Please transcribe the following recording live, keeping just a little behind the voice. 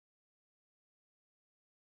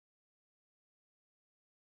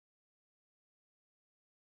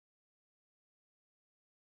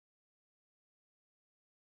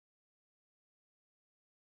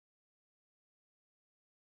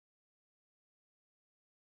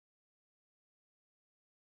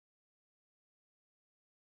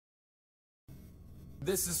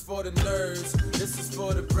This is for the nerds, this is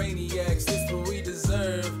for the brainiacs, this what we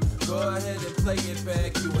deserve. Go ahead and play it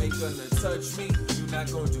back, you ain't gonna touch me, you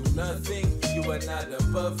not gonna do nothing, you are not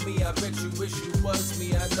above me, I bet you wish you was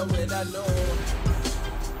me, I know it, I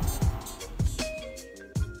know.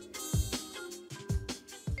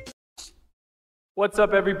 What's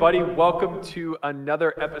up, everybody? Welcome to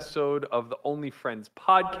another episode of the Only Friends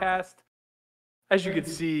podcast. As you can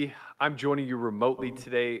see, I'm joining you remotely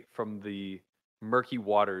today from the murky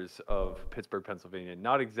waters of Pittsburgh, Pennsylvania.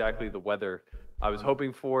 Not exactly the weather I was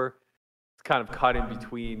hoping for. It's kind of caught in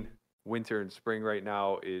between winter and spring right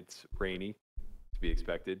now. It's rainy, to be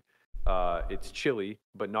expected. It's chilly,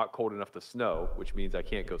 but not cold enough to snow, which means I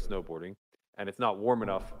can't go snowboarding. And it's not warm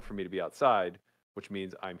enough for me to be outside, which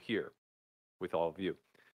means I'm here with all of you.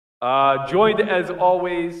 Joined, as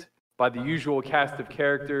always, by the usual cast of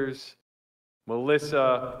characters,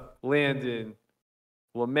 Melissa, Landon,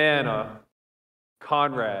 Lamanna,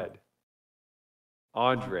 Conrad,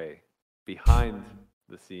 Andre, behind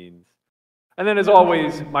the scenes. And then, as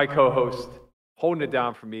always, my co-host, holding it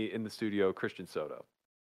down for me in the studio, Christian Soto.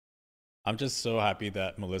 I'm just so happy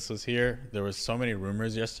that Melissa's here. There were so many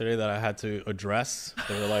rumors yesterday that I had to address.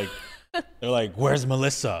 They're like, where's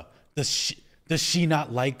Melissa? Does she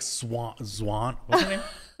not like Swan? What's her name?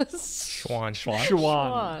 Schwan.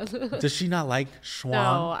 Does she not like Schwan?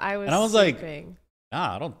 No, I was sleeping. Like,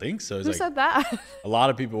 nah, I don't think so. It's Who like, said that? a lot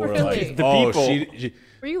of people were Really? like, oh,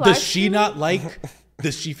 Were you does she not like,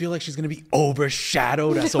 does she feel like she's going to be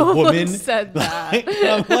overshadowed as a woman? Said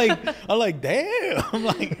that. I'm like, damn. I'm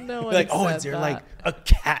like, No one like, oh, said is there that. like a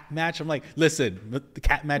cat match? I'm like, listen, the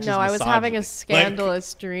cat match is No, I was having a misogyny.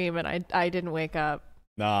 scandalous dream and I didn't wake up.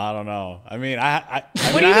 No, I don't know. I mean, I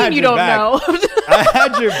What do you mean you don't know? I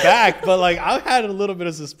had your back, but like I had a little bit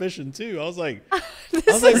of suspicion too. I was like,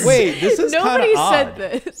 wait, this is kind of Nobody odd. said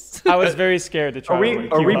this. I was very scared to try.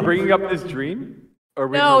 Are we bringing up this dream?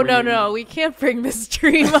 No. We can't bring this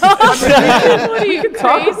dream up. What are you crazy?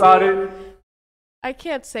 Talk about it. I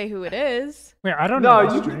can't say who it is. Wait, I don't know.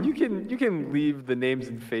 No, you can leave the names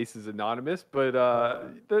and faces anonymous, but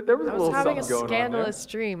there was a I little was having a something going on there. scandalous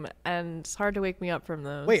dream, and it's hard to wake me up from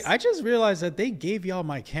those. Wait, I just realized that they gave y'all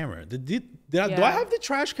my camera. Do I have the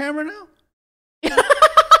trash camera now?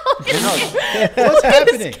 What's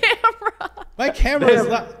happening? Camera. My camera is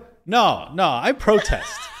not. No, I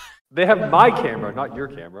protest. They have my camera, not your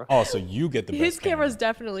camera. Oh, so you get the best His camera's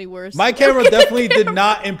definitely worse. My camera definitely did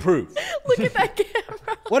not improve. Look at that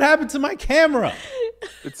camera. What happened to my camera?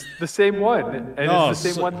 It's the same one, and it's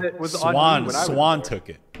the same one that was on me when I was Swan born. took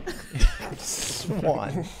it.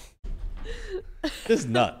 Swan. This is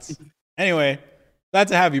nuts. Anyway, glad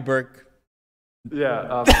to have you, Burke.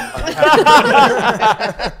 Yeah. I'm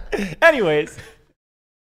happy. Anyways,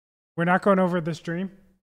 We're not going over this dream.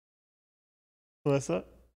 Melissa.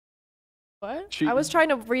 What? She- I was trying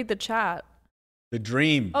to read the chat. The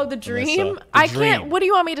dream. Oh, the dream? Melissa. I The can't. dream. What do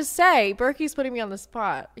you want me to say? Berkey's putting me on the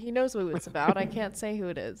spot. He knows what it's about. I can't say who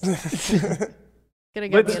it is. Gonna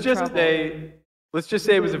get me in trouble. Let's just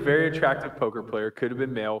say it was a very attractive poker player. Could have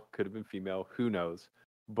been male, could have been female. Who knows?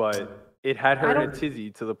 But it had her in a tizzy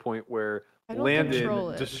to the point where I don't control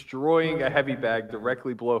Landon it. destroying a heavy bag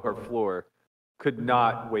directly below her floor could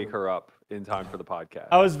not wake her up in time for the podcast.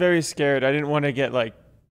 I was very scared. I didn't want to get like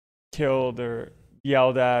killed or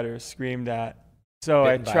yelled at or screamed at. So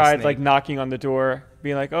Bitten by I a tried snake. like knocking on the door,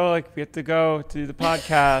 being like, "Oh, like we have to go to the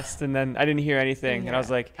podcast," and then I didn't hear anything, and I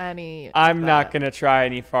was like, "I'm not gonna try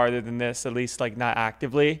any farther than this, at least like not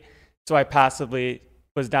actively." So I passively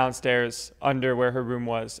was downstairs under where her room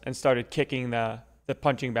was and started kicking the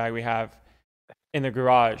punching bag we have in the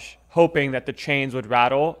garage, hoping that the chains would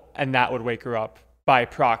rattle and that would wake her up by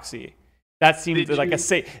proxy. That seemed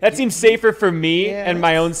that seems safer for me and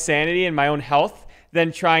my own sanity and my own health than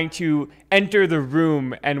trying to enter the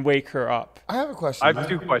room and wake her up. I have a question. I have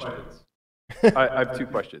two questions. I have two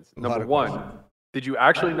questions. Number one, did you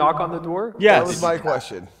actually knock on the door? Yes. That was my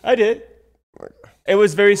question. I did. It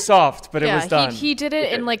was very soft, but it was done. He did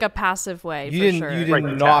it in like a passive way. You for didn't. sure. You didn't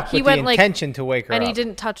Right, knock He with went, the like- intention to wake her and up. he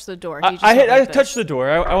didn't touch the door. He just I went like this. touched the door.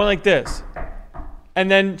 I went like this, and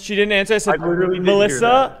then she didn't answer. I said, I literally did hear "Melissa,"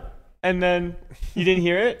 that. and then you didn't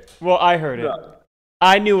hear it. Well, I heard it. No.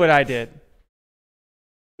 I knew what I did.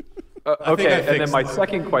 Okay, and then my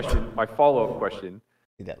second question, my follow-up question,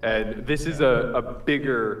 and this is a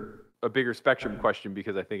bigger spectrum question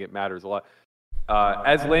because I think it matters a lot.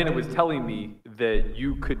 As Landon was telling me that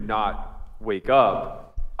you could not wake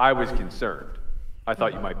up, I was concerned. I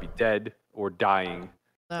thought you might be dead or dying.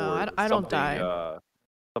 No, or I don't something, die.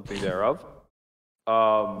 Something thereof.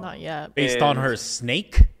 Not yet. Based on her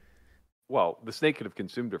snake? Well, the snake could have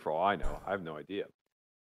consumed her for all I know. I have no idea.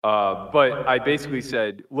 But I basically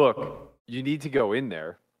said, look, you need to go in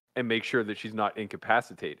there and make sure that she's not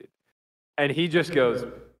incapacitated. And he just goes,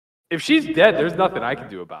 if she's dead, there's nothing I can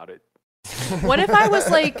do about it. What if I was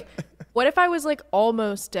like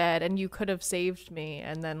almost dead and you could have saved me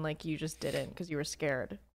and then like you just didn't because you were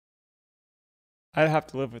scared? I'd have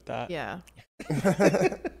to live with that. Yeah.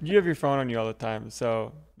 You have your phone on you all the time,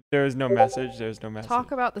 so there is no message. There's no message.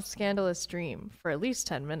 Talk about the scandalous dream for at least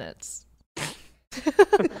 10 minutes.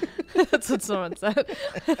 That's what someone said.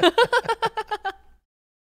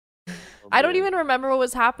 I don't even remember what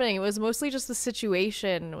was happening. It was mostly just the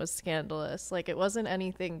situation was scandalous. Like it wasn't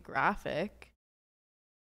anything graphic.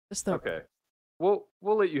 Just the Okay. We'll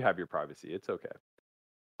let you have your privacy. It's okay.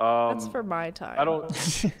 That's for my time. I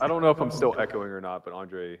don't know if I'm still echoing or not, but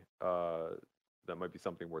Andre, that might be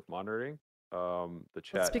something worth monitoring. The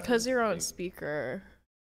chat. It's because you're on speaker.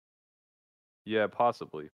 Yeah,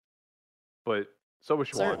 possibly. But so was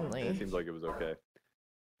Schwan. Certainly. It seems like it was okay.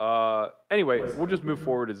 Anyway, we'll just move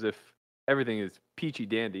forward as if everything is peachy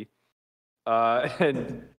dandy,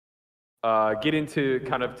 and get into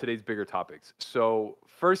kind of today's bigger topics. So,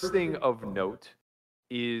 first thing of note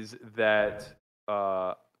is that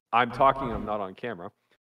I'm talking. I'm not on camera.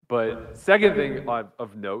 But second thing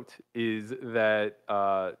of note is that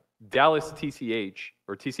Dallas TCH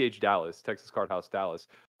or TCH Dallas, Texas Card House Dallas,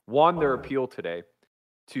 won their appeal today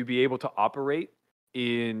to be able to operate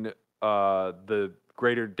in the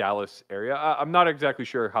greater Dallas area. I'm not exactly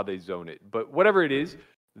sure how they zone it, but whatever it is,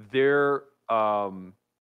 their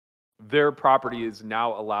property is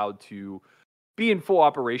now allowed to be in full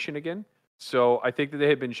operation again. So I think that they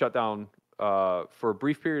had been shut down for a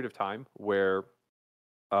brief period of time where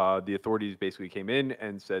the authorities basically came in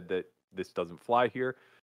and said that this doesn't fly here.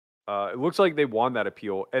 It looks like they won that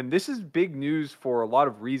appeal. And this is big news for a lot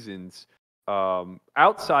of reasons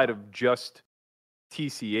outside of just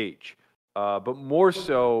TCH, but more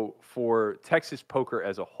so for Texas poker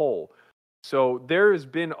as a whole. So there has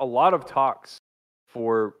been a lot of talks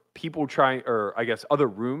for people trying, or I guess other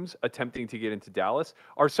rooms attempting to get into Dallas,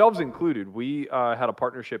 ourselves included. We had a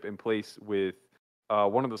partnership in place with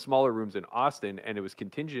one of the smaller rooms in Austin, and it was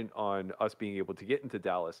contingent on us being able to get into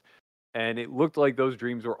Dallas. And it looked like those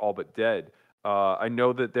dreams were all but dead. I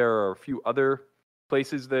know that there are a few other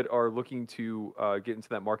places that are looking to get into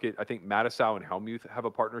that market. I think Madisau and Helmuth have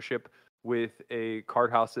a partnership with a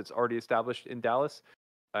card house that's already established in Dallas.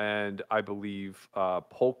 And I believe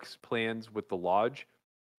Polk's plans with the Lodge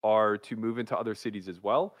are to move into other cities as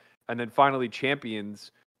well. And then finally,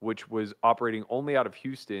 Champions, which was operating only out of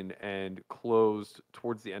Houston and closed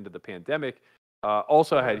towards the end of the pandemic,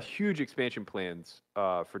 also had huge expansion plans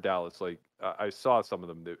for Dallas. Like I saw some of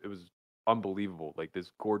them. It was unbelievable. Like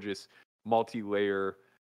this gorgeous multi-layer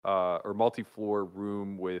or multi-floor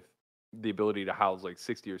room with the ability to house like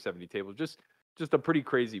 60 or 70 tables. Just a pretty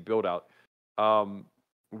crazy build out.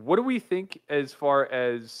 What do we think as far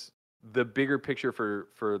as the bigger picture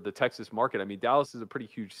for the Texas market? I mean, Dallas is a pretty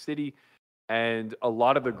huge city, and a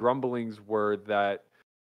lot of the grumblings were that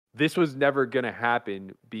this was never going to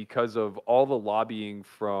happen because of all the lobbying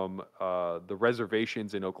from the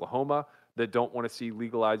reservations in Oklahoma that don't want to see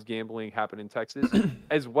legalized gambling happen in Texas,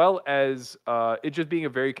 as well as it just being a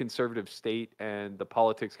very conservative state and the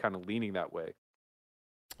politics kind of leaning that way.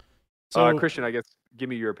 So, Christian, I guess, give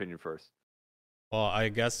me your opinion first. Well, I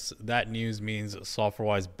guess that news means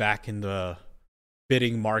SoftwareWise back in the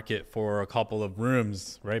bidding market for a couple of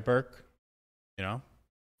rooms, right, Burke? You know,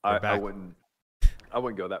 I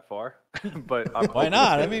wouldn't go that far, but why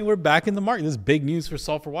not? I mean, we're back in the market. This is big news for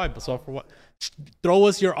SoftwareWise. But SoftwareWise, throw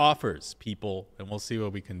us your offers, people, and we'll see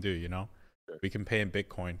what we can do. You know, sure. We can pay in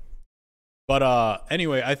Bitcoin. But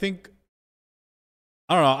anyway, I don't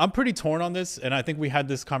know. I'm pretty torn on this, and I think we had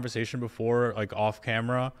this conversation before, like off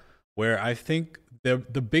camera, where I think the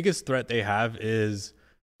biggest threat they have is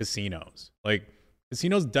casinos. Like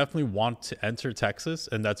casinos definitely want to enter Texas,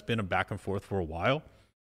 and that's been a back and forth for a while.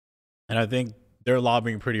 And I think they're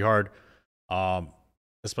lobbying pretty hard,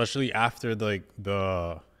 especially after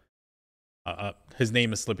his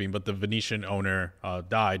name is slipping, but the Venetian owner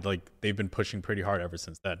died. Like they've been pushing pretty hard ever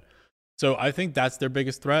since then. So I think that's their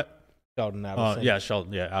biggest threat. Sheldon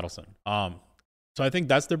Adelson. Adelson. So I think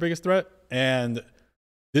that's their biggest threat, and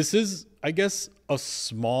this is, I guess, a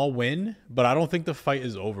small win, but I don't think the fight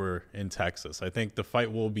is over in Texas. I think the fight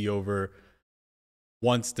will be over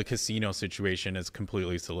once the casino situation is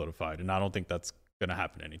completely solidified, and I don't think that's going to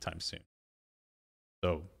happen anytime soon.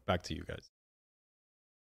 So back to you guys.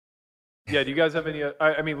 Yeah, do you guys have any?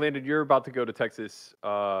 I mean, Landon, you're about to go to Texas.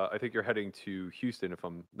 I think you're heading to Houston, if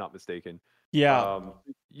I'm not mistaken. Yeah.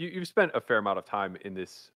 You've spent a fair amount of time in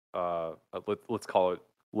this, let's call it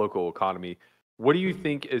local economy. What do you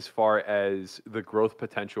think as far as the growth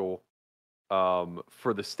potential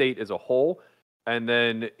for the state as a whole? And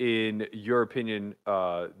then, in your opinion,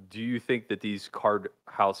 do you think that these card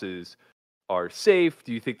houses are safe?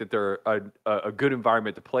 Do you think that they're a good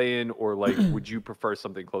environment to play in, or like, would you prefer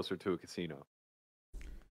something closer to a casino?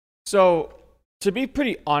 So, to be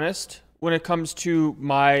pretty honest, when it comes to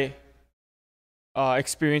my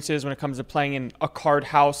experiences, when it comes to playing in a card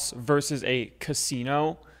house versus a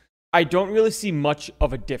casino, I don't really see much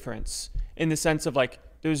of a difference in the sense of like,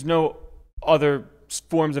 there's no other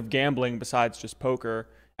forms of gambling besides just poker.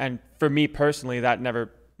 And for me personally, that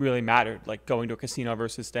never really mattered, like going to a casino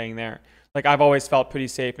versus staying there. Like I've always felt pretty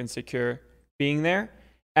safe and secure being there.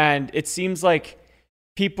 And it seems like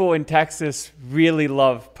people in Texas really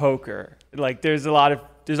love poker. Like there's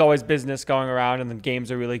always business going around and the games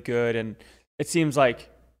are really good. And it seems like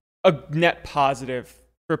a net positive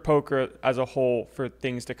for poker as a whole for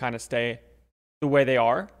things to kind of stay the way they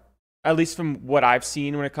are. At least from what I've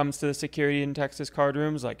seen when it comes to the security in Texas card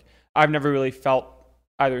rooms, like I've never really felt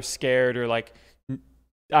either scared or like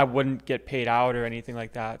I wouldn't get paid out or anything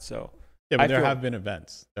like that. So yeah, but there have been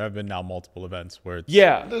events. There have been now multiple events where it's,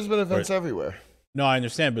 there's been events everywhere. No, I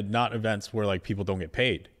understand, but not events where like people don't get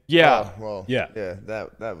paid. Yeah. Well, yeah,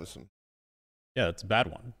 that was some. Yeah, that's a bad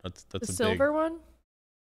one. That's the a silver one.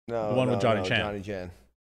 No, the one with Johnny Chan. Johnny Chan.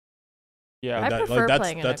 Yeah, I prefer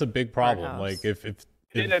playing in that's a big problem. Like if It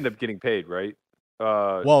didn't end up getting paid, right?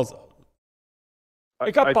 Well,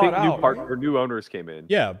 it got bought out. New owners came in.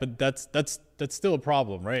 Yeah, but that's still a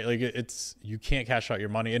problem, right? Like it's you can't cash out your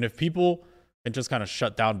money, and if people can just kind of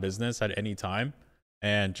shut down business at any time,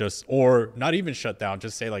 and just or not even shut down,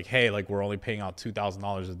 just say like, hey, like we're only paying out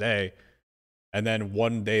 $2,000 a day, and then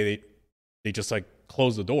one day they just like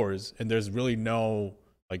close the doors, and there's really no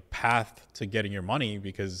like path to getting your money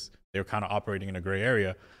because they're kind of operating in a gray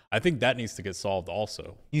area. I think that needs to get solved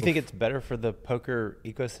also. You think it's better for the poker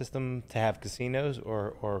ecosystem to have casinos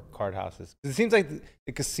or card houses? It seems like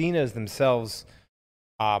the casinos themselves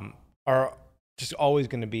are just always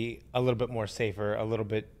going to be a little bit more safer, a little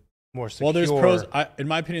bit more secure. Well, there's pros. In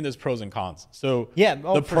my opinion, there's pros and cons. So yeah,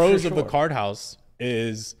 the pros of the card house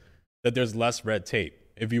is that there's less red tape.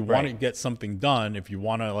 If you want to get something done, if you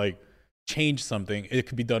want to like change something, it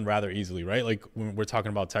could be done rather easily, right? Like when we're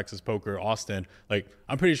talking about Texas poker, Austin, like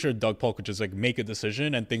I'm pretty sure Doug Polk could just like make a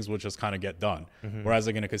decision and things will just kind of get done. Mm-hmm. Whereas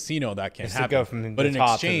like in a casino, that can't happen. But in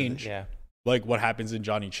exchange, like what happens in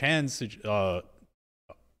Johnny Chan's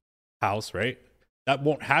house, right? That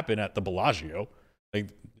won't happen at the Bellagio. Like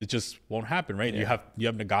it just won't happen, right? Yeah. You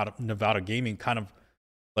have Nevada Gaming kind of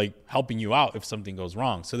like helping you out if something goes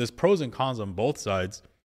wrong. So there's pros and cons on both sides.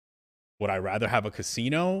 Would I rather have a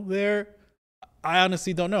casino there? I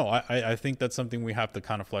honestly don't know. I think that's something we have to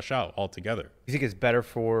kind of flesh out altogether. You think it's better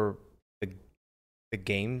for the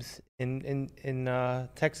games in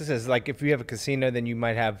Texas? As like if you have a casino, then you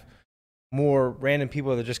might have more random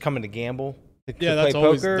people that are just coming to gamble. To play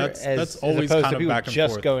poker, that's always kind of back and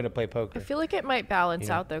just forth. Going to play poker. I feel like it might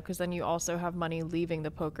balance out though, because then you also have money leaving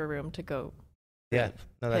the poker room to go. Yeah,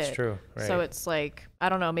 no, that's true. Right. So it's like, I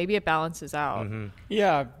don't know, maybe it balances out. Mm-hmm.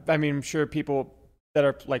 Yeah, I mean, I'm sure people that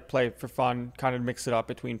are like play for fun kind of mix it up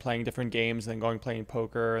between playing different games and then playing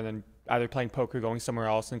poker and then either playing poker, going somewhere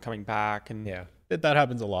else and coming back. And that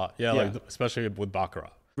happens a lot. Yeah, like especially with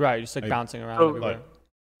Baccarat. Right, just like bouncing around everywhere.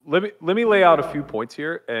 Let me lay out a few points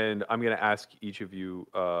here, and I'm going to ask each of you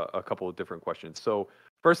a couple of different questions. So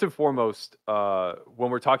first and foremost, when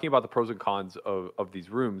we're talking about the pros and cons of these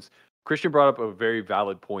rooms, Christian brought up a very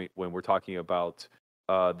valid point when we're talking about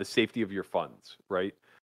the safety of your funds, right?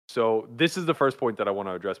 So this is the first point that I want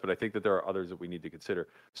to address, but I think that there are others that we need to consider.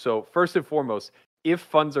 So first and foremost, if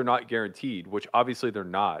funds are not guaranteed, which obviously they're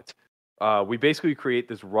not, we basically create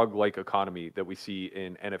this rug-like economy that we see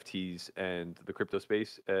in NFTs and the crypto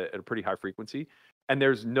space at a pretty high frequency. And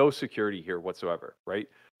there's no security here whatsoever, right?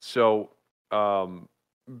 So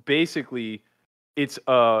basically, it's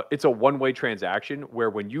a one-way transaction where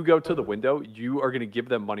when you go to the window, you are going to give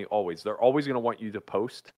them money always. They're always going to want you to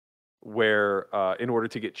post where in order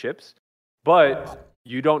to get chips, but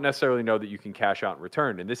you don't necessarily know that you can cash out in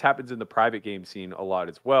return. And this happens in the private game scene a lot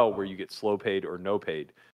as well, where you get slow paid or no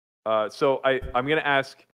paid. So I'm going to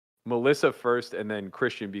ask Melissa first and then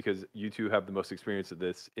Christian, because you two have the most experience of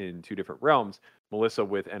this in two different realms. Melissa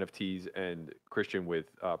with NFTs and Christian with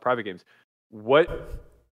private games. What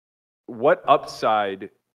upside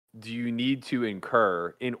do you need to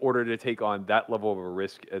incur in order to take on that level of a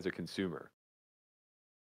risk as a consumer?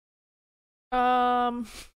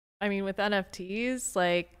 I mean, with NFTs,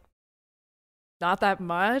 like, not that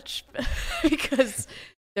much because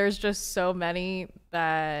there's just so many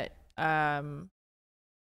that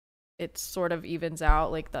it sort of evens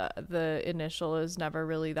out. Like the initial is never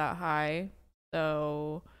really that high,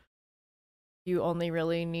 so you only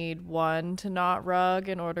really need 1 to not rug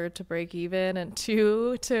in order to break even, and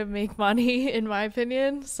 2 to make money, in my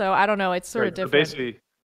opinion. So I don't know, it's sort of different. So basically,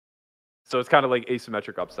 it's kind of like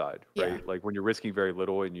asymmetric upside, right? Yeah. Like when you're risking very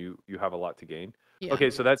little and you have a lot to gain. Yeah.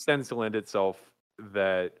 Okay, so that tends to lend itself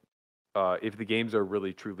that if the games are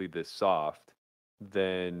really truly this soft,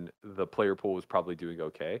 then the player pool is probably doing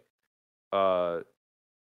okay.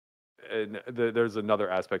 And there's another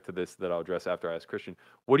aspect to this that I'll address after I ask Christian.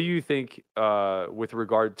 What do you think with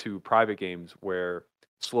regard to private games where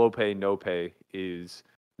slow pay, no pay is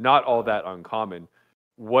not all that uncommon?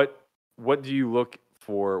 What do you look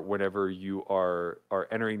for whenever you are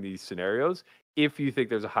entering these scenarios if you think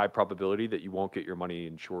there's a high probability that you won't get your money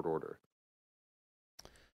in short order?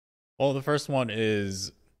 Well, the first one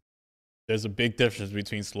is there's a big difference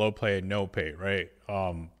between slow pay and no pay, right?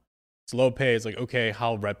 Slow pay is like, okay,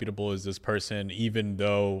 how reputable is this person? Even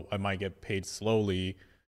though I might get paid slowly,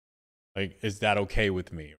 like, is that okay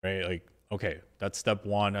with me, right? Like, okay, that's step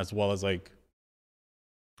one, as well as like,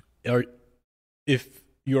 if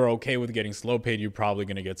you're okay with getting slow paid, you're probably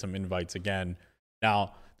going to get some invites again.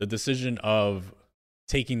 Now, the decision of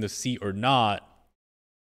taking the seat or not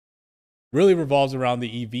really revolves around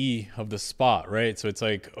the EV of the spot, right? So it's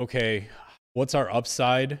like, okay, what's our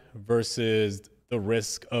upside versus the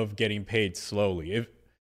risk of getting paid slowly?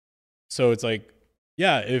 So it's like,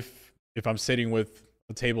 yeah, if I'm sitting with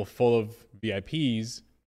a table full of VIPs,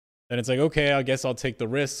 then it's like, okay, I guess I'll take the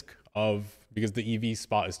risk of, because the EV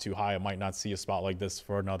spot is too high, I might not see a spot like this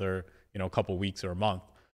for another, couple weeks or a month.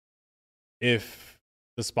 If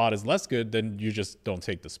the spot is less good, then you just don't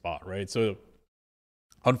take the spot, right? So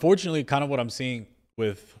unfortunately, kind of what I'm seeing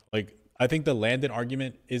with, like, I think the Landon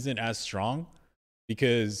argument isn't as strong,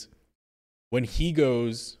 because when he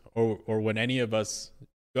goes, or when any of us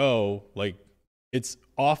go, like, it's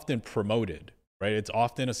often promoted, right? It's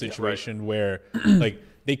often a situation where like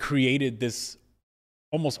they created this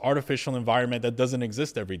almost artificial environment that doesn't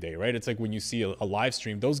exist every day, right? It's like when you see a live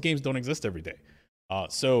stream, those games don't exist every day.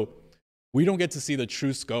 So we don't get to see the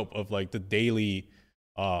true scope of like the daily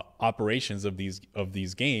operations of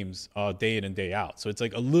these games day in and day out. So it's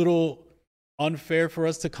like a little unfair for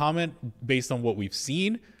us to comment based on what we've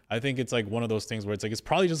seen. I think it's like one of those things where it's like, it's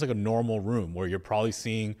probably just like a normal room where you're probably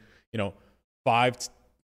seeing, I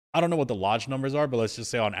don't know what the lodge numbers are, but let's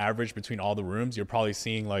just say on average between all the rooms, you're probably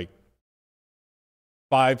seeing like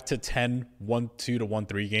 5 to 10 1-2 to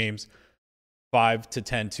 1-3 games, 5 to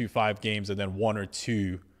 10 2-5 games, and then 1 or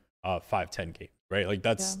 2 5-10 games, right? Like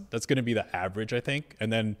that's going to be the average, I think.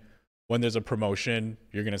 And then when there's a promotion,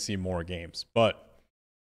 you're going to see more games. But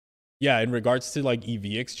yeah, in regards to like EV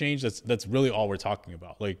exchange, that's really all we're talking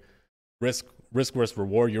about. Like risk versus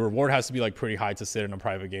reward. Your reward has to be like pretty high to sit in a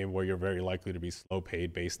private game where you're very likely to be slow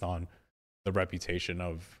paid based on the reputation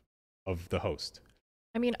of the host.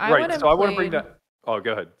 I mean, I want to bring that. Oh,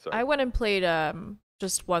 go ahead. Sorry. I went and played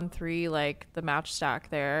just 1-3, like the match stack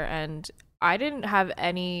there, and I didn't have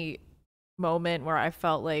any moment where I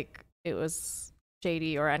felt like it was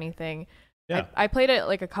shady or anything. Yeah. I played it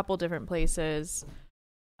like a couple different places.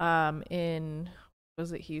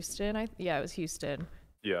 Was it Houston? It was Houston.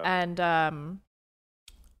 Yeah. And I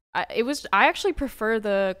actually prefer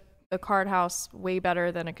the card house way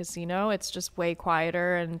better than a casino. It's just way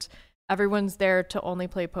quieter, and everyone's there to only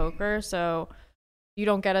play poker, so you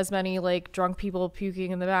don't get as many like drunk people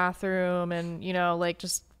puking in the bathroom, and like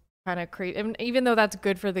just kind of create. And even though that's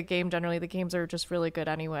good for the game, generally the games are just really good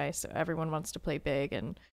anyway, so everyone wants to play big.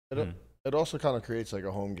 And it also kind of creates like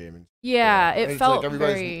a home game. Yeah, it felt like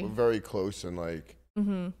everybody's very close and like.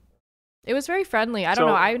 It was very friendly. I don't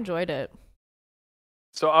know. I enjoyed it.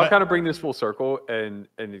 So I'll kind of bring this full circle and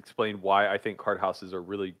explain why I think card houses are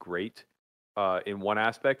really great in one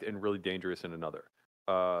aspect and really dangerous in another.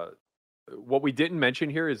 What we didn't mention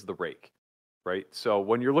here is the rake, right? So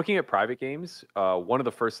when you're looking at private games, one of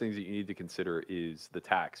the first things that you need to consider is the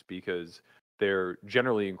tax, because they're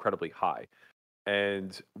generally incredibly high.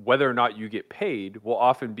 And whether or not you get paid will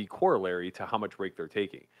often be corollary to how much rake they're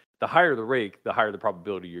taking. The higher the rake, the higher the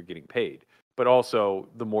probability you're getting paid, but also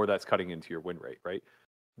the more that's cutting into your win rate, right?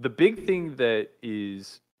 The big thing that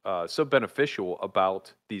is so beneficial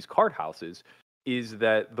about these card houses is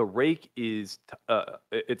that the rake is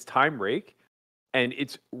it's time rake, and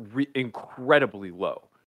it's incredibly low.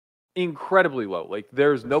 Like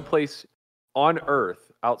there's no place on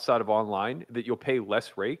earth outside of online that you'll pay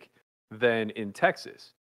less rake than in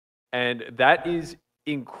Texas. And that is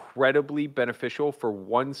incredibly beneficial for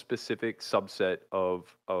one specific subset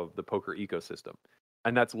of the poker ecosystem,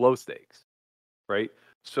 and that's low stakes, right?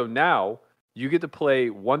 So now you get to play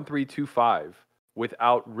 1-3-2-5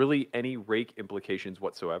 without really any rake implications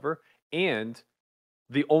whatsoever, and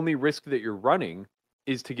the only risk that you're running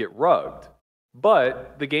is to get rugged.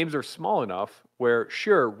 But the games are small enough where,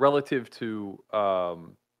 sure, relative to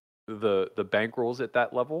the bankrolls at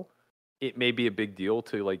that level, it may be a big deal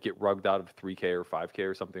to like get rugged out of 3K or 5K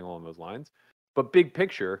or something along those lines. But big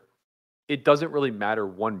picture, it doesn't really matter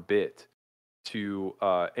one bit to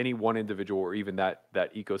any one individual or even that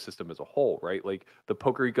ecosystem as a whole, right? Like the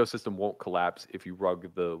poker ecosystem won't collapse if you rug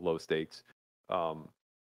the low stakes,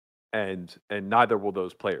 and neither will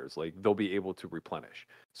those players. Like they'll be able to replenish,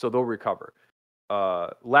 so they'll recover.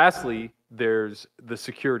 Lastly, there's the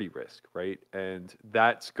security risk, right? And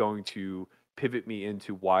that's going to pivot me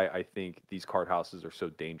into why I think these card houses are so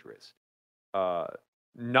dangerous.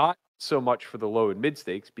 Not so much for the low and mid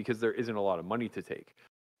stakes because there isn't a lot of money to take.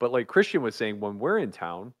 But like Christian was saying, when we're in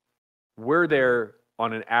town, we're there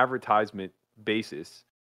on an advertisement basis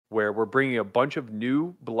where we're bringing a bunch of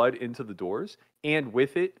new blood into the doors and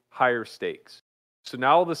with it, higher stakes. So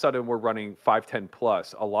now all of a sudden we're running 5-10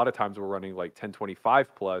 plus. A lot of times we're running like 10-25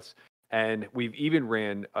 plus. And we've even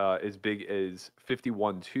ran as big as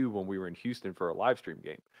 51-2 when we were in Houston for a live stream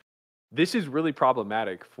game. This is really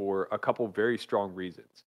problematic for a couple very strong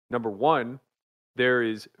reasons. Number one, there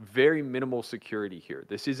is very minimal security here.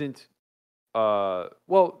 This isn't,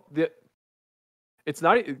 it's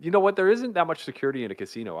not, you know what? There isn't that much security in a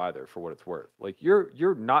casino either, for what it's worth. Like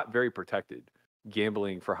you're not very protected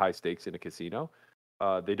gambling for high stakes in a casino.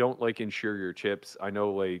 They don't like insure your chips. I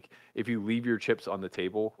know, like if you leave your chips on the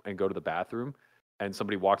table and go to the bathroom and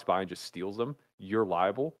somebody walks by and just steals them, you're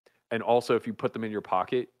liable. And also if you put them in your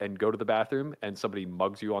pocket and go to the bathroom and somebody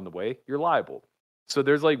mugs you on the way, you're liable. So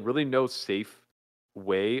there's like really no safe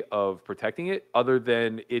way of protecting it other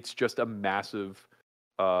than it's just a massive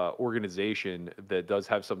organization that does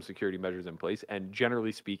have some security measures in place. And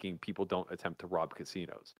generally speaking, people don't attempt to rob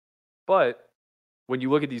casinos. But when you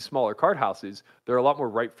look at these smaller card houses, they're a lot more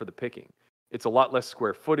ripe for the picking. It's a lot less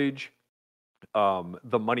square footage.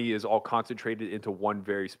 The money is all concentrated into one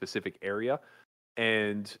very specific area.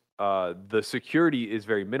 And the security is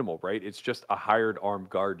very minimal, right? It's just a hired armed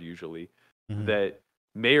guard usually that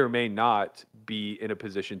may or may not be in a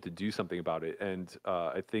position to do something about it. And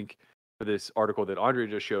I think for this article that Andre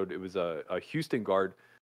just showed, it was a Houston guard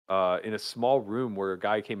in a small room where a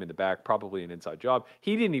guy came in the back, probably an inside job.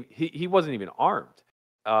 He wasn't even armed.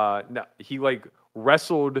 No, he like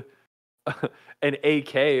wrestled an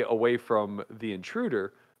AK away from the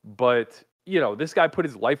intruder, but you know, this guy put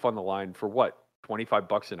his life on the line for what,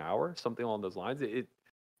 $25 an hour, something along those lines.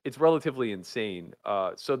 It's relatively insane.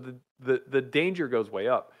 So the danger goes way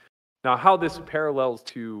up. Now, how this parallels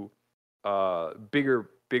to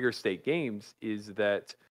bigger stake games is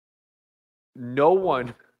that no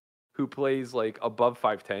one who plays like above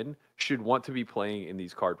 510 should want to be playing in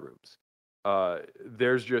these card rooms.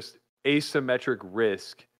 There's just asymmetric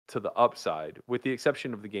risk to the upside, with the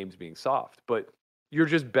exception of the games being soft. But you're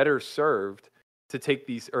just better served to take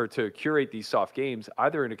these or to curate these soft games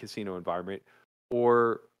either in a casino environment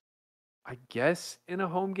or I guess in a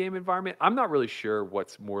home game environment. I'm not really sure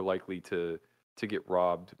what's more likely to get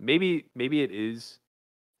robbed. Maybe it is.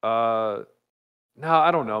 No,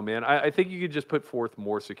 I don't know, man. I think you could just put forth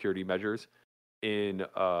more security measures in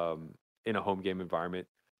a home game environment.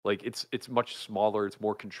 Like it's much smaller, it's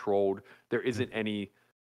more controlled. There isn't any,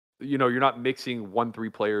 you're not mixing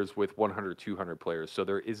 1-3 players with 100, 200 players. So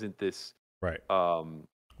there isn't this right.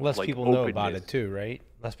 Less like people know about it too, right?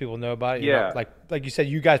 Less people know about it. Yeah. Like you said,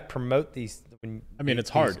 you guys promote these. It's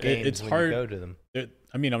hard. It's hard. Go to them.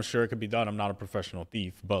 I'm sure it could be done. I'm not a professional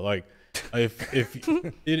thief, but like, if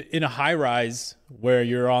in a high rise where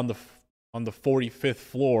you're on the 45th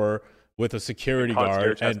floor with a security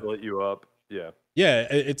guard and has to let you up,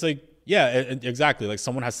 it's like exactly. Like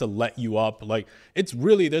someone has to let you up. Like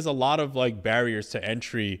there's a lot of like barriers to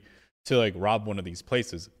entry to like rob one of these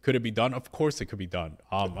places. Could it be done? Of course it could be done.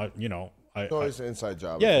 It's always an inside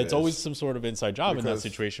job. Yeah, it's always some sort of inside job in that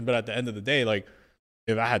situation. But at the end of the day, like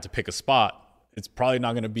if I had to pick a spot, it's probably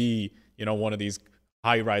not going to be, one of these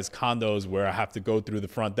high-rise condos where I have to go through the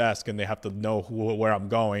front desk and they have to know where I'm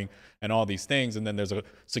going and all these things. And then there's a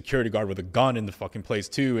security guard with a gun in the fucking place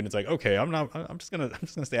too. And it's like, okay, I'm just gonna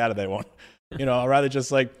stay out of that one. I'd rather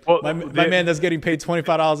just like my man that's getting paid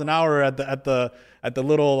 $25 an hour at the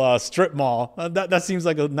little strip mall. That seems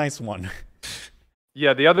like a nice one.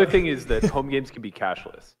 Yeah, the other thing is that home games can be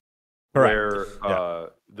cashless. where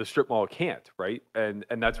the strip mall can't, right? And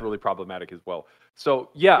that's really problematic as well. So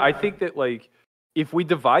yeah, I think that like if we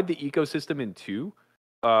divide the ecosystem in two,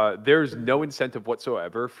 there's no incentive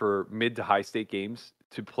whatsoever for mid to high stake games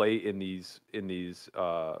to play in these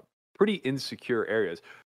pretty insecure areas.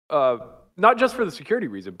 Not just for the security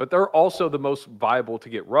reason, but they're also the most viable to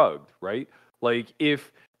get rugged, right? Like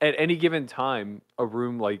if at any given time a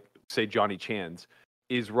room like say Johnny Chan's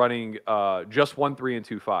is running just 1, 3, and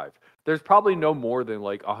 2, 5. There's probably no more than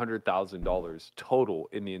like $100,000 total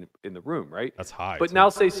in the room, right? That's high. But now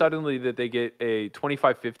say suddenly that they get a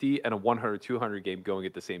 25-50 and a 100-200 game going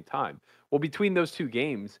at the same time. Well, between those two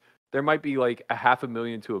games, there might be like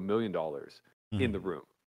 $500,000 to $1 million in the room.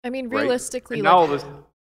 I mean, realistically, right? like,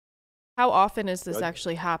 how often is this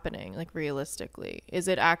actually happening? Like realistically, is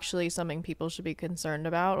it actually something people should be concerned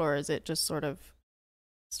about, or is it just sort of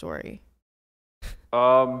story?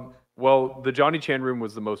 Well, the Johnny Chan room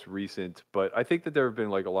was the most recent, but I think that there have been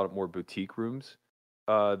like a lot more boutique rooms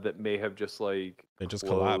that may have just like they just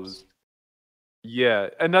collapsed. Yeah,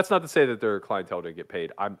 and that's not to say that their clientele didn't get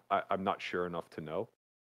paid. I'm not sure enough to know,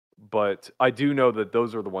 but I do know that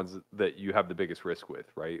those are the ones that you have the biggest risk with,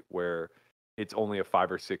 right? Where it's only a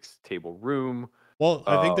 5 or 6 table room. Well,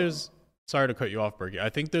 I think there's. Sorry to cut you off, Berkey. I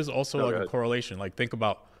think there's also like a correlation. Like think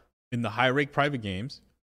about in the high rake private games,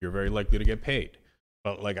 you're very likely to get paid.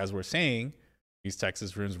 But like as we're saying, these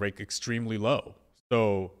Texas rooms rake extremely low,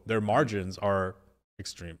 so their margins are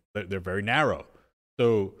extreme. They're very narrow.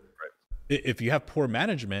 So if you have poor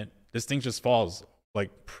management, this thing just falls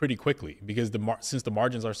like pretty quickly because since the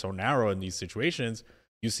margins are so narrow in these situations,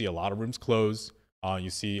 you see a lot of rooms close. You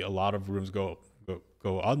see a lot of rooms go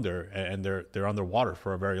under, and they're underwater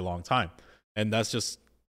for a very long time, and that's just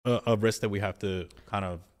a risk that we have to kind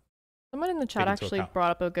of. Someone in the chat actually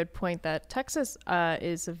brought up a good point that Texas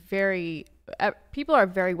is people are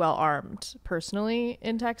very well armed personally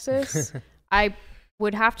in Texas. I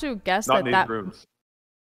would have to guess not in rooms.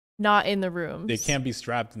 Not in the rooms. They can't be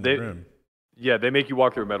strapped in the room. Yeah, they make you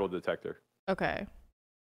walk through a metal detector. Okay.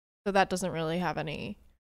 So that doesn't really have any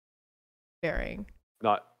bearing.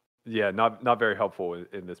 Not very helpful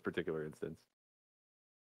in this particular instance.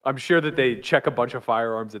 I'm sure that they check a bunch of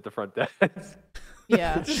firearms at the front desk.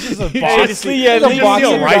 Yeah. Just a box.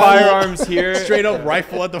 Firearms here. Straight up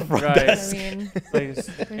rifle at the front desk. I mean,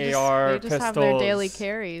 AR, they just have their daily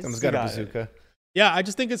carries. Someone's got a bazooka. Yeah, I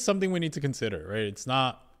just think it's something we need to consider, right? It's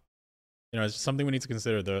not, it's something we need to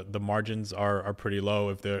consider. The margins are pretty low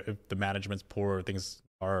if the management's poor, things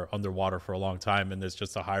are underwater for a long time, and there's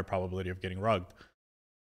just a higher probability of getting rugged.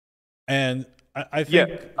 And I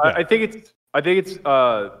think, I think it's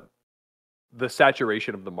the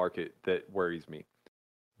saturation of the market that worries me.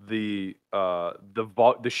 The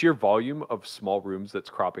sheer volume of small rooms that's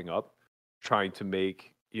cropping up, trying to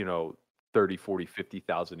make 30, 40,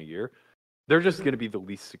 50,000 a year. They're just going to be the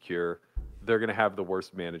least secure. They're going to have the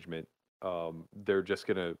worst management. They're just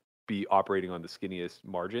going to be operating on the skinniest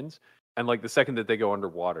margins. And like the second that they go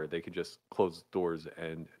underwater, they could just close doors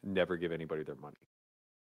and never give anybody their money.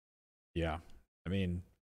 Yeah. I mean,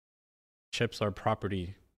 chips are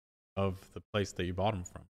property of the place that you bought them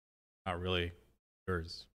from. Not really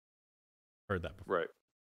yours. Heard that before. Right.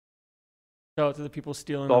 Shout out to the people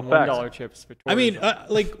stealing the $1 chips. For I mean,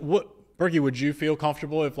 Berkey, would you feel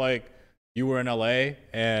comfortable if like you were in LA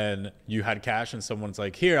and you had cash and someone's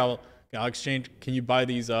like, here, I'll exchange. Can you buy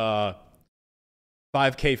these 5K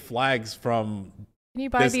flags from Can you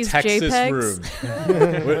buy this these Texas JPEGs? room?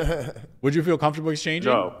 would you feel comfortable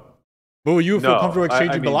exchanging? No. But would you feel comfortable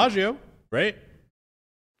exchanging Bellagio, right?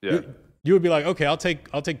 Yeah. You would be like, okay, I'll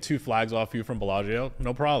take 2 flags off you from Bellagio,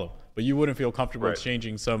 no problem. But you wouldn't feel comfortable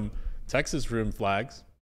exchanging some Texas room flags.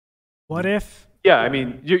 What if? Yeah, I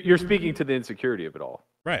mean, you're speaking to the insecurity of it all.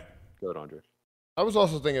 Right. Go ahead, Andre. I was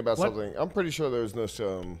also thinking about something. I'm pretty sure there was no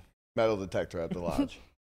metal detector at the lodge.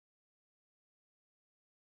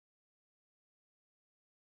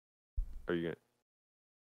 Are you good?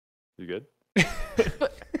 You good?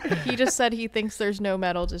 He just said he thinks there's no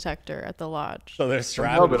metal detector at the lodge. So they're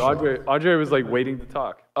strapped. No, but Andre was like waiting to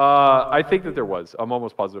talk. I think that there was. I'm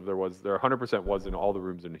almost positive there was. There 100% was in all the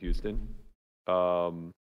rooms in Houston.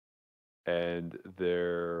 And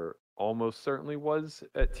there almost certainly was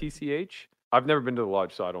at TCH. I've never been to the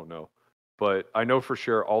lodge, so I don't know. But I know for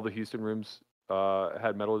sure all the Houston rooms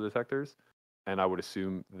had metal detectors. And I would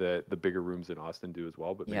assume that the bigger rooms in Austin do as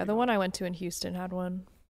well. But yeah, the one I went to in Houston had one.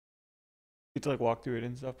 You get to like walk through it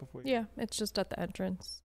and stuff before. Yeah, it's just at the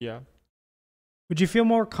entrance. Yeah. Would you feel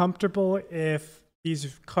more comfortable if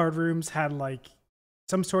these card rooms had like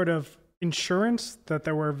some sort of insurance that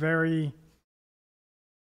they were very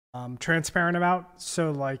transparent about.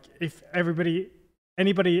 So like if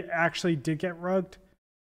anybody actually did get rugged,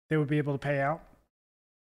 they would be able to pay out.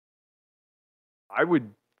 I would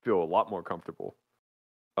feel a lot more comfortable.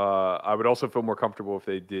 I would also feel more comfortable if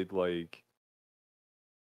they did like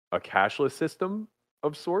a cashless system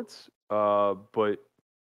of sorts. But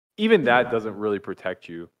even that doesn't really protect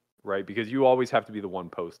you, right? Because you always have to be the one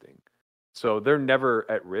posting. So they're never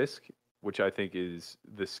at risk, which I think is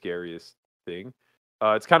the scariest thing.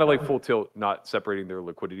 It's kind of like Full Tilt not separating their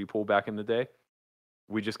liquidity pool back in the day.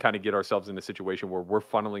 We just kind of get ourselves in a situation where we're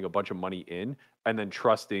funneling a bunch of money in and then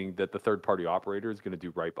trusting that the third-party operator is going to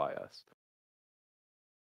do right by us.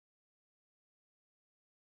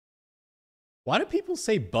 Why do people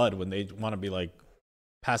say bud when they want to be like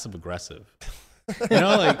passive aggressive? You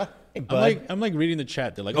know, like hey, I'm like reading the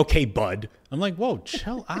chat. They're like, "Okay, bud." I'm like, "Whoa,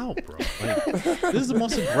 chill out, bro." Like, this is the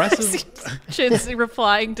most aggressive. Chin's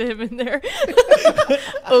replying to him in there.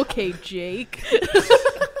 Okay, Jake.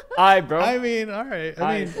 Hi, bro. I mean, all right.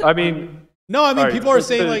 I mean, no. I mean, right, people are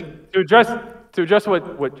saying like to address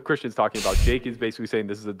what Christian's talking about. Jake is basically saying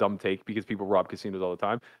this is a dumb take because people rob casinos all the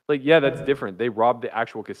time. Like, yeah, that's different. They rob the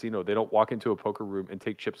actual casino. They don't walk into a poker room and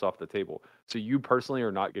take chips off the table. So you personally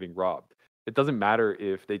are not getting robbed. It doesn't matter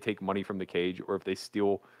if they take money from the cage or if they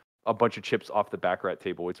steal a bunch of chips off the baccarat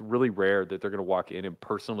table. It's really rare that they're going to walk in and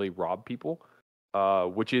personally rob people,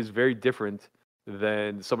 which is very different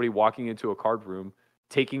than somebody walking into a card room,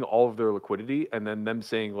 taking all of their liquidity, and then them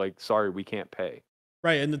saying, like, sorry, we can't pay.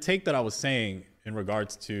 Right. And the take that I was saying in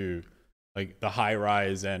regards to like the high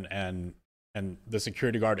rise and the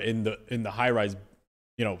security guard in the high rise,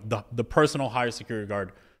 you know, the personal higher security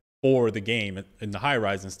guard for the game in the high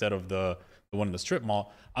rise instead of the one in the strip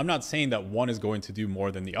mall. I'm not saying that one is going to do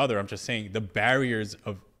more than the other. I'm just saying the barrier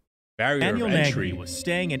Daniel of entry Nagri was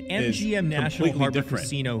staying at MGM National Harbor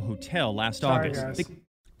Casino Hotel last August.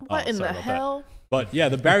 What in the hell? That. But yeah,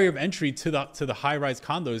 the barrier of entry to the high rise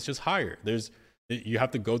condo is just higher. You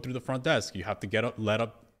have to go through the front desk. You have to get let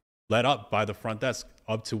up by the front desk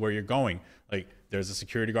up to where you're going. Like there's a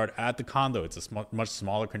security guard at the condo. It's a much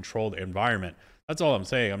smaller controlled environment. That's all I'm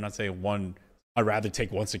saying. I'm not saying one. I'd rather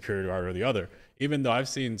take one security guard or the other. Even though I've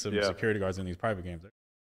seen some security guards in these private games,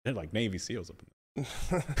 they're like Navy SEALs up in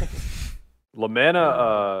there.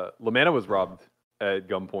 LaManna was robbed at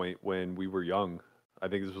gunpoint when we were young. I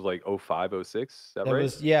think this was like 05, 06. Is that right? It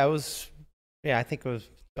was. Yeah, I think it was.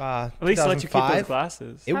 At least let you keep those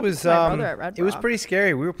glasses. It was pretty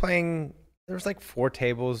scary. We were playing. There was like 4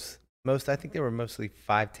 tables. I think they were mostly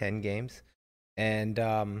 5-10 games, and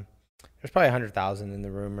there's probably 100,000 in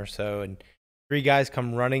the room or so. And 3 guys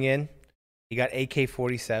come running in. You got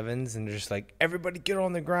AK-47s, and they're just like, everybody get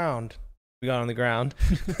on the ground. We got on the ground.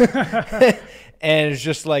 And it's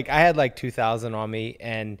just like, I had like 2,000 on me,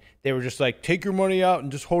 and they were just like, take your money out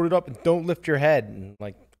and just hold it up and don't lift your head. And I'm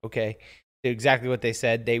like, okay. Exactly what they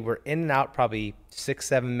said. They were in and out probably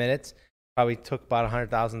 6-7 minutes. Probably took about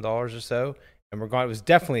 $100,000 or so, and we're gone. It was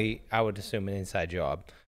definitely, I would assume, an inside job,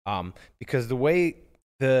 because the way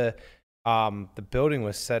the building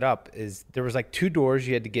was set up is there was like 2 doors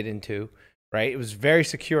you had to get into. Right, it was very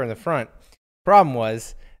secure in the front. Problem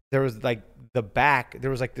was there was like the back.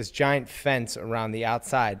 There was like this giant fence around the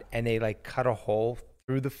outside, and they like cut a hole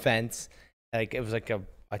through the fence. Like it was like a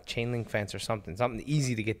chain link fence or something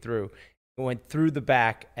easy to get through. It went through the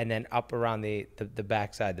back and then up around the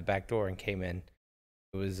back side, the back door, and came in.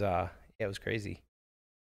 It was it was crazy.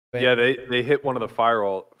 But yeah, they hit one of the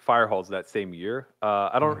fire halls that same year.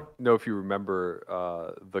 I don't know if you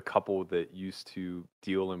remember the couple that used to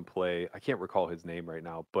deal and play. I can't recall his name right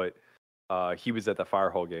now, but he was at the fire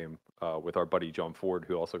hall game with our buddy John Ford,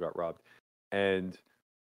 who also got robbed. And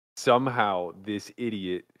somehow this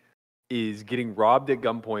idiot is getting robbed at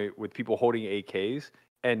gunpoint with people holding AKs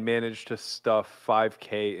and managed to stuff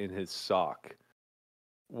 $5K in his sock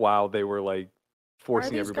while they were like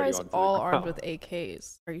forcing everybody onto the ground. All armed with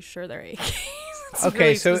AKs? Are you sure they're AKs? Okay,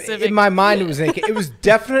 really so in my mind it was an AK. It was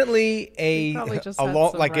definitely a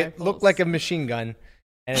like it looked like a machine gun,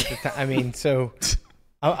 and at the time, I mean, so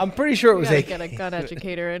I'm pretty sure it was AK. Get a gun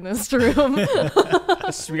educator in this room.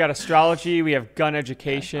 We got astrology. We have gun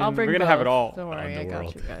education. We're gonna have it all. Don't worry, I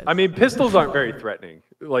got you guys. I mean, pistols aren't very threatening.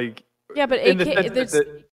 Like yeah, but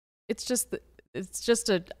AK. It's just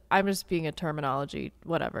a. I'm just being a terminology.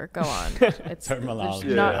 Whatever. Go on. It's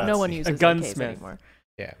terminology. No one uses a gunsmith anymore.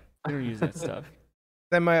 Yeah, I don't use that stuff.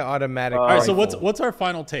 Semi-automatic. All right. So what's our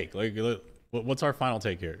final take? Like, what's our final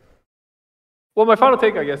take here? Well, my final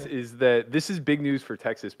take, I guess, is that this is big news for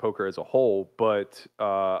Texas poker as a whole. But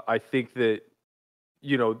I think that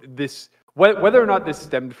this whether or not this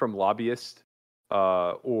stemmed from lobbyists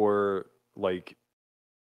or like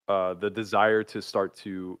the desire to start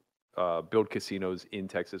to build casinos in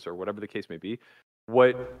Texas or whatever the case may be,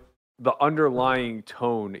 what the underlying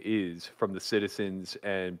tone is from the citizens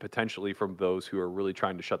and potentially from those who are really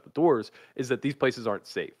trying to shut the doors is that these places aren't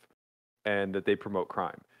safe and that they promote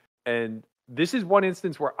crime. And this is one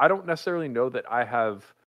instance where I don't necessarily know that I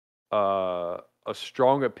have a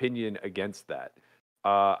strong opinion against that.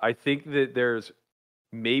 I think that there's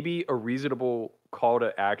maybe a reasonable call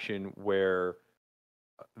to action where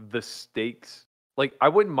the stakes, like I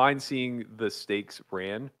wouldn't mind seeing the stakes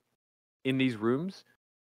ran in these rooms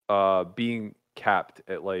being capped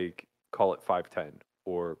at like call it 510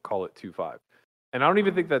 or call it 2.5. And I don't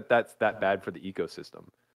even think that that's that bad for the ecosystem.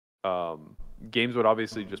 Games would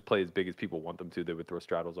obviously just play as big as people want them to. They would throw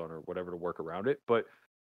straddles on or whatever to work around it. But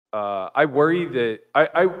I worry that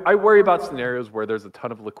I worry about scenarios where there's a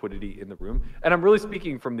ton of liquidity in the room. And I'm really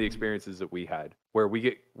speaking from the experiences that we had where we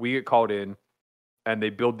get called in and they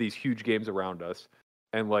build these huge games around us.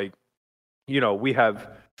 And like, you know, we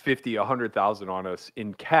have 50, 100,000 on us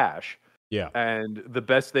in cash. Yeah. And the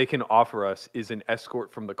best they can offer us is an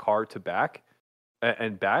escort from the car to back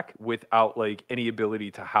and back without like any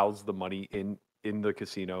ability to house the money in the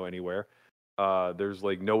casino anywhere. There's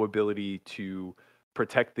like no ability to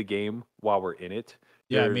protect the game while we're in it.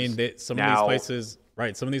 Yeah, I mean, some of these places,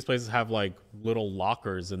 right? Some of these places have like little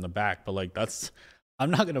lockers in the back, but like I'm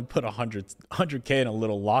not gonna put 100K in a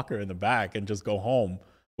little locker in the back and just go home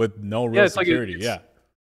with no real security. Like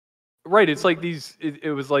right. It's like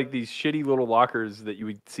it was like these shitty little lockers that you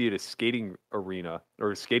would see at a skating arena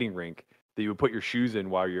or a skating rink that you would put your shoes in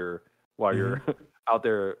while you're out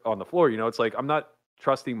there on the floor. You know, it's like, I'm not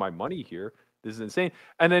trusting my money here. This is insane.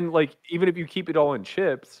 And then like, even if you keep it all in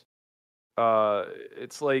chips,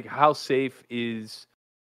 it's like, how safe is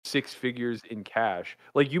 6 figures in cash?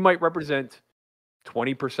 Like, you might represent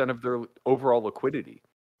 20% of their overall liquidity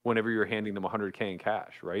whenever you're handing them 100K in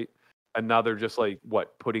cash, right? And now they're just like,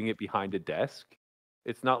 putting it behind a desk?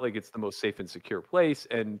 It's not like it's the most safe and secure place.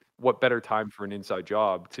 And what better time for an inside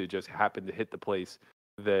job to just happen to hit the place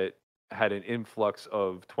that had an influx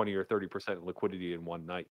of 20 or 30% liquidity in one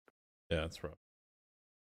night? Yeah, that's rough.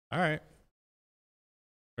 All right.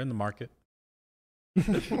 We're in the market.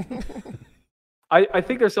 I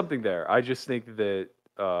think there's something there. I just think that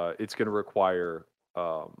it's going to require,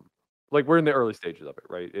 like we're in the early stages of it,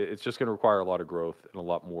 right? It's just going to require a lot of growth and a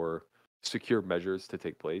lot more secure measures to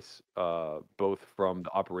take place, both from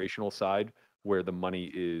the operational side where the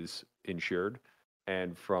money is insured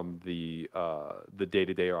and from the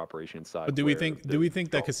day-to-day operation side. But do we think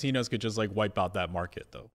that casinos could just like wipe out that market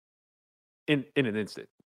though? In an instant.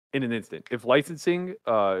 If licensing,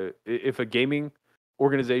 if a gaming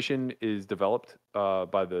organization is developed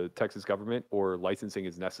by the Texas government or licensing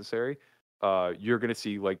is necessary, you're going to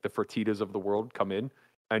see like the Fertitas of the world come in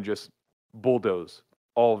and just bulldoze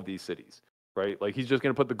all of these cities, right? Like he's just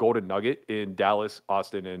going to put the golden nugget in Dallas,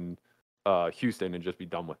 Austin, and Houston and just be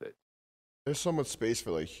done with it. There's so much space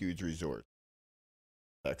for like huge resorts.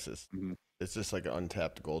 Texas. Mm-hmm. It's just like an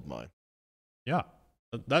untapped gold mine. Yeah.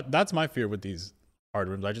 That's my fear with these hard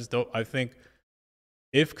rooms. I think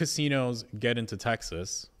if casinos get into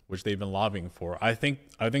Texas, which they've been lobbying for, I think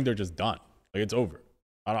they're just done. Like it's over.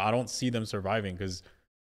 I don't see them surviving because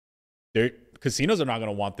casinos are not going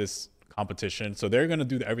to want this competition, so they're going to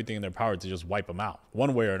do everything in their power to just wipe them out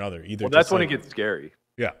one way or another. Either that's when it gets scary.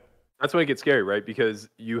 Yeah, that's when it gets scary, right? Because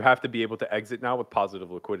you have to be able to exit now with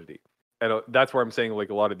positive liquidity, and that's where I'm saying like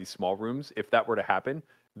a lot of these small rooms, if that were to happen,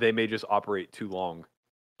 they may just operate too long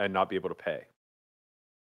and not be able to pay.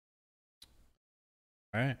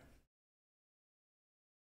 All right.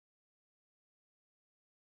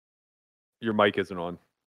 Your mic isn't on.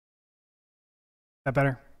 That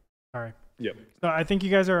better? Sorry. Yep. So I think you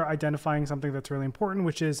guys are identifying something that's really important,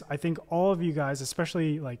 which is I think all of you guys,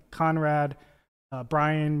 especially like Conrad,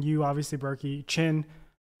 Brian, you obviously, Berkey, Chin,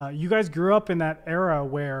 you guys grew up in that era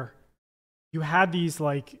where you had these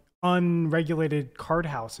like unregulated card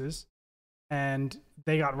houses and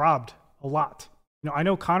they got robbed a lot. You know, I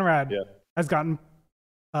know Conrad has gotten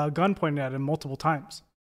a gun pointed at him multiple times.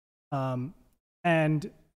 And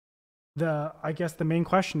I guess the main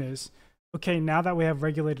question is, okay, now that we have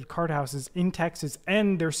regulated card houses in Texas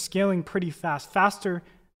and they're scaling pretty fast, faster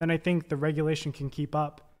than I think the regulation can keep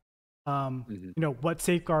up, you know, what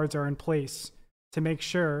safeguards are in place to make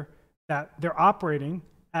sure that they're operating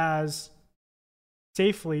as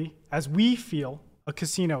safely as we feel a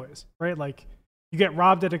casino is, right? Like you get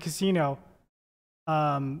robbed at a casino,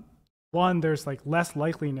 one, there's like less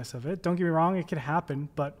likeliness of it. Don't get me wrong, it could happen,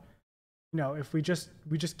 but you know, if we just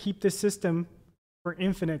keep this system for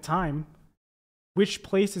infinite time, which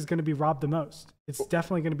place is going to be robbed the most? It's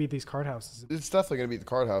definitely going to be these card houses. It's definitely going to be the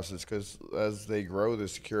card houses because as they grow, the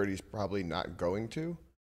security is probably not going to.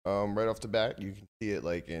 Right off the bat, you can see it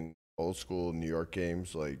like in old school New York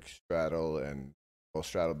games like Straddle and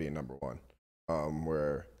Straddle being number one,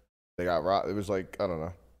 where they got robbed. It was like, I don't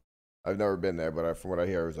know. I've never been there, but from what I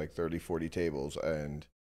hear, it was like 30, 40 tables, and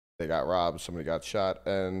they got robbed, somebody got shot,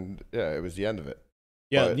 and yeah, it was the end of it.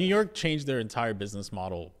 Yeah, But New York changed their entire business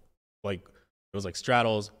model. Like, it was like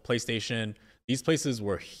Straddles, PlayStation. These places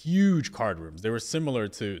were huge card rooms. They were similar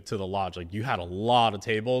to the Lodge. Like, you had a lot of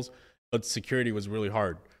tables, but security was really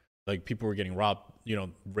hard. Like, people were getting robbed. You know,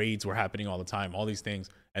 raids were happening all the time, all these things.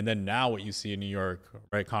 And then now what you see in New York,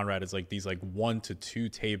 right, Conrad, is like these like 1 to 2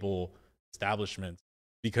 table establishments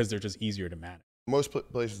because they're just easier to manage. most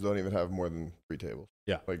places don't even have more than 3 tables.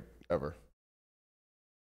 Yeah. Like, ever.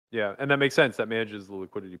 Yeah, and that makes sense. That manages the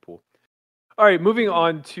liquidity pool. All right, moving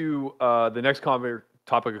on to the next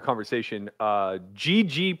topic of conversation.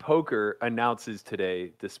 GG Poker announces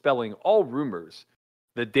today, dispelling all rumors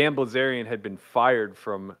that Dan Bilzerian had been fired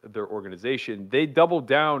from their organization. They doubled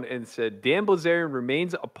down and said, Dan Bilzerian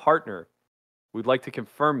remains a partner. We'd like to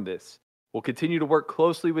confirm this. We'll continue to work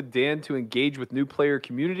closely with Dan to engage with new player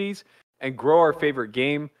communities and grow our favorite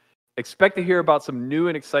game. Expect to hear about some new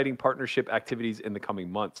and exciting partnership activities in the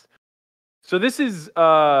coming months. So this is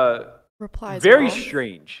very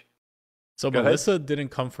strange. So Melissa didn't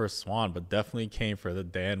come for Swan, but definitely came for the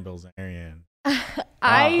Dan Bilzerian.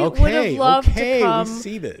 I would have loved to come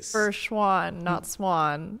for Schwan, not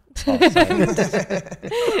Swan.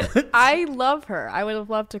 I love her. I would have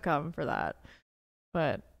loved to come for that.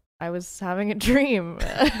 But I was having a dream.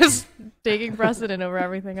 Taking precedent over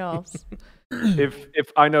everything else.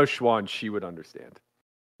 If I know Schwan, she would understand.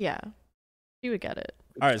 Yeah. She would get it.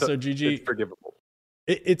 All right, so GG. It's forgivable.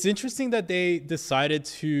 It's interesting that they decided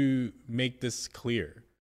to make this clear.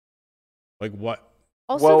 Like what?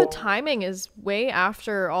 Also, the timing is way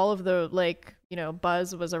after all of the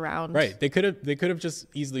buzz was around. Right. They could have just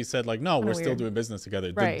easily said like, no, we're still doing business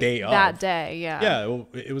together. Right. The day of that day. Yeah. Yeah.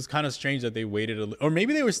 It was kind of strange that they waited or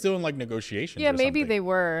maybe they were still in like negotiations. Yeah, maybe they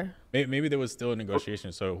were. Maybe there was still a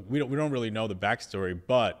negotiation. So we don't really know the backstory,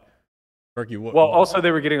 but. Berkey, also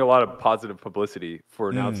they were getting a lot of positive publicity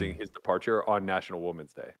for announcing his departure on National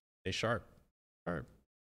Women's Day. They sharp. Right.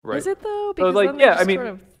 Is it though? Because so, then they just sort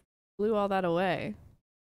of blew all that away.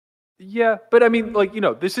 Yeah, but I mean,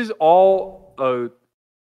 this is all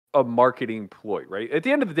a marketing ploy, right? At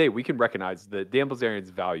the end of the day, we can recognize that Dan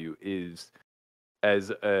Bilzerian's value is as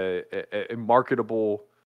a marketable,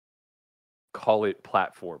 call it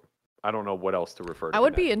platform. I don't know what else to refer to. I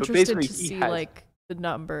would be interested to see the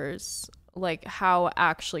numbers. Like how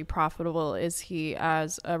actually profitable is he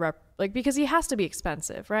as a rep? Like because he has to be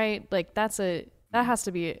expensive, right? Like that has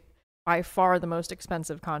to be by far the most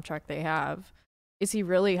expensive contract they have. Is he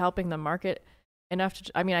really helping them market enough to?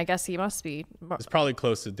 I mean, I guess he must be. It's probably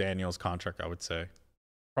close to Daniel's contract, I would say.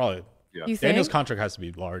 Probably. Yeah. You Daniel's contract has to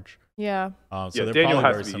be large. Yeah. So Daniel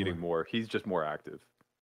has to be eating more. He's just more active.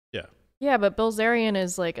 Yeah. Yeah, but Bilzerian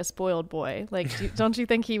is like a spoiled boy. Like, don't you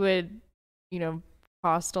think he would,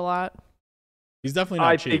 cost a lot? He's definitely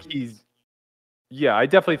not cheap. I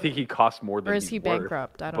definitely think he costs more than. Or is he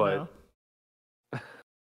bankrupt? I don't know.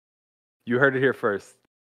 You heard it here first.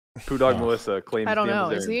 Poo Dog Melissa claims. I don't know.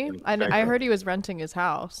 Is he? I heard he was renting his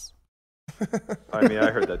house. I mean, I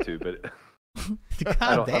heard that too, but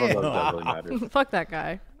I don't know if that really matters. Fuck that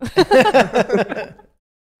guy.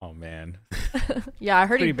 Oh man. Yeah, I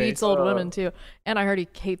heard he beats old women too, and I heard he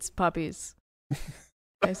hates puppies. You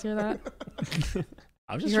guys hear that?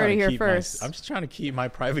 I'm just trying to keep my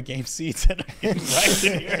private game seats right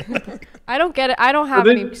here. I don't get it. I don't have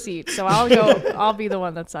any seats, so I'll be the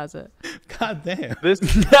one that says it. God damn. This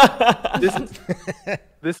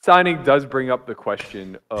signing does bring up the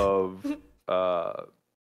question of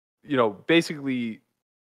basically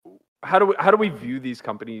how do we view these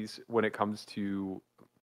companies when it comes to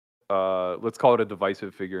let's call it a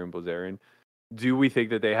divisive figure in Bilzerian? Do we think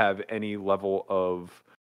that they have any level of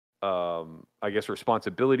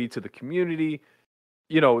responsibility to the community?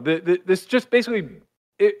 This just basically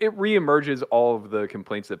it reemerges all of the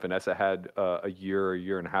complaints that Vanessa had a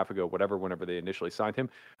year and a half ago, whenever they initially signed him.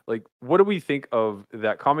 Like, what do we think of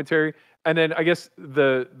that commentary? And then I guess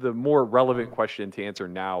the more relevant question to answer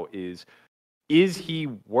now is he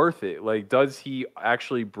worth it? Like, does he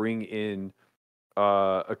actually bring in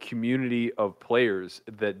a community of players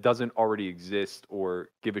that doesn't already exist or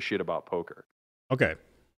give a shit about poker? Okay.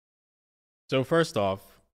 So first off,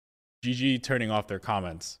 GG turning off their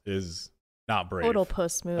comments is not brave. Total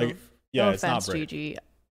puss move. No offense, it's not brave. GG.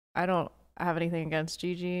 I don't have anything against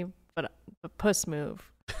GG, but a puss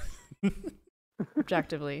move.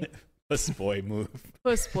 Objectively. Puss boy move.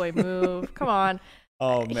 Puss boy move. Come on.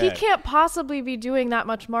 Oh man. He can't possibly be doing that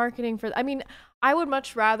much marketing for. I mean, I would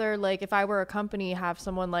much rather, like, if I were a company, have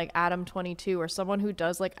someone like Adam22 or someone who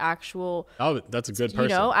does like actual. Oh, that's a good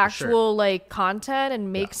person. Actual like content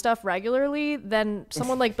and make stuff regularly than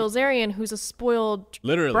someone like Bilzerian, who's a spoiled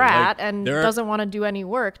brat and doesn't want to do any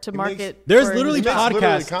work to market. There's literally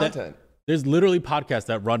podcasts. There's literally podcasts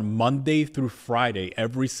that run Monday through Friday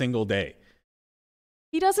every single day.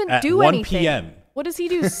 He doesn't at do 1 anything. p.m. What does he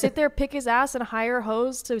do? Sit there, pick his ass, and hire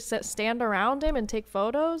hoes to stand around him and take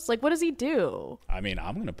photos? Like, what does he do? I mean,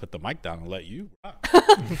 I'm going to put the mic down and let you rock.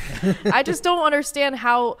 I just don't understand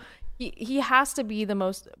how he has to be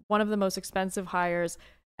one of the most expensive hires.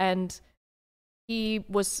 And he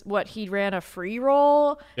ran a free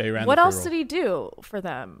roll. Yeah, he ran What the free else roll. did he do for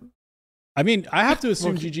them? I mean, I have to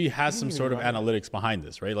assume GG has some sort of analytics behind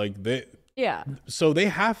this, right? Like, so they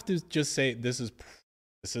have to just say this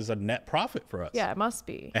is a net profit for us. Yeah, it must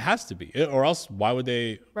be. It has to be, or else why would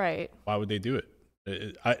they? Right. Why would they do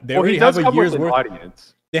it? They already have a year's worth.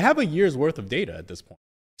 Audience. They have a year's worth of data at this point.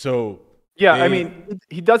 So yeah, I mean,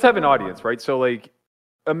 he does have an audience, right? So like,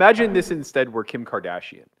 imagine this instead were Kim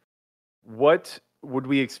Kardashian. What would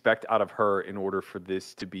we expect out of her in order for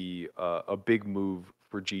this to be a big move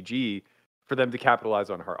for GG, for them to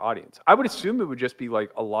capitalize on her audience? I would assume it would just be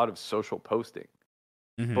like a lot of social posting.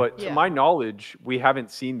 Mm-hmm. But to my knowledge, we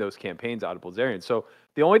haven't seen those campaigns out of Bilzerian. So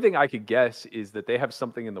the only thing I could guess is that they have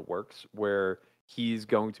something in the works where he's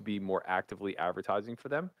going to be more actively advertising for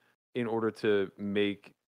them in order to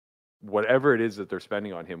make whatever it is that they're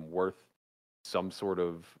spending on him worth some sort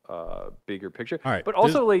of bigger picture. All right, but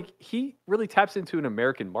also, like, he really taps into an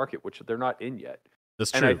American market, which they're not in yet.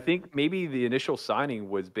 That's and true. I think maybe the initial signing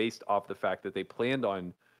was based off the fact that they planned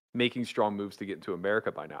on making strong moves to get into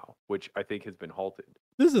America by now, which I think has been halted.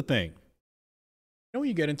 This is the thing. You know, when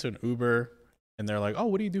you get into an Uber and they're like, "Oh,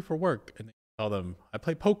 what do you do for work?" and they tell them, "I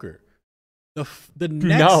play poker." The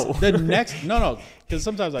next because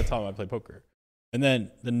sometimes I tell them I play poker, and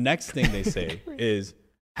then the next thing they say is,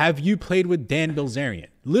 "Have you played with Dan Bilzerian?"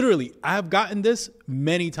 Literally, I have gotten this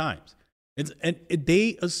many times.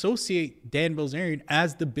 They associate Dan Bilzerian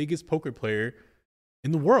as the biggest poker player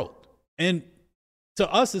in the world, and to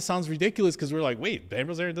us, it sounds ridiculous because we're like, wait, Dan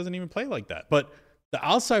Bilzerian doesn't even play like that. But the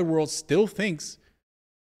outside world still thinks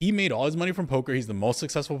he made all his money from poker. He's the most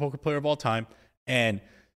successful poker player of all time. And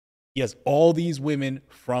he has all these women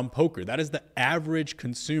from poker. That is the average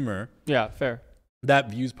consumer. Yeah, fair. That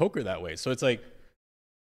views poker that way. So it's like,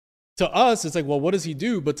 to us, it's like, well, what does he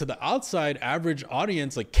do? But to the outside average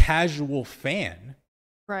audience, like casual fan,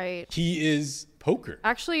 right? He is poker.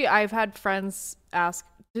 Actually, I've had friends ask,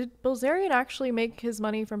 did Bilzerian actually make his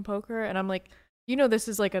money from poker? And I'm like, this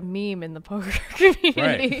is like a meme in the poker community.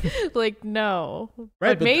 Right. Like, no.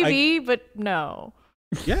 Right, but maybe, but no.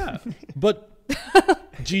 Yeah. But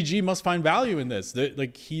GG must find value in this.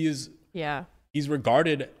 Like, he's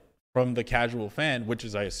regarded from the casual fan, which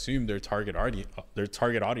is, I assume, their target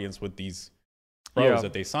audience with these pros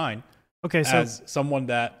that they sign. Okay, so as someone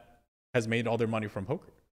that has made all their money from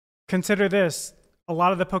poker. Consider this: a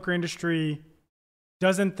lot of the poker industry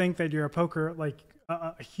doesn't think that you're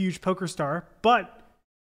a huge poker star, but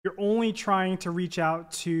you're only trying to reach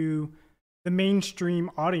out to the mainstream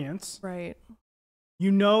audience. Right.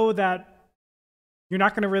 You know that you're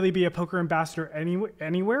not going to really be a poker ambassador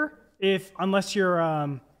anywhere unless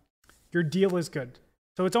your deal is good.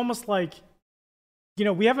 So it's almost like,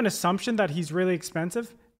 we have an assumption that he's really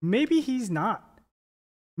expensive. Maybe he's not.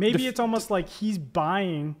 Maybe it's almost like he's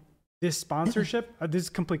buying this sponsorship. This is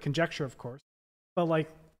complete conjecture, of course. But like,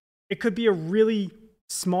 it could be a really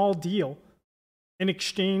small deal in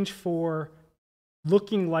exchange for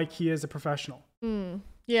looking like he is a professional.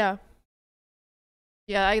 Yeah.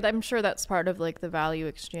 Yeah, I'm sure that's part of like the value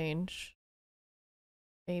exchange.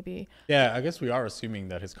 Maybe. Yeah, I guess we are assuming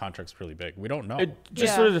that his contract's really big. We don't know. It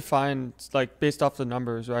just sort of defines, like, based off the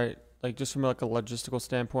numbers, right? Like, just from like a logistical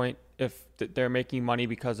standpoint, if they're making money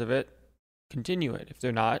because of it, continue it. If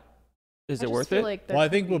they're not, is it worth it? Well, I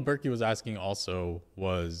think what Berkey was asking also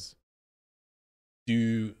was,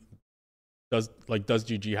 does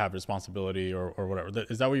GG have responsibility or whatever?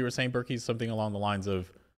 Is that what you were saying, Berkey? Something along the lines of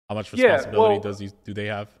how much responsibility do they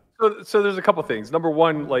have? So there's a couple things. Number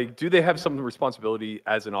one, like, do they have some responsibility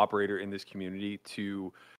as an operator in this community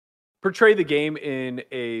to portray the game in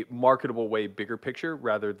a marketable way, bigger picture,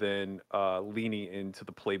 rather than leaning into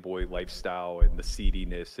the Playboy lifestyle and the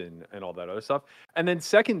seediness and all that other stuff. And then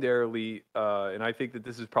secondarily, and I think that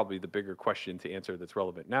this is probably the bigger question to answer that's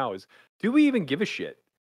relevant now, is do we even give a shit?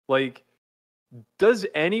 Like, Does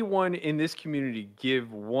anyone in this community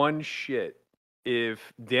give one shit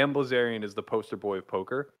if Dan Bilzerian is the poster boy of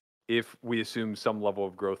poker, if we assume some level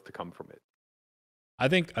of growth to come from it? I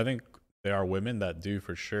think there are women that do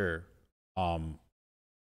for sure. I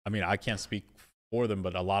mean, I can't speak for them,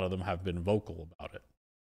 but a lot of them have been vocal about it.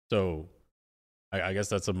 So I guess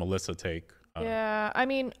that's a Melissa take. Yeah, I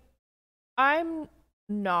mean, I'm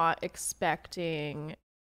not expecting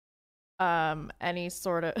any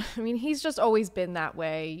sort of, I mean, he's just always been that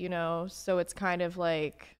way, you know, so it's kind of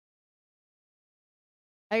like,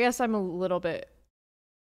 I guess I'm a little bit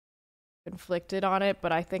conflicted on it,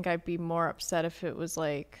 but I think I'd be more upset if it was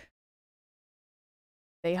like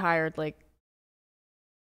they hired, like,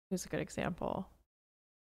 who's a good example?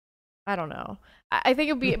 I don't know. I think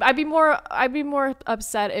it'd be I'd be more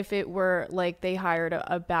upset if it were like they hired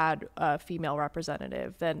a bad female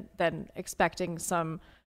representative than expecting some,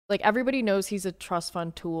 like, everybody knows he's a trust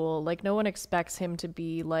fund tool. Like, no one expects him to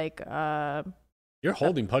be like You're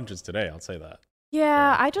holding punches today, I'll say that.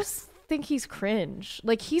 Yeah, I just think he's cringe.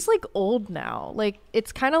 Like, he's like old now. Like,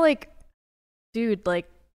 it's kind of like, dude, like,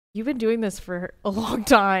 you've been doing this for a long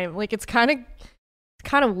time. Like, it's kind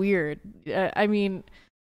of weird. I mean,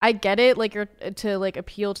 I get it, like, you're to like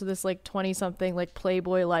appeal to this like 20-something like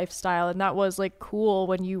Playboy lifestyle, and that was like cool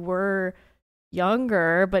when you were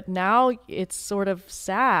younger, but now it's sort of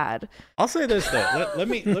sad. I'll say this though. let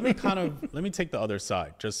me take the other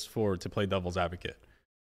side just to play devil's advocate.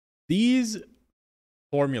 These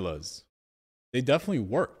formulas, they definitely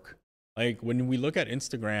work. Like, when we look at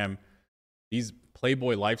Instagram, these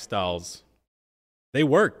Playboy lifestyles, they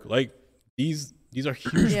work. Like, these are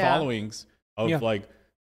huge followings of like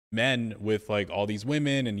men with like all these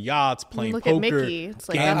women and yachts, playing poker, at Mickey. It's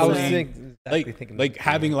like, gambling, like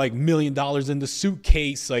having like $1 million in the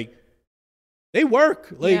suitcase. Like, they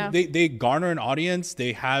work. Like, they garner an audience.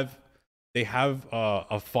 They have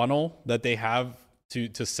a funnel that they have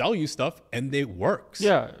to sell you stuff, and it works.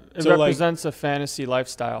 Yeah, it represents a fantasy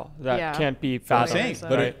lifestyle that can't be fathomed.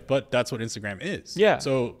 But that's what Instagram is. Yeah.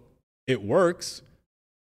 So it works,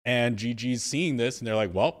 and GG's seeing this, and they're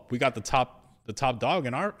like, well, we got the top dog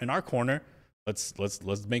in our corner.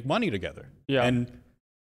 Let's make money together. Yeah. And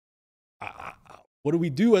what do we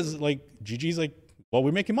do as, like, GG's like, well,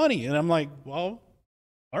 we're making money, and I'm like, well,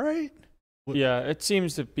 all right. Yeah, it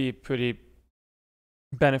seems to be pretty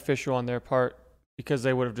beneficial on their part, because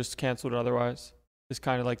they would have just canceled it otherwise. It's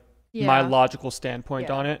kind of like my logical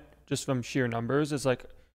standpoint on it, just from sheer numbers, is like,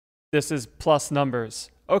 this is plus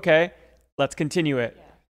numbers. Okay, let's continue it. Yeah.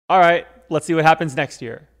 All right, let's see what happens next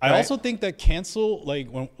year. I also think that cancel,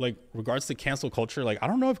 regards to cancel culture, like, I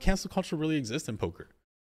don't know if cancel culture really exists in poker.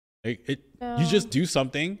 Like, you just do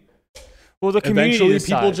something. Well, the community eventually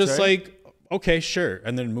decides, people just right? like, okay, sure,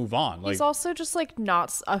 and then move on. He's also just like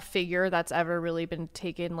not a figure that's ever really been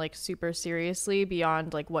taken like super seriously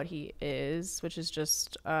beyond like what he is, which is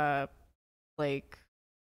just like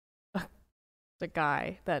the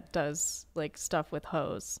guy that does like stuff with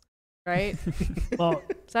hoes, right? Well,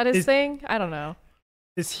 is that his thing? I don't know.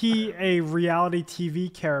 Is he a reality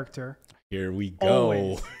TV character? Here we go.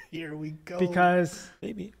 Always. Here we go. Because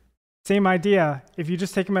maybe same idea. If you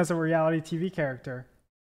just take him as a reality TV character,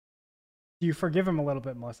 do you forgive him a little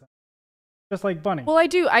bit, Melissa? Just like Bunny. Well, I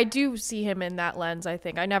do see him in that lens, I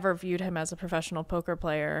think. I never viewed him as a professional poker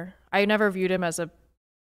player. I never viewed him as a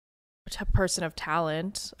person of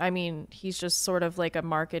talent. I mean, he's just sort of like a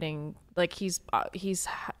marketing, like he's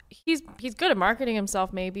good at marketing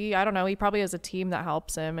himself, maybe. I don't know. He probably has a team that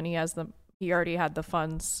helps him, and he already had the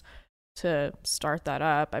funds to start that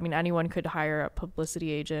up. I mean, anyone could hire a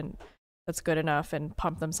publicity agent that's good enough and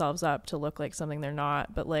pump themselves up to look like something they're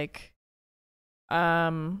not, but like, I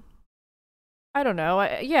don't know.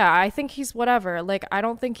 I think he's whatever. Like, I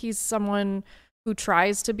don't think he's someone who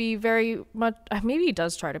tries to be very much. Maybe he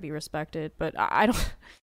does try to be respected, but I don't.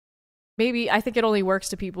 Maybe I think it only works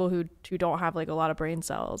to people who don't have like a lot of brain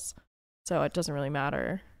cells, so it doesn't really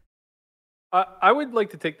matter. I would like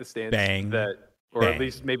to take the stance that, or Bang. at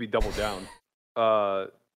least maybe double down, Sorry,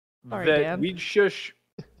 that Dan. we'd shush.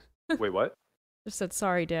 Wait, what? Just said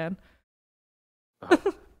sorry, Dan.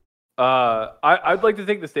 I'd like to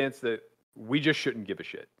take the stance that we just shouldn't give a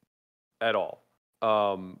shit at all.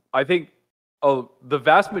 I think the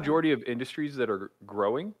vast majority of industries that are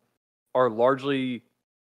growing are largely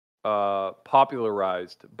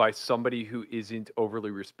popularized by somebody who isn't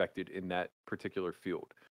overly respected in that particular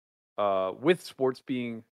field. With sports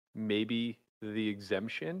being maybe the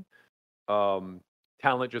exemption,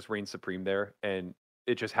 talent just reigns supreme there, and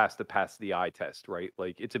it just has to pass the eye test, right?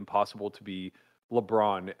 Like, it's impossible to be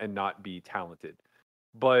LeBron and not be talented.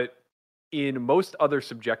 But in most other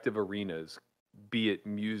subjective arenas, be it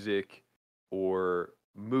music or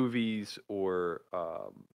movies or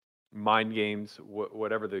mind games,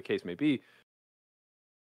 whatever the case may be,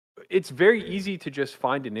 it's very easy to just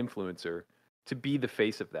find an influencer to be the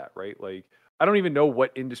face of that, right? Like, I don't even know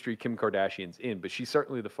what industry Kim Kardashian's in, but she's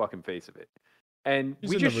certainly the fucking face of it. And She's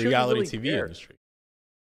we in just the reality really TV care. industry.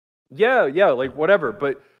 Yeah, like whatever.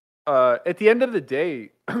 But at the end of the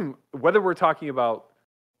day, whether we're talking about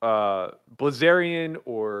Blazarian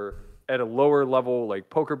or at a lower level like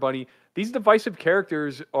Poker Bunny, these divisive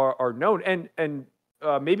characters are known. And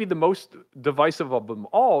maybe the most divisive of them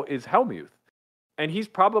all is Hellmuth. And he's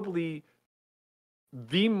probably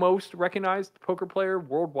the most recognized poker player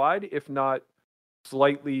worldwide, if not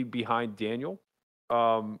slightly behind Daniel.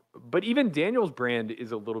 But even Daniel's brand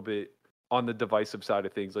is a little bit on the divisive side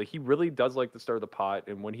of things. Like, he really does like to stir the pot,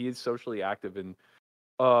 and when he is socially active and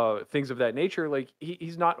things of that nature, like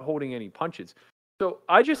he's not holding any punches. So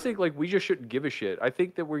I just think like we just shouldn't give a shit. I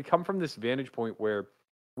think that we come from this vantage point where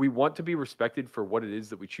we want to be respected for what it is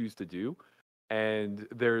that we choose to do, and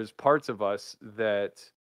there's parts of us that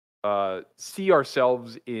see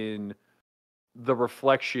ourselves in the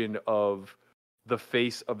reflection of the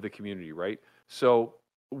face of the community, right? So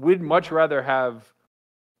we'd much rather have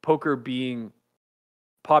poker being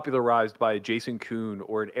popularized by a Jason Kuhn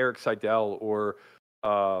or an Eric Seidel or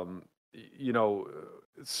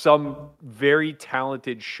some very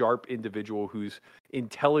talented, sharp individual who's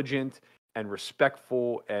intelligent and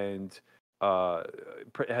respectful and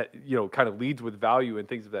kind of leads with value and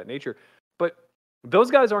things of that nature. But those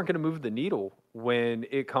guys aren't going to move the needle when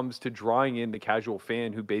it comes to drawing in the casual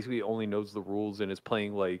fan who basically only knows the rules and is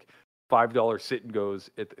playing like $5 sit and goes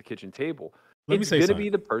at the kitchen table. It's going to be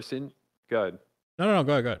the person. Go ahead. No,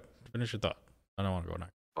 go ahead. Finish your thought. I don't want to go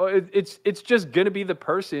next. Well, it's just going to be the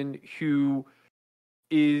person who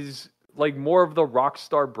is like more of the rock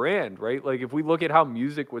star brand, right? Like, if we look at how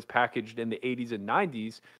music was packaged in the 80s and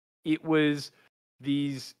 90s, it was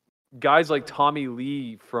these guys like Tommy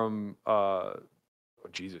Lee from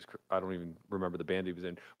Jesus, I don't even remember the band he was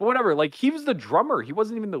in. But whatever, like, he was the drummer. He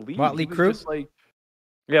wasn't even the lead. Motley Crue?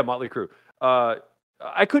 Yeah, Motley Crue.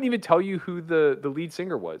 I couldn't even tell you who the lead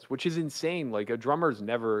singer was, which is insane. Like, a drummer is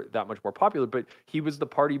never that much more popular, but he was the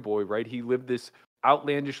party boy, right? He lived this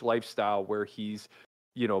outlandish lifestyle where he's,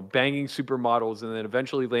 banging supermodels and then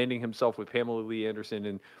eventually landing himself with Pamela Lee Anderson.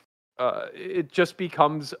 And it just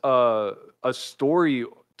becomes a story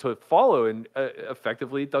to follow. And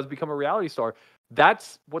effectively, it does become a reality star.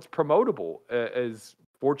 That's what's promotable, as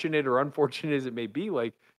fortunate or unfortunate as it may be.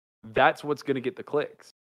 Like, that's what's going to get the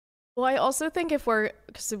clicks. Well, I also think because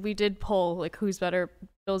we did poll, like, who's better,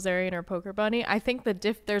 Bilzerian or Poker Bunny, I think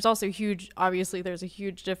there's also there's a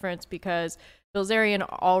huge difference because Bilzerian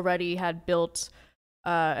already had built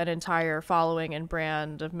an entire following and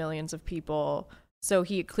brand of millions of people. So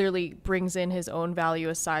he clearly brings in his own value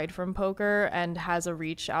aside from poker and has a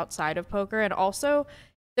reach outside of poker. And also,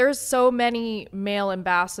 there's so many male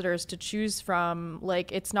ambassadors to choose from.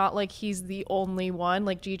 Like, it's not like he's the only one.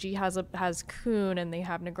 Like, Gigi has Kuhn and they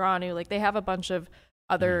have Negreanu. Like, they have a bunch of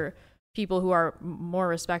other people who are more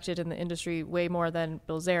respected in the industry, way more than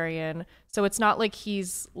Bilzerian. So it's not like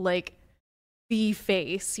he's like the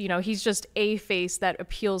face. He's just a face that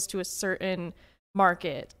appeals to a certain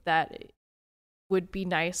market that would be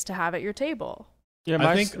nice to have at your table. Yeah,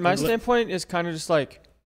 my standpoint is kind of just like,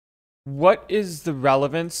 what is the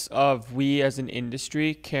relevance of we as an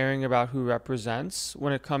industry caring about who represents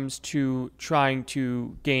when it comes to trying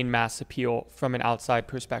to gain mass appeal from an outside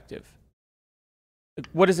perspective?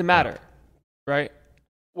 What does it matter, right?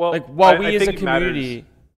 Well, like, while we as a community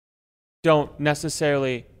don't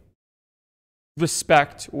necessarily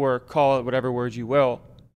respect or call it whatever word you will,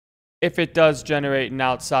 if it does generate an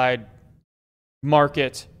outside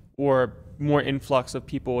market or more influx of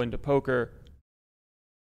people into poker,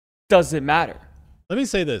 does it matter? Let me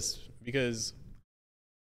say this, because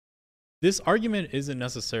this argument isn't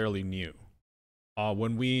necessarily new.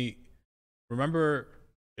 When we remember,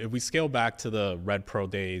 if we scale back to the Red Pro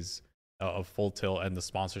days of Full Tilt and the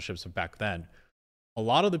sponsorships of back then, a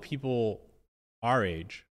lot of the people our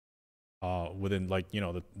age, within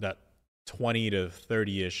that 20 to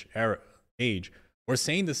 30-ish age, were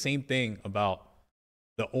saying the same thing about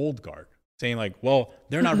the old guard, saying like, well,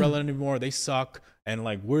 they're not relevant anymore, they suck, and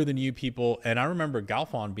like, we're the new people. And I remember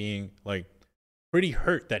Galfon being like pretty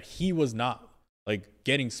hurt that he was not like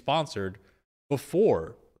getting sponsored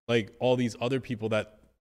before like all these other people that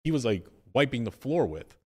he was like wiping the floor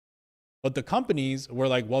with. But the companies were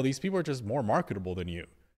like, well, these people are just more marketable than you.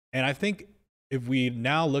 And I think if we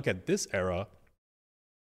now look at this era,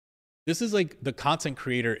 this is like the content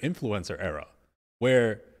creator influencer era,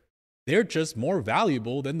 where they're just more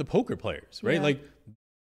valuable than the poker players, right? Yeah. Like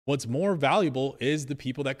what's more valuable is the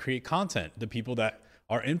people that create content, the people that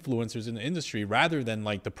are influencers in the industry rather than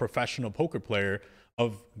like the professional poker player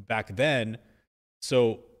of back then.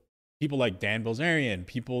 So people like Dan Bilzerian,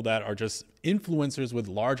 people that are just influencers with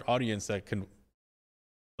large audience that can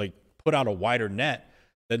like put out a wider net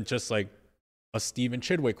than just like a Steven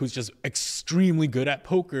Chidwick who's just extremely good at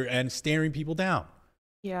poker and staring people down.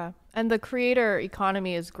 Yeah. And the creator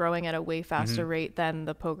economy is growing at a way faster rate than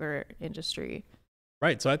the poker industry.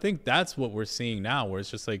 Right. So I think that's what we're seeing now, where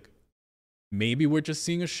it's just like, maybe we're just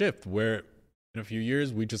seeing a shift where in a few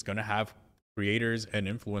years, we're just going to have creators and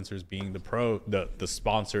influencers being the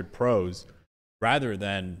sponsored pros rather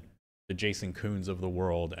than the Jason Koons of the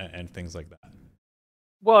world and things like that.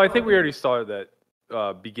 Well, I think we already saw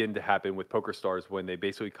that begin to happen with PokerStars when they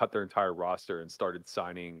basically cut their entire roster and started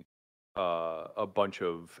signing a bunch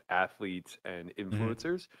of athletes and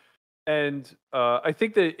influencers. And I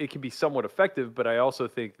think that it can be somewhat effective, but I also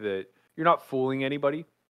think that you're not fooling anybody.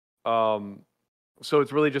 So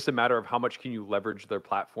it's really just a matter of how much can you leverage their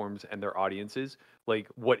platforms and their audiences. Like,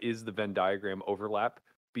 what is the Venn diagram overlap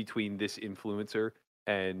between this influencer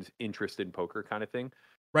and interest in poker kind of thing?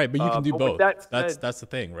 Right, but you can do both. That's the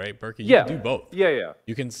thing, right, Berkey? You can do both. Yeah.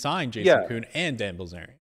 You can sign Jason Koon and Dan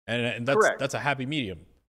Bilzerian, and that's a happy medium.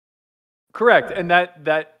 Correct, and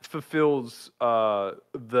that fulfills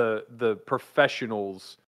the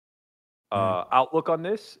professionals' outlook on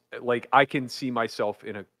this. Like, I can see myself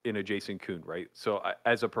in a Jason Koon, right? So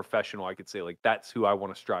as a professional, I could say like that's who I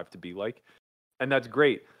want to strive to be like, and that's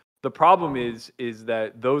great. The problem is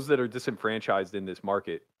that those that are disenfranchised in this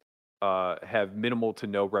market have minimal to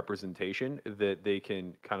no representation that they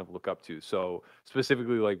can kind of look up to. So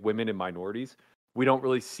specifically, like women and minorities, we don't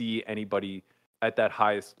really see anybody at that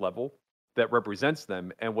highest level that represents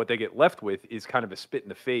them, and what they get left with is kind of a spit in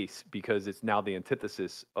the face because it's now the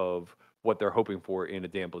antithesis of what they're hoping for in a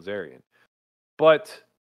Dan Bilzerian. But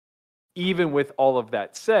even with all of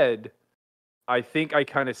that said, I think I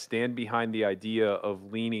kind of stand behind the idea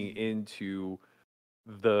of leaning into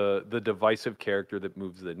the divisive character that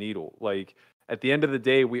moves the needle. Like, at the end of the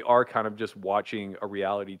day, we are kind of just watching a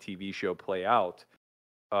reality TV show play out,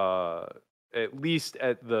 at least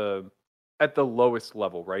at the lowest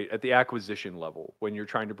level, right? At the acquisition level, when you're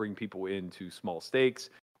trying to bring people into small stakes,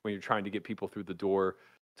 when you're trying to get people through the door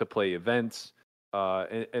to play events,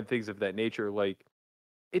 and things of that nature. Like,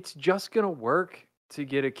 it's just going to work to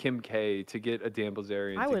get a Kim K, to get a Dan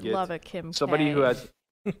Bilzerian. I would love a Kim somebody K. who has...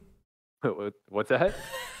 What's that?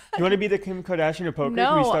 You want to be the Kim Kardashian of poker?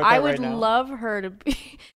 No, I would love her to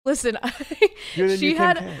be... Listen, she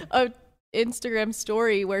had a Instagram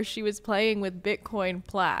story where she was playing with Bitcoin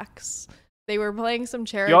plaques. They were playing some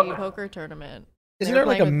charity poker tournament. Isn't there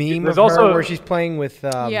like a meme of her where she's playing with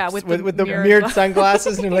the mirrored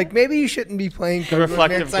sunglasses, and they're like, maybe you shouldn't be playing the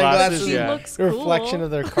reflective glasses. She looks the cool. reflection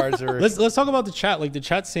of their cards are. Let's talk about the chat. Like, the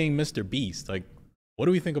chat's saying Mr. Beast. Like, what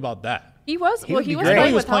do we think about that? He was I know he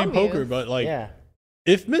was playing poker, but like,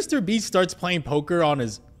 if Mr. Beast starts playing poker on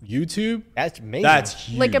his YouTube, that's amazing. That's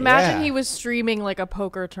huge. Like, imagine he was streaming like a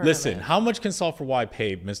poker tournament. Listen, how much can Solve for Why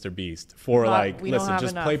pay Mr. Beast for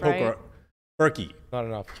just play poker? Right? Berkey, not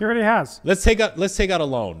enough. He already has. Let's take out a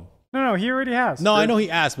loan. No, he already has. No, I know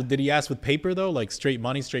he asked, but did he ask with paper though, like straight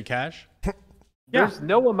money, straight cash? There's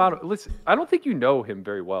no amount of listen. I don't think you know him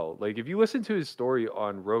very well. Like, if you listen to his story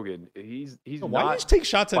on Rogan, he's why not. do you just take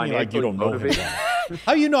shots at me like you don't know him?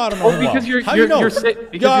 How you know I don't know Oh, him? because How you know? You're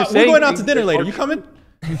we're going out to dinner later. You coming?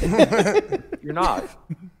 You're not.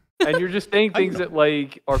 And you're just saying things that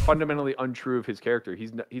like are fundamentally untrue of his character.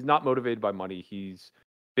 He's not motivated by money. He's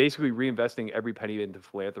basically reinvesting every penny into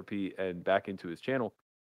philanthropy and back into his channel.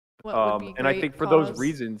 And I think for those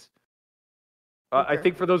reasons,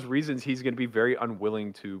 he's going to be very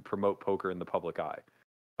unwilling to promote poker in the public eye.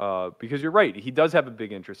 Because you're right, he does have a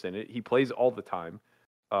big interest in it. He plays all the time.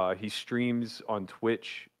 He streams on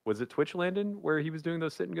Twitch. Was it Twitch, Landon, where he was doing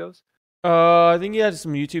those sit and goes? I think he had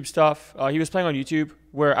some YouTube stuff. He was playing on YouTube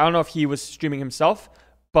where I don't know if he was streaming himself,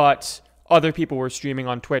 but other people were streaming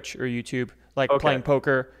on Twitch or YouTube, like playing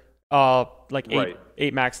poker, like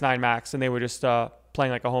 8 max, 9 max, and they were just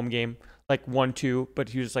playing like a home game, like 1-2, but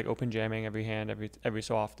he was just like open jamming every hand every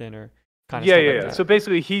so often, or kind of stuff like that. So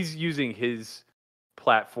basically, he's using his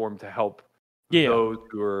platform to help those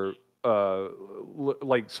who are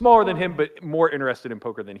like smaller than him, but more interested in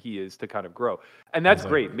poker than he is to kind of grow. And that's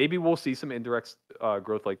great. Maybe we'll see some indirect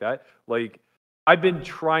growth like that. Like, I've been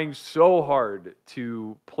trying so hard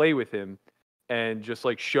to play with him and just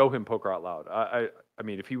like show him poker out loud. I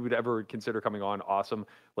mean, if he would ever consider coming on, awesome.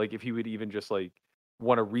 Like, if he would even just like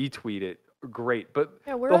want to retweet it great. But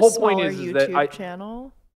yeah, we're the whole a smaller point is YouTube that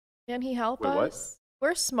channel. Can he help Wait, us? what?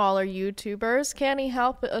 We're smaller YouTubers. Can he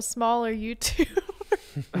help a smaller YouTuber?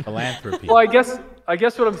 Philanthropy. Well, I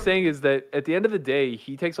guess what I'm saying is that at the end of the day,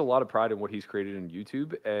 he takes a lot of pride in what he's created in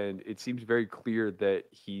YouTube, and it seems very clear that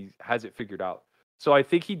he has it figured out. So I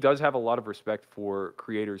think he does have a lot of respect for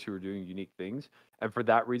creators who are doing unique things, and for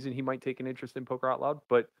that reason, he might take an interest in Poker Out Loud.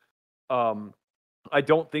 But I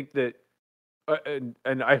don't think that,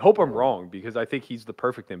 and I hope I'm wrong, because I think he's the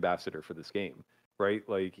perfect ambassador for this game, right?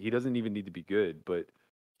 Like, he doesn't even need to be good, but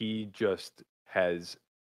he just has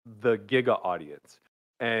the giga audience.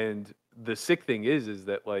 And the sick thing is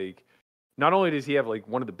that, like, not only does he have like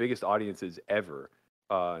one of the biggest audiences ever,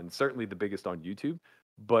 and certainly the biggest on YouTube,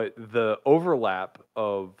 but the overlap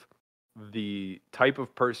of the type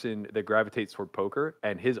of person that gravitates toward poker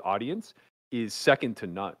and his audience is second to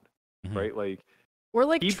none, right? Like, we're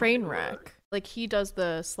like Trainwreck. Like, he does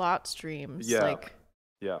the slot streams. Yeah. Like,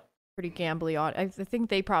 yeah. pretty gambly I think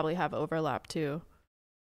they probably have overlap too.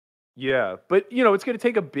 Yeah, but you know, it's gonna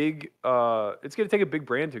take a big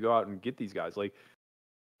brand to go out and get these guys. Like,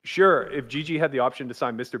 sure, if GG had the option to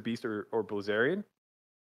sign Mr. Beast or Blazarian,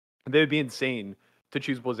 they would be insane to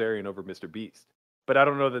choose Blazarian over Mr. Beast. But I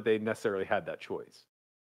don't know that they necessarily had that choice.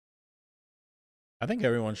 I think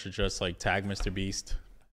everyone should just like tag Mr. Beast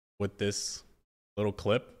with this little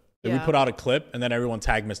clip. If we Yeah. put out a clip and then everyone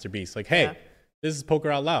tag Mr. Beast. Like, hey, this is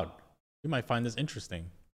Poker Out Loud. You might find this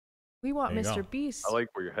interesting. We want There you Mr. go. Beast. I like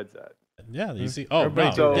where your head's at. Yeah, you see. Oh,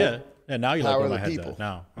 Everybody no. do. Yeah, now you like Power where of my the head's people. at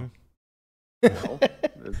now. No,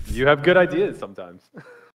 you have good ideas sometimes.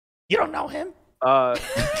 You don't know him?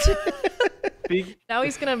 Now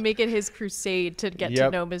he's gonna make it his crusade to get to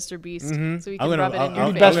Yep. know Mr. Beast, Mhm. so he can rub it in your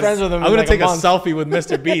I'm face. best friends with him I'm in gonna like take a a month. selfie with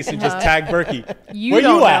Mr. Beast and just tag Berkey. You Where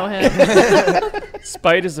don't you know at? him.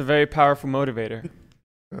 Spite is a very powerful motivator.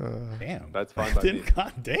 Damn. That's fine by me.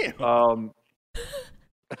 God damn.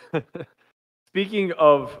 Speaking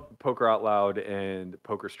of Poker Out Loud and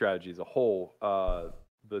poker strategy as a whole,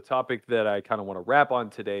 the topic that I kind of want to wrap on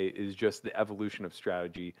today is just the evolution of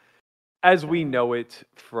strategy as we know it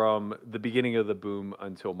from the beginning of the boom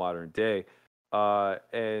until modern day.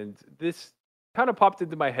 And this kind of popped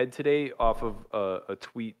into my head today off of a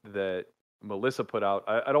tweet that Melissa put out.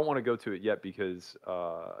 I don't want to go to it yet because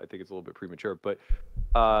I think it's a little bit premature, but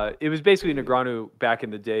it was basically Negreanu back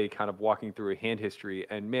in the day kind of walking through a hand history.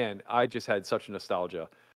 And man, I just had such nostalgia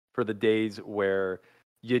for the days where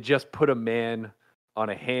you just put a man on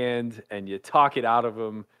a hand and you talk it out of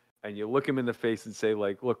him and you look him in the face and say,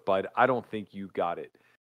 like, look, bud, I don't think you got it.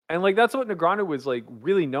 And like, that's what Negreanu was like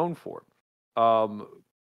really known for.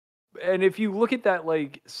 And if you look at that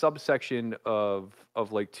like subsection of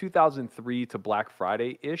like 2003 to Black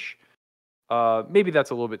Friday ish, maybe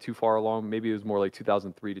that's a little bit too far along. Maybe it was more like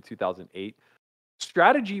 2003 to 2008.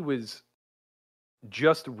 Strategy was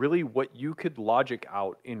just really what you could logic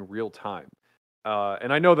out in real time.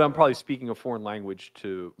 And I know that I'm probably speaking a foreign language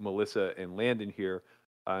to Melissa and Landon here,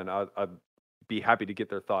 and I'd be happy to get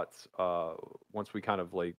their thoughts once we kind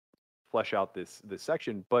of like flesh out this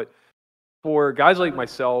section. But for guys like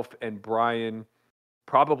myself and Brian,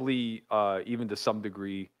 probably even to some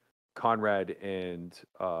degree, Conrad and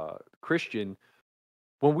Christian,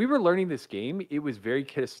 when we were learning this game, it was very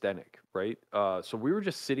kinesthetic, right? So we were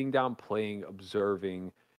just sitting down, playing,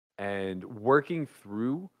 observing, and working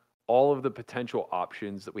through all of the potential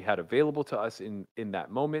options that we had available to us in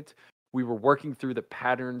that moment. We were working through the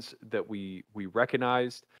patterns that we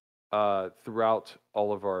recognized throughout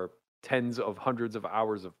all of our tens of hundreds of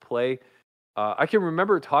hours of play. I can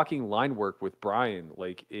remember talking line work with Brian,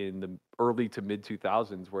 like in the early to mid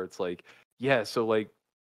 2000s, where it's like, yeah, so like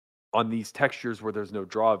on these textures where there's no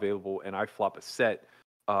draw available and I flop a set,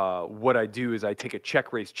 what I do is I take a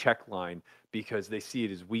check raise check line because they see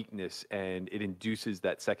it as weakness and it induces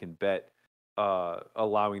that second bet,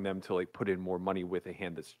 allowing them to like put in more money with a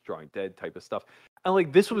hand that's drawing dead type of stuff. And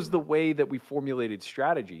like, this was the way that we formulated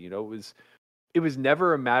strategy. You know, it was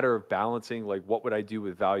never a matter of balancing, like, what would I do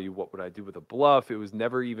with value? What would I do with a bluff? It was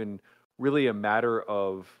never even really a matter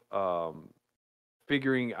of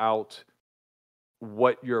figuring out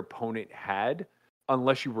what your opponent had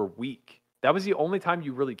unless you were weak. That was the only time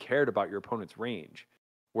you really cared about your opponent's range,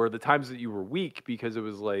 were the times that you were weak, because it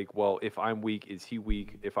was like, well, if I'm weak, is he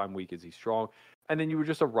weak? If I'm weak, is he strong? And then you would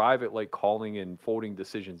just arrive at like calling and folding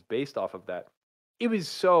decisions based off of that. It was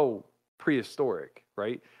so prehistoric,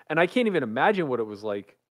 right? And I can't even imagine what it was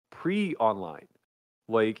like pre-online,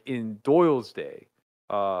 like in Doyle's day.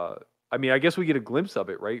 I mean, I guess we get a glimpse of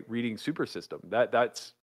it, right? Reading Super System.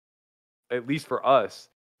 That's, at least for us,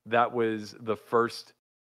 that was the first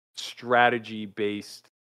strategy-based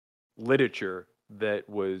literature that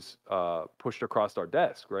was pushed across our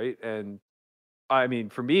desk, right? And I mean,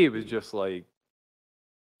 for me, it was just like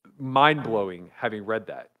mind blowing having read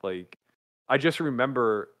that. Like, I just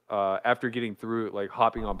remember after getting through it, like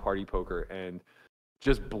hopping on Party Poker and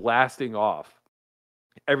just blasting off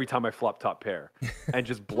every time I flopped top pair, and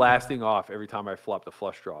just blasting off every time I flopped a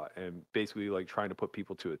flush draw, and basically like trying to put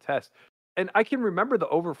people to a test. And I can remember the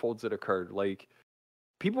overfolds that occurred. Like,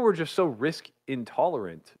 people were just so risk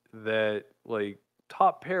intolerant that like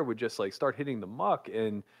top pair would just like start hitting the muck,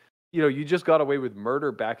 and you know, you just got away with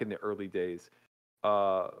murder back in the early days.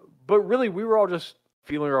 But really, we were all just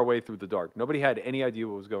feeling our way through the dark. Nobody had any idea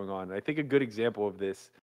what was going on. And I think a good example of this,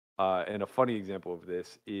 and a funny example of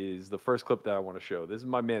this, is the first clip that I want to show. This is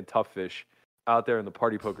my man Toughfish out there in the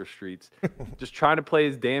Party Poker streets, just trying to play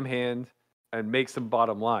his damn hand and make some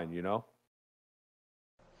bottom line, you know?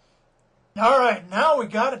 All right, now we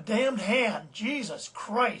got a damned hand. Jesus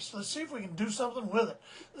Christ. Let's see if we can do something with it.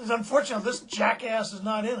 Unfortunately, this jackass is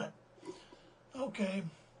not in it. Okay.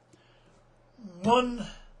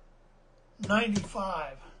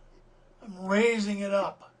 195. I'm raising it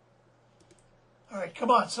up. All right, come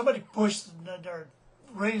on. Somebody push or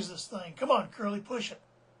raise this thing. Come on, Curly, push it.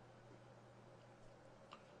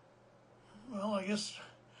 Well, I guess,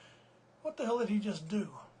 what the hell did he just do?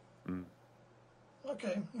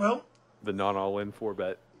 Okay, well. The non-all-in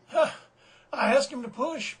 4-bet. I asked him to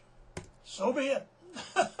push. So be it.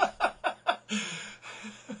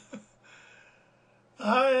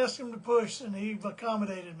 I asked him to push, and he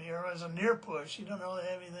accommodated me, or as a near push. He doesn't really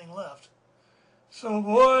have anything left. So,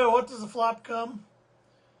 boy, what does the flop come?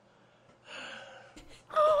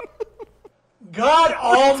 God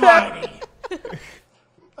Almighty!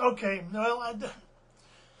 Okay, well,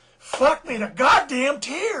 fuck me to goddamn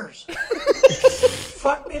tears.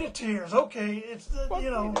 Fuck me to tears. Okay, it's you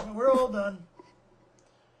know, we're all done.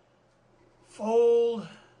 Fold.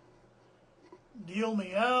 Deal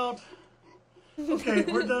me out. Okay,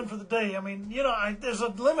 we're done for the day. I mean, you know, there's a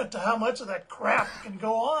limit to how much of that crap can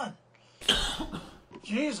go on.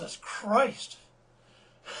 Jesus Christ.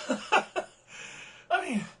 I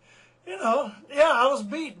mean, you know, yeah, I was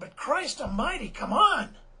beat, but Christ Almighty, come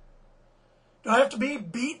on. Do I have to be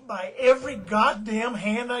beat by every goddamn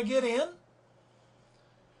hand I get in?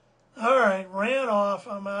 All right, ran off.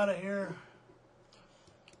 I'm out of here.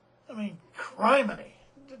 I mean, criminy.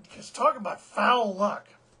 Just talk about foul luck.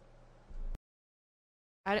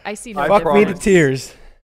 I see no Fuck difference. me to tears.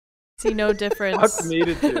 See no difference. Fuck me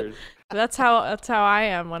to tears. That's how I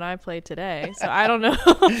am when I play today. So I don't know.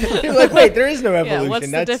 You're like, wait, there is no evolution. Yeah,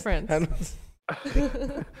 what's the difference?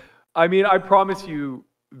 I mean, I promise you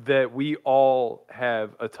that we all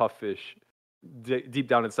have a tough fish deep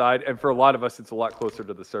down inside, and for a lot of us, it's a lot closer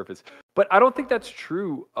to the surface. But I don't think that's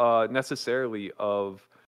true necessarily of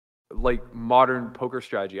like modern poker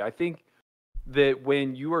strategy. I think that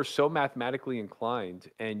when you are so mathematically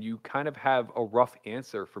inclined and you kind of have a rough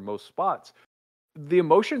answer for most spots, the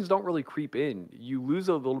emotions don't really creep in. You lose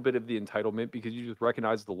a little bit of the entitlement because you just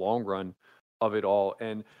recognize the long run of it all.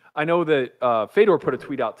 And I know that Fedor put a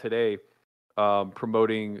tweet out today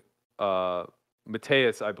promoting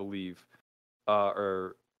Mateus, I believe,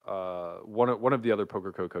 or one of the other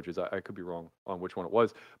Poker Code coaches. I could be wrong on which one it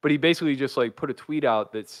was, but he basically just like put a tweet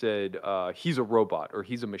out that said he's a robot or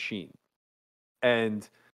he's a machine, and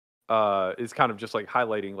is kind of just like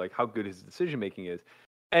highlighting like how good his decision making is.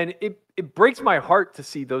 And it breaks my heart to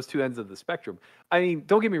see those two ends of the spectrum. I mean,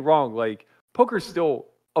 don't get me wrong, like poker's still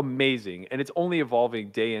amazing and it's only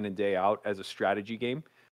evolving day in and day out as a strategy game.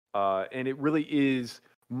 And it really is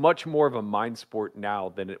much more of a mind sport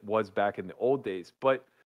now than it was back in the old days. But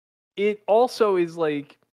it also is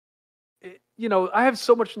like, you know, I have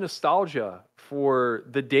so much nostalgia for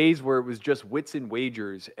the days where it was just wits and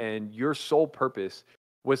wagers and your sole purpose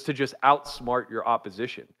was to just outsmart your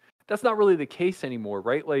opposition. That's not really the case anymore,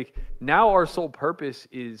 right? Like now our sole purpose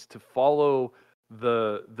is to follow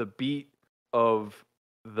the beat of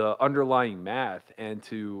the underlying math and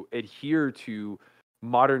to adhere to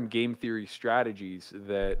modern game theory strategies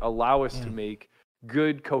that allow us to make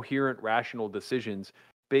good, coherent, rational decisions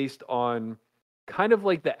based on kind of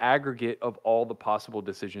like the aggregate of all the possible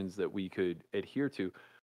decisions that we could adhere to.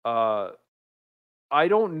 I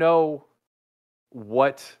don't know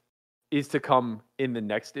what is to come in the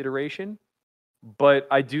next iteration, but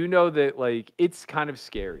I do know that like it's kind of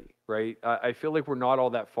scary, right? I feel like we're not all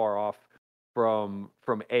that far off from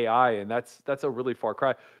AI, and that's a really far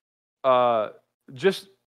cry. Just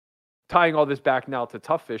tying all this back now to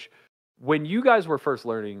Toughfish, when you guys were first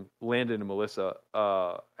learning, Landon and Melissa,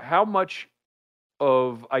 how much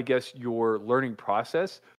of, I guess, your learning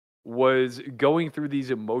process was going through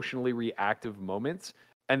these emotionally reactive moments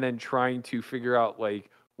and then trying to figure out like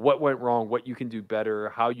what went wrong, what you can do better,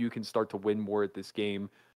 how you can start to win more at this game,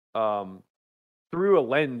 through a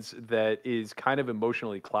lens that is kind of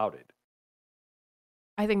emotionally clouded.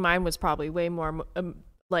 I think mine was probably way more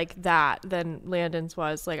like that than Landon's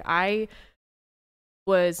was. Like I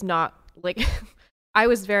was not like I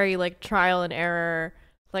was very like trial and error.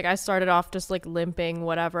 Like I started off just like limping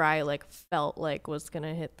whatever I like felt like was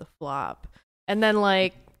gonna hit the flop, and then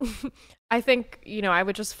like I think, you know, I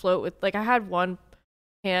would just float with, like, I had one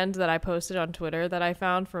hand that I posted on Twitter that I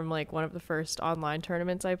found from like one of the first online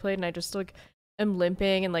tournaments I played, and I just like am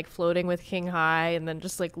limping and like floating with king high and then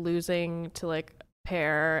just like losing to like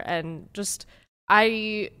pair, and just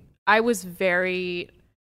I was very,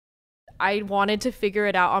 I wanted to figure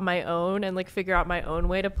it out on my own and like figure out my own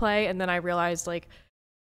way to play, and then I realized like,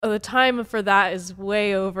 oh, the time for that is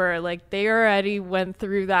way over. Like they already went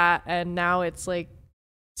through that, and now it's like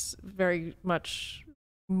it's very much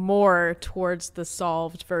more towards the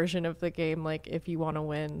solved version of the game, like if you want to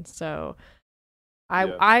win. So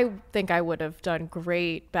I think I would have done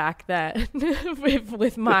great back then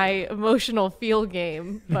with my emotional field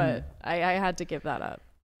game, but I had to give that up.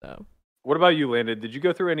 So what about you, Landon? Did you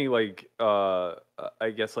go through any like I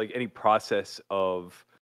guess like any process of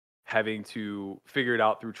having to figure it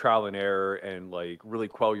out through trial and error and like really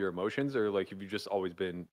quell your emotions, or like have you just always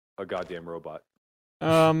been a goddamn robot?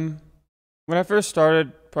 When I first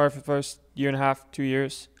started, probably for the first year and a half, 2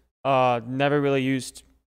 years, never really used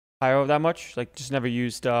Pyro that much. Like just never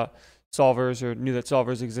used solvers, or knew that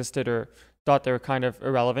solvers existed, or thought they were kind of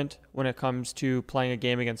irrelevant when it comes to playing a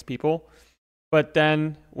game against people. But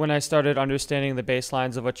then when I started understanding the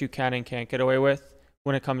baselines of what you can and can't get away with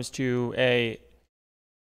when it comes to a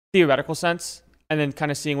theoretical sense, and then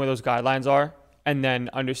kind of seeing where those guidelines are, and then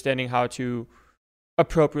understanding how to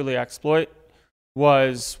appropriately exploit,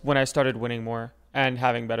 was when I started winning more and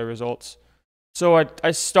having better results. So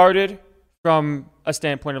I started from a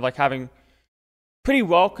standpoint of like having pretty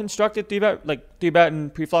well constructed 3-bet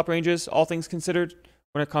and preflop ranges, all things considered.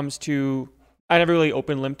 When it comes to, I never really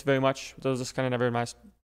open limped very much. That was just kind of never my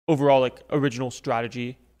overall like original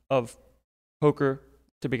strategy of poker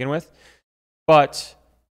to begin with. But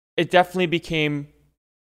it definitely became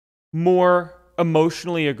more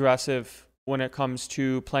emotionally aggressive when it comes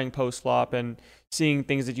to playing post flop and seeing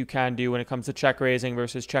things that you can do when it comes to check raising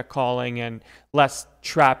versus check calling, and less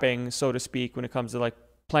trapping, so to speak, when it comes to like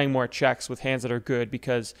playing more checks with hands that are good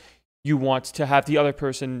because you want to have the other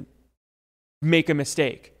person make a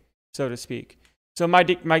mistake, so to speak. So my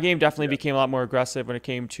game definitely became a lot more aggressive when it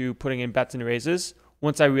came to putting in bets and raises,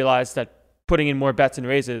 once I realized that putting in more bets and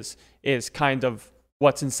raises is kind of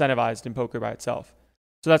what's incentivized in poker by itself.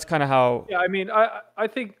 So that's kind of how. Yeah, I mean, I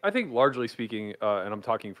think largely speaking, and I'm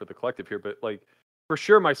talking for the collective here, but like for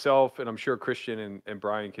sure myself, and I'm sure Christian and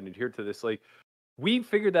Brian can adhere to this, like we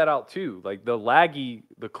figured that out too. Like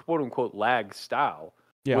the quote unquote lag style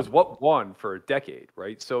was what won for a decade,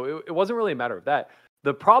 right? So it wasn't really a matter of that.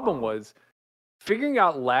 The problem was figuring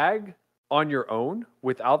out lag on your own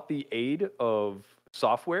without the aid of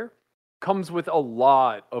software comes with a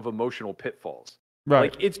lot of emotional pitfalls.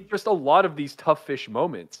 Right. Like it's just a lot of these tough fish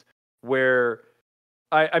moments where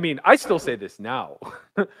I mean, I still say this now,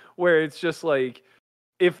 where it's just like,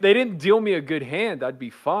 if they didn't deal me a good hand, I'd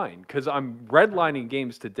be fine because I'm redlining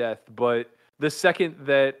games to death. But the second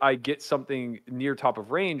that I get something near top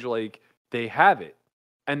of range, like they have it.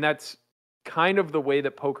 And that's kind of the way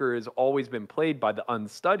that poker has always been played by the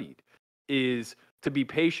unstudied, is to be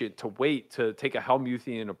patient, to wait, to take a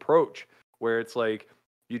Helmuthian approach where it's like,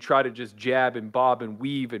 you try to just jab and bob and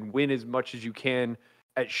weave and win as much as you can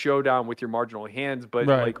at showdown with your marginal hands. But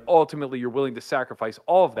like ultimately you're willing to sacrifice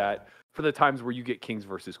all of that for the times where you get kings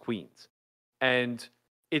versus queens. And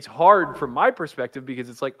it's hard from my perspective because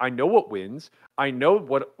it's like, I know what wins. I know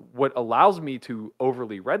what allows me to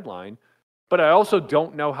overly redline, but I also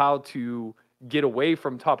don't know how to get away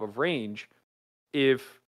from top of range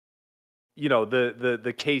if, you know,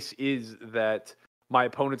 the case is that my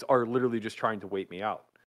opponents are literally just trying to wait me out.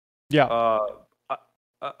 Yeah.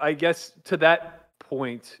 I guess to that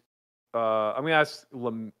point, I'm gonna ask.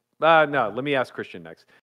 Let me ask Christian next.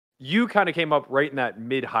 You kind of came up right in that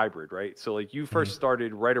mid hybrid, right? So like you first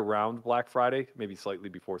started right around Black Friday, maybe slightly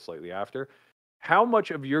before, slightly after. How much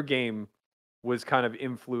of your game was kind of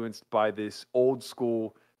influenced by this old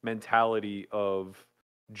school mentality of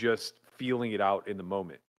just feeling it out in the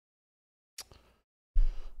moment?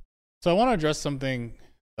 So I want to address something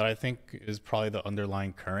that I think is probably the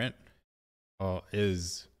underlying current,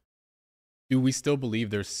 is, do we still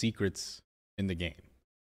believe there's secrets in the game?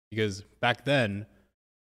 Because back then,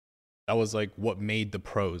 That was like what made the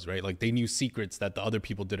pros, right? Like they knew secrets that the other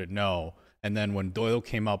people didn't know. And then when Doyle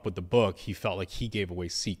came up with the book, he felt like he gave away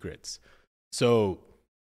secrets. So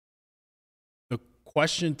the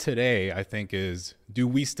question today, I think, is, do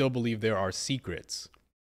we still believe there are secrets?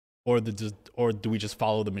 Or do we just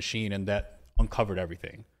follow the machine and that uncovered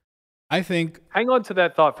everything? I think. Hang on to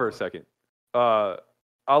that thought for a second. I'll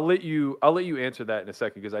let you answer that in a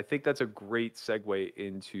second, because I think that's a great segue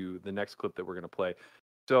into the next clip that we're going to play.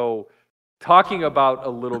 So, talking about a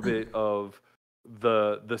little bit of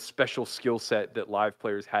the special skill set that live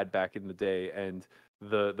players had back in the day, and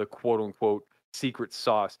the quote unquote secret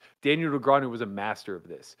sauce. Daniel Negreanu was a master of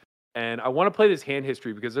this, and I want to play this hand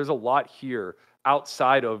history because there's a lot here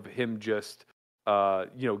outside of him just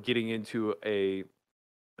getting into a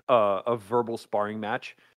verbal sparring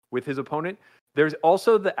match with his opponent. There's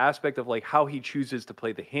also the aspect of like how he chooses to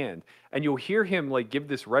play the hand. And you'll hear him like give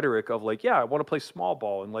this rhetoric of like, yeah, I want to play small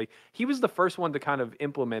ball. And like he was the first one to kind of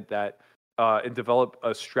implement that and develop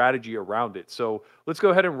a strategy around it. So let's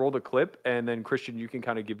go ahead and roll the clip. And then Christian, you can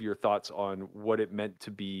kind of give your thoughts on what it meant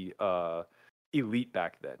to be elite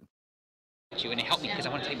back then. And it helped me because I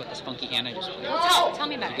want to tell you about this funky hand I just played. Tell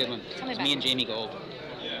me about it. It's a good one. Tell me it's about me and Jamie Gold.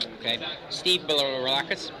 Okay, Steve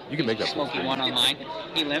Bilarakis. You can make that. Smokey won online.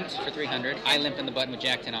 He limped for 300. I limped in the button with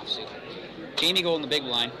Jack 10 offsuit. Jamie Gold in the big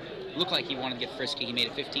blind looked like he wanted to get frisky. He made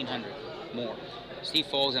it 1,500 more. Steve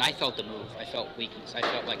folds, and I felt the move. I felt weakness. I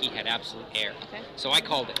felt like he had absolute air. Okay. So I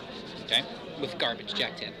called it. Okay, with garbage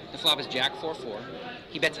Jack 10. The flop is Jack 4-4.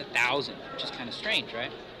 He bets 1,000, which is kind of strange,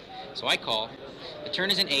 right? So I call. The turn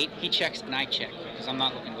is an 8. He checks and I check because I'm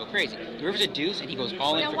not looking to go crazy. The river's a deuce and he goes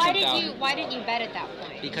all in for 10,000. Why didn't you bet at that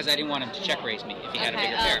point? Because I didn't want him to check raise me if he had a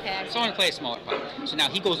bigger pair. Okay. So I want to play a smaller pot. So now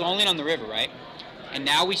he goes all in on the river, right? And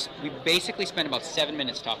now we basically spend about 7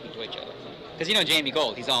 minutes talking to each other. Because Jamie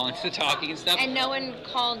Gold, he's all into the talking and stuff. And no one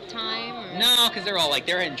called time? Or? No, because they're all like,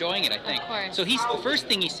 they're enjoying it, I think. Of course. So the first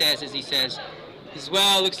thing he says,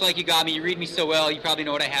 well, looks like you got me. You read me so well. You probably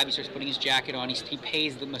know what I have. He starts putting his jacket on. He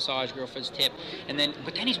pays the massage girl for his tip.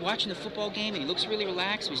 But then he's watching the football game and he looks really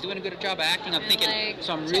relaxed. He's doing a good job of acting. I'm thinking,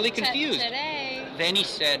 so I'm really confused. Today. Then he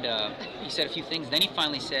said a few things. Then he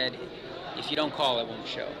finally said, if you don't call, I won't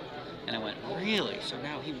show. And I went, really? So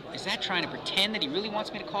now is that trying to pretend that he really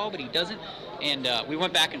wants me to call, but he doesn't? And we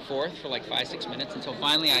went back and forth for like 5-6 minutes until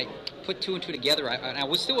finally I put 2 and 2 together.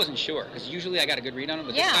 I still wasn't sure because usually I got a good read on him,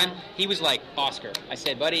 but this time he was like, Oscar. I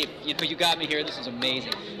said, buddy, you got me here. This is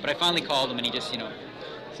amazing. But I finally called him and he just,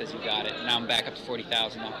 says you got it. And now I'm back up to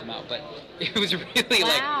 40,000, knocked him out. But it was really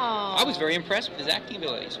I was very impressed with his acting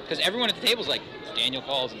abilities because everyone at the table was like, Daniel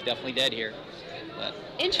calls, he's definitely dead here. But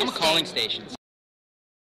interesting. I'm a calling station.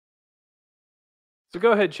 So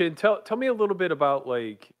go ahead, Chin. Tell me a little bit about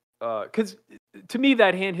because to me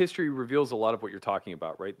that hand history reveals a lot of what you're talking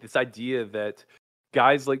about, right? This idea that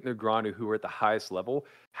guys like Negreanu, who are at the highest level,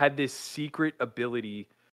 had this secret ability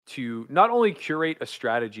to not only curate a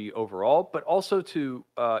strategy overall, but also to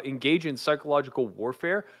engage in psychological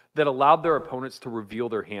warfare that allowed their opponents to reveal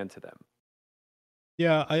their hand to them.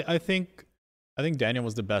 Yeah, I think Daniel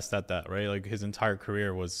was the best at that, right? Like his entire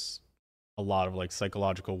career was a lot of like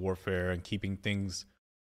psychological warfare and keeping things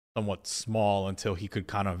somewhat small until he could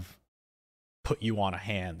kind of put you on a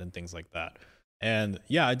hand and things like that. And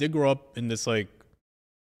yeah, I did grow up in this like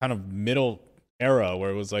kind of middle era where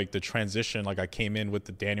it was like the transition. Like I came in with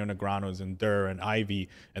the Daniel Negreanu's and Durr and Ivy,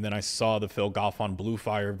 and then I saw the Phil Goff on Blue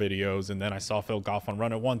Fire videos, and then I saw Phil Goff on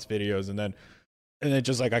Run It Once videos, and then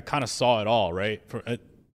just like I kind of saw it all, right?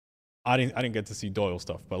 I didn't get to see Doyle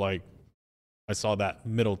stuff, but like I saw that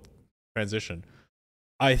middle transition.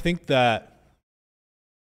 I think that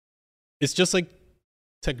it's just like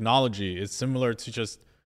technology. It's similar to just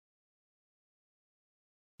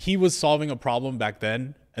he was solving a problem back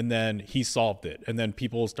then, and then he solved it, and then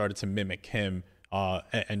people started to mimic him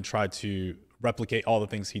and try to replicate all the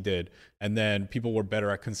things he did, and then people were better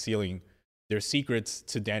at concealing their secrets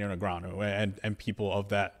to Daniel Negreanu and people of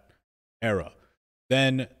that era.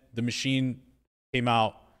 Then the machine came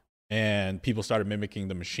out, and people started mimicking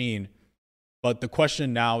the machine. But the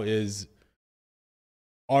question now is,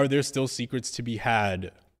 are there still secrets to be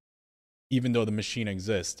had even though the machine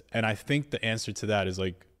exists? And I think the answer to that is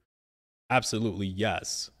like, absolutely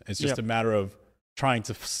yes. It's just a matter of trying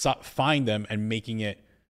to find them and making it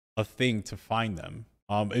a thing to find them.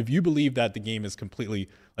 If you believe that the game is completely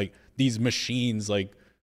like these machines, like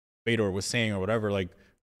Fedor was saying or whatever, like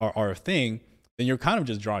are a thing, then you're kind of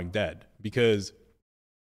just drawing dead because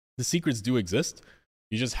the secrets do exist.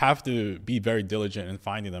 You just have to be very diligent in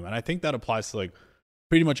finding them. And I think that applies to like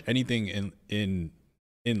pretty much anything in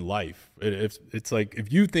life. It's like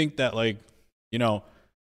if you think that like,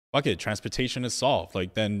 fuck it, transportation is solved.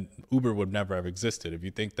 Like then Uber would never have existed. If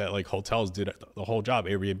you think that like hotels did the whole job,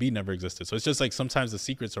 Airbnb never existed. So it's just like sometimes the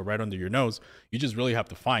secrets are right under your nose. You just really have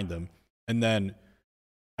to find them. And then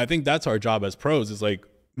I think that's our job as pros, is like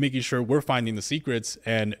making sure we're finding the secrets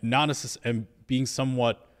and and being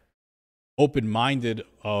somewhat open-minded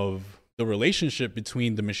of the relationship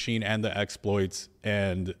between the machine and the exploits,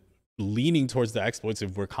 and leaning towards the exploits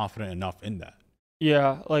if we're confident enough in that.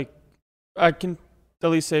 Yeah, like I can at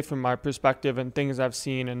least say from my perspective and things I've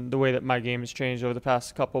seen and the way that my game has changed over the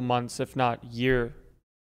past couple months, if not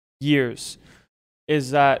years,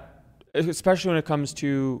 is that especially when it comes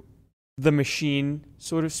to the machine,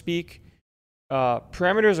 so to speak,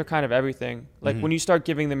 parameters are kind of everything. Like when you start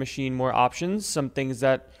giving the machine more options, some things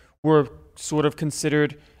that were sort of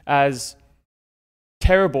considered as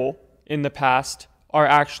terrible in the past are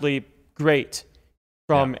actually great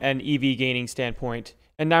from an EV gaining standpoint.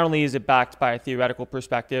 And not only is it backed by a theoretical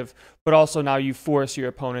perspective, but also now you force your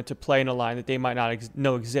opponent to play in a line that they might not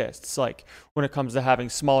know exists. Like when it comes to having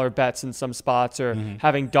smaller bets in some spots, or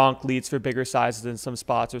having donk leads for bigger sizes in some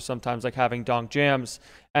spots, or sometimes like having donk jams.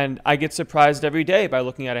 And I get surprised every day by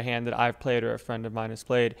looking at a hand that I've played or a friend of mine has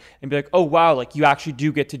played and be like, oh, wow, like you actually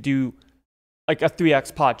do get to do like a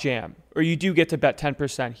 3x pot jam, or you do get to bet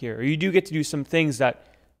 10% here, or you do get to do some things that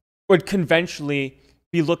would conventionally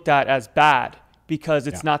be looked at as bad, because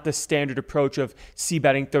it's not the standard approach of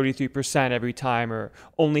c-betting 33% every time, or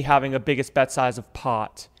only having a biggest bet size of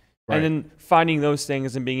pot. Right. And then finding those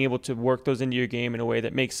things and being able to work those into your game in a way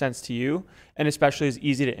that makes sense to you, and especially is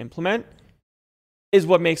easy to implement, is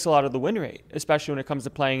what makes a lot of the win rate, especially when it comes to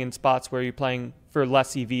playing in spots where you're playing for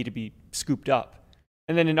less EV to be scooped up.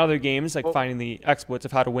 And then in other games, like finding the exploits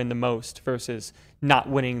of how to win the most versus not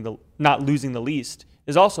losing the least,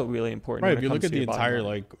 is also really important. Right. If you look at the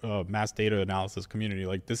entire mass data analysis community,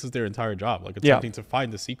 like this is their entire job, like attempting to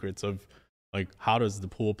find the secrets of like how does the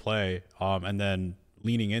pool play, and then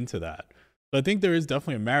leaning into that. But I think there is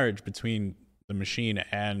definitely a marriage between the machine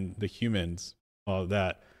and the humans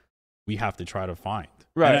that we have to try to find.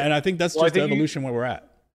 Right. And I think that's just the evolution where we're at.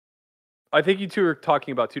 I think you two are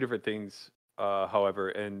talking about two different things, however,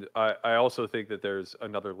 and I also think that there's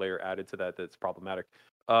another layer added to that that's problematic.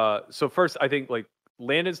 So first, I think like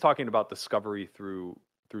Landon's talking about discovery through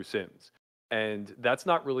Sims, and that's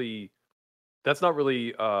not really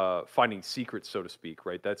finding secrets, so to speak,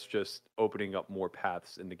 right? That's just opening up more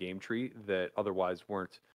paths in the game tree that otherwise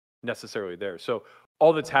weren't necessarily there. So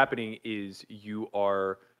all that's happening is you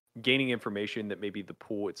are gaining information that maybe the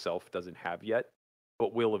pool itself doesn't have yet,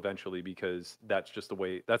 but will eventually, because that's just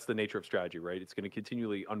that's the nature of strategy, right? It's going to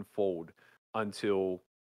continually unfold until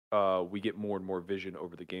we get more and more vision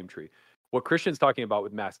over the game tree. What Christian's talking about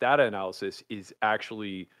with mass data analysis is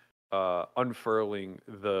actually unfurling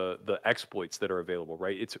the exploits that are available,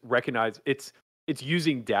 right? It's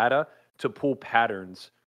using data to pull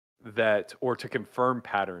patterns or to confirm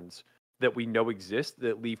patterns that we know exist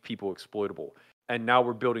that leave people exploitable. And now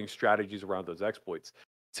we're building strategies around those exploits.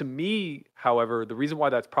 To me, however, the reason why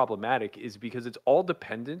that's problematic is because it's all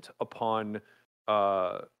dependent upon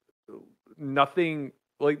nothing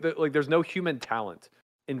there's no human talent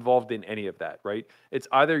involved in any of that, right? It's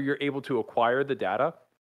either you're able to acquire the data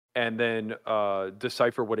and then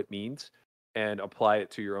decipher what it means and apply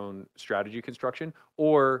it to your own strategy construction,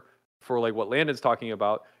 or for like what Landon's talking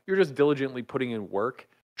about, you're just diligently putting in work,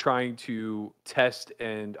 trying to test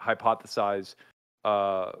and hypothesize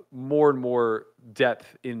more and more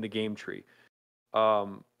depth in the game tree.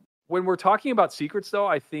 When we're talking about secrets, though,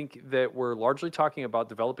 I think that we're largely talking about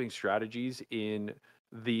developing strategies in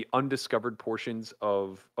the undiscovered portions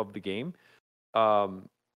of the game,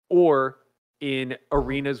 or in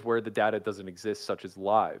arenas where the data doesn't exist, such as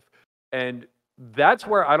live. And that's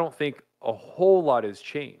where I don't think a whole lot has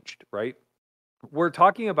changed, right? We're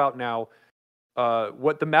talking about now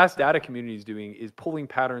what the mass data community is doing is pulling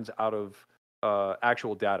patterns out of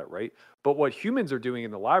actual data, right? But what humans are doing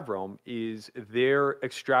in the live realm is they're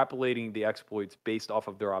extrapolating the exploits based off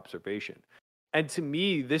of their observation. And to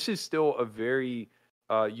me, this is still a very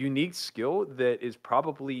unique skill that is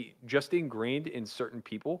probably just ingrained in certain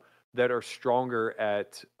people that are stronger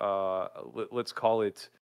at, let's call it,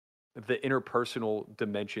 the interpersonal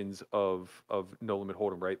dimensions of No Limit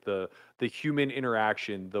Hold'em, right? The human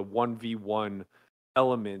interaction, the 1v1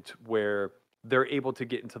 element where they're able to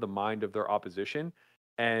get into the mind of their opposition,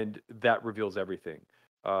 and that reveals everything.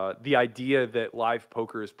 The idea that live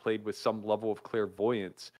poker is played with some level of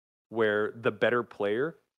clairvoyance, where the better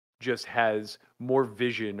player just has more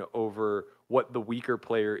vision over what the weaker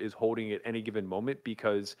player is holding at any given moment,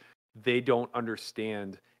 because they don't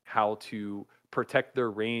understand how to protect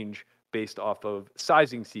their range based off of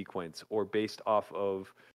sizing sequence or based off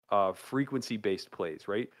of frequency-based plays,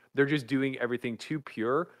 right? They're just doing everything too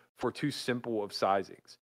pure for too simple of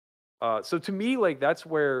sizings. So to me, like that's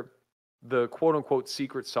where the quote unquote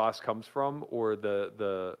secret sauce comes from, or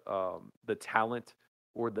the talent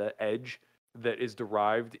or the edge that is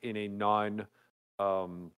derived in a non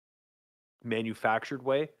manufactured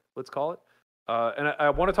way, let's call it. And I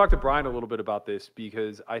want to talk to Brian a little bit about this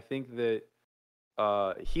because I think that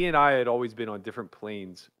he and I had always been on different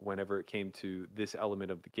planes whenever it came to this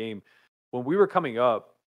element of the game. When we were coming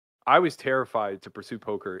up, I was terrified to pursue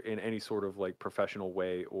poker in any sort of like professional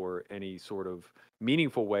way or any sort of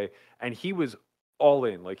meaningful way. And he was all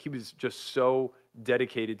in. Like he was just so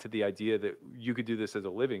dedicated to the idea that you could do this as a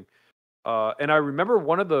living. And I remember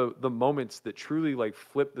one of the moments that truly like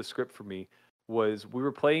flipped the script for me was we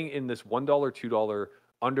were playing in this $1, $2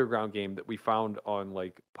 underground game that we found on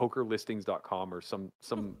like pokerlistings.com or some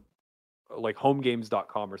like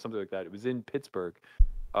homegames.com or something like that. It was in Pittsburgh.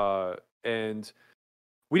 And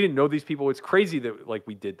we didn't know these people. It's crazy that like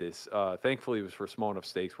we did this. Thankfully it was for small enough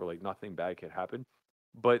stakes where like nothing bad could happen.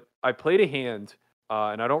 But I played a hand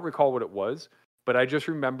and I don't recall what it was, but I just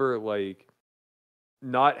remember like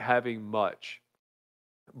not having much,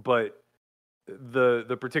 but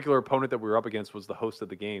the particular opponent that we were up against was the host of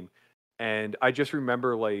the game. And I just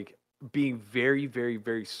remember like being very, very,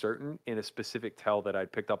 very certain in a specific tell that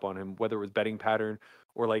I'd picked up on him, whether it was betting pattern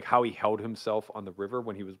or like how he held himself on the river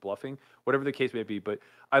when he was bluffing, whatever the case may be. But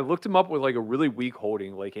I looked him up with like a really weak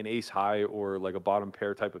holding, like an ace high or like a bottom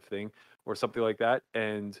pair type of thing or something like that.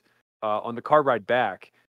 And on the car ride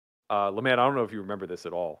back, LeMan, I don't know if you remember this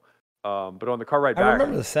at all, but on the car ride back. I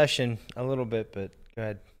remember the session a little bit, but go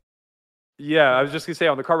ahead. Yeah, I was just gonna say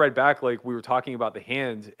on the car ride back, like we were talking about the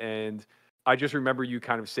hand, and I just remember you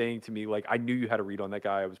kind of saying to me, like, I knew you had a read on that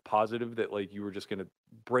guy. I was positive that like you were just gonna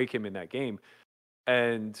break him in that game.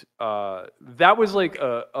 And that was like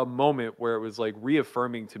a moment where it was like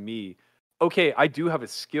reaffirming to me, okay, I do have a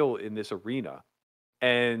skill in this arena,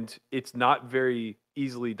 and it's not very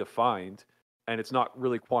easily defined, and it's not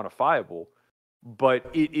really quantifiable, but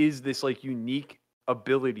it is this like unique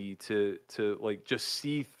ability to like just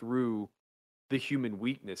see through the human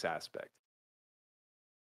weakness aspect.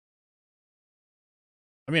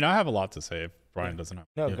 I mean, I have a lot to say if Brian doesn't have.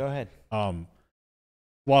 No, go ahead.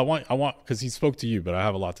 Well, I want because he spoke to you, but I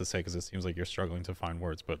have a lot to say because it seems like you're struggling to find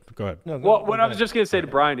words. But go ahead. No, what I was just gonna say to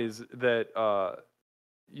Brian is that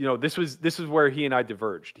you know, this is where he and I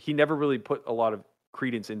diverged. He never really put a lot of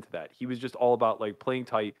credence into that. He was just all about like playing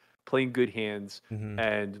tight, playing good hands,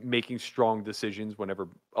 and making strong decisions whenever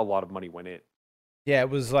a lot of money went in. Yeah, it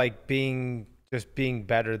was like being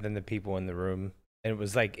better than the people in the room. And it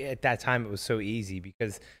was like at that time it was so easy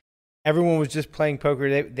because everyone was just playing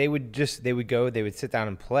poker. They would sit down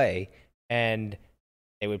and play, and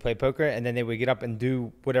they would play poker, and then they would get up and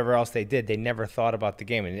do whatever else they did. They never thought about the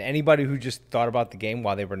game. And anybody who just thought about the game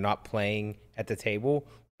while they were not playing at the table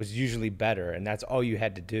was usually better, and that's all you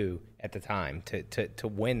had to do at the time to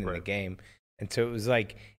win in the game. And so it was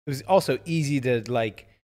like it was also easy to like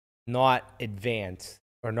not advance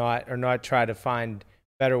or not try to find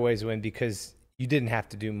better ways to win because you didn't have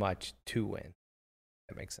to do much to win.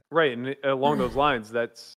 That makes sense. Right, and along those lines,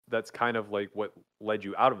 that's kind of like what led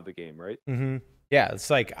you out of the game, right? Mm-hmm. Yeah, it's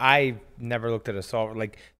like I never looked at a solver.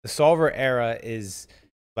 Like the solver era is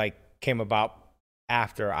like came about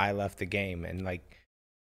after I left the game, and like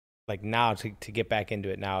now to get back into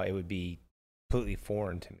it now, it would be completely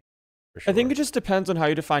foreign to me. For sure. I think it just depends on how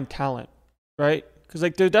you define talent, right? Because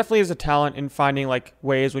like there definitely is a talent in finding like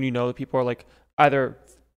ways when you know that people are like either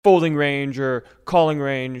folding range or calling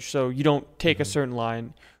range, so you don't take a certain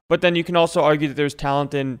line. But then you can also argue that there's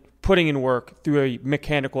talent in putting in work through a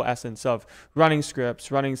mechanical essence of running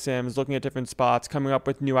scripts, running sims, looking at different spots, coming up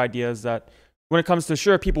with new ideas that when it comes to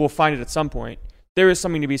sure, people will find it at some point. There is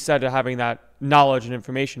something to be said to having that knowledge and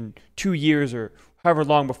information 2 years or however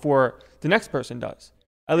long before the next person does.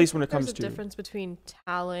 At least when it comes to... There's a difference between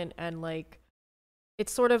talent and like...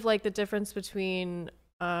 It's sort of like the difference between...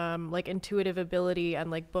 like intuitive ability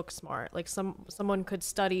and like book smart. Like someone could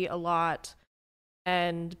study a lot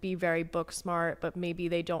and be very book smart, but maybe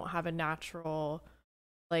they don't have a natural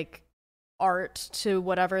like art to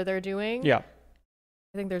whatever they're doing. Yeah,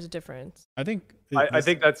 I think there's a difference. I think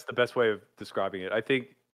that's the best way of describing it. I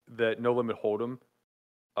think that No Limit Hold'em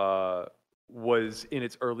was in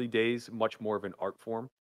its early days much more of an art form,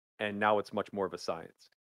 and now it's much more of a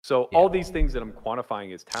science. So all these things that I'm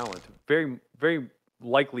quantifying as talent, very, very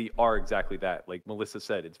likely are exactly that. Like Melissa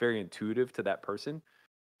said, it's very intuitive to that person,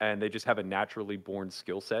 and they just have a naturally born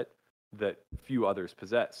skill set that few others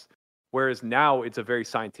possess. Whereas now it's a very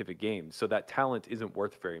scientific game, so that talent isn't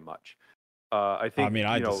worth very much. I think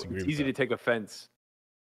it's easy to take offense.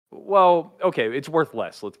 Well, okay, it's worth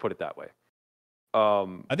less. Let's put it that way.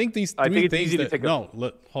 I think these three things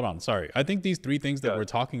hold on, sorry. I think these three things that we're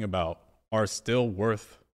talking about are still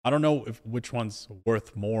worth. I don't know which one's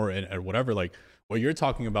worth more and whatever. Like what you're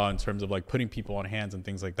talking about in terms of like putting people on hands and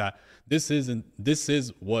things like that. This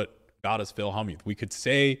is what got us Phil Hellmuth. We could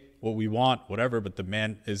say what we want, whatever, but the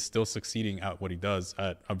man is still succeeding at what he does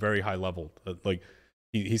at a very high level. Like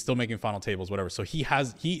he's still making final tables, whatever. So he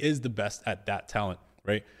is the best at that talent,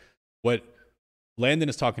 right? What Landon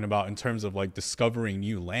is talking about in terms of like discovering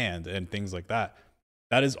new land and things like that,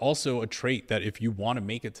 that is also a trait that if you want to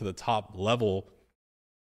make it to the top level,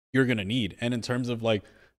 you're going to need. And in terms of like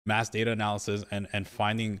mass data analysis and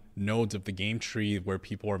finding nodes of the game tree where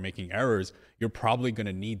people are making errors, you're probably going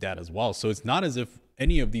to need that as well. So it's not as if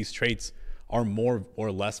any of these traits are more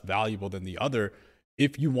or less valuable than the other.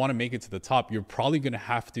 If you want to make it to the top, you're probably going to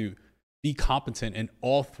have to be competent in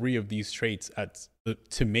all three of these traits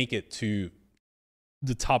to make it to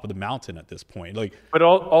the top of the mountain at this point. Like, but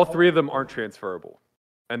all three of them aren't transferable.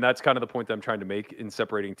 And that's kind of the point that I'm trying to make in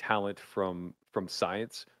separating talent from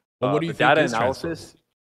science. Well, what do you think data is analysis?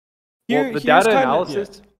 Well, the data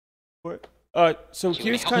analysis. So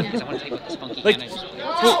here's kind of like.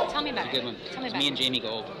 Tell me about it. Tell me about me and Jamie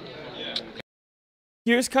go over.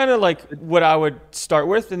 Here's kind of like what I would start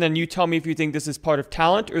with, and then you tell me if you think this is part of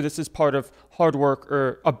talent or this is part of hard work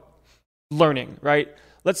or learning, right?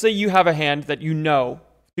 Let's say you have a hand that you know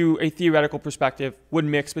through a theoretical perspective would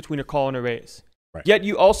mix between a call and a raise. Right. Yet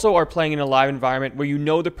you also are playing in a live environment where you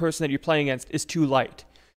know the person that you're playing against is too light.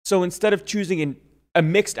 So instead of choosing a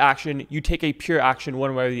mixed action, you take a pure action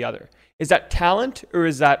one way or the other. Is that talent or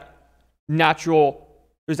is that natural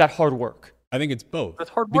or is that hard work? I think it's both. That's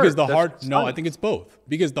hard work. Because I think it's both.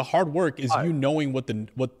 Because the hard work is you knowing what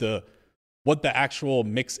the actual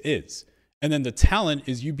mix is. And then the talent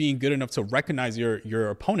is you being good enough to recognize your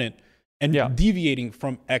opponent and deviating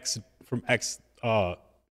from X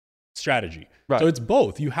strategy. Right. So it's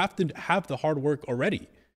both. You have to have the hard work already.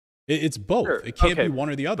 It's both. Sure. It can't be one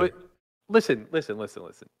or the other. But listen.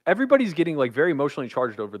 Everybody's getting like very emotionally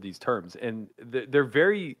charged over these terms, and they're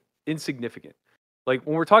very insignificant. Like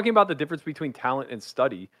when we're talking about the difference between talent and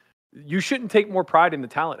study, you shouldn't take more pride in the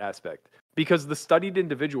talent aspect because the studied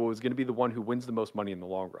individual is going to be the one who wins the most money in the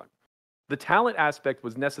long run. The talent aspect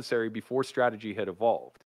was necessary before strategy had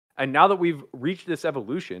evolved. And now that we've reached this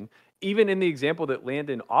evolution, even in the example that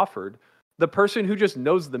Landon offered, the person who just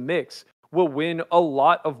knows the mix will win a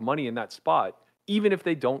lot of money in that spot, even if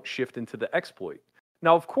they don't shift into the exploit.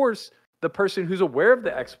 Now, of course, the person who's aware of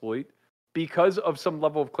the exploit, because of some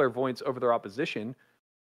level of clairvoyance over their opposition,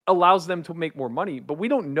 allows them to make more money, but we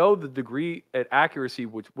don't know the degree at accuracy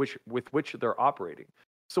with which they're operating.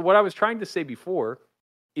 So what I was trying to say before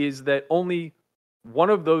is that only one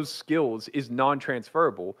of those skills is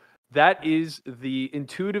non-transferable. That is the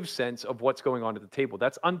intuitive sense of what's going on at the table.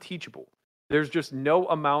 That's unteachable. There's just no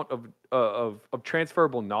amount of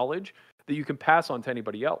transferable knowledge that you can pass on to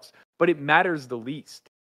anybody else. But it matters the least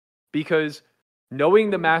because knowing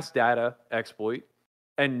the mass data exploit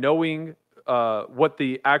and knowing what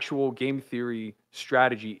the actual game theory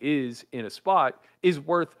strategy is in a spot is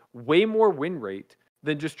worth way more win rate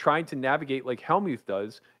than just trying to navigate like Hellmuth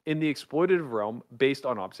does in the exploitative realm based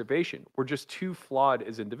on observation. We're just too flawed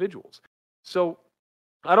as individuals. So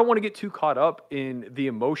I don't want to get too caught up in the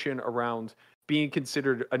emotion around being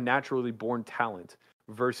considered a naturally born talent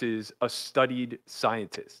versus a studied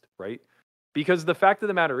scientist, right? Because the fact of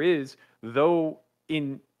the matter is, though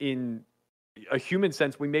in a human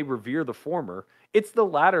sense we may revere the former, it's the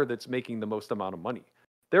latter that's making the most amount of money.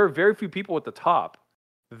 There are very few people at the top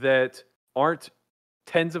that aren't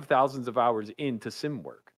tens of thousands of hours into sim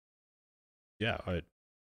work. Yeah, of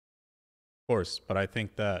course. But I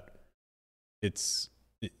think that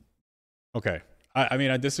okay. I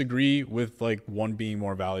mean, I disagree with like one being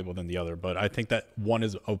more valuable than the other, but I think that one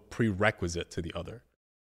is a prerequisite to the other.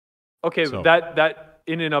 Okay, so that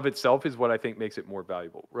in and of itself is what I think makes it more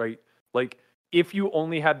valuable, right? Like if you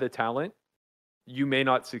only had the talent, you may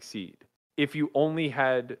not succeed. If you only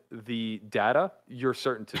had the data, you're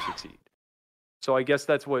certain to succeed. So I guess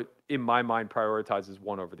that's what, in my mind, prioritizes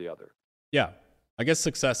one over the other. Yeah, I guess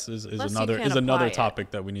success is another topic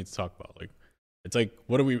that we need to talk about. Like, it's like,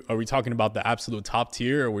 are we talking about the absolute top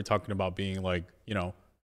tier, or are we talking about being like,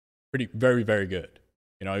 pretty very very good?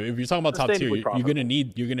 If you're talking about top tier, you're gonna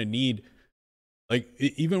need like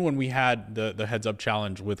even when we had the heads up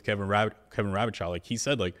challenge with Kevin Rabbitchow, like he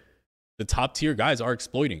said, like the top tier guys are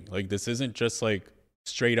exploiting. Like this isn't just like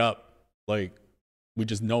straight up like we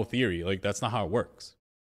just know theory. Like that's not how it works.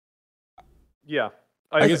 Yeah.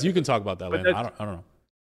 I guess you can talk about that, Landon. I don't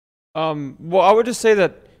know. Well, I would just say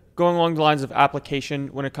that going along the lines of application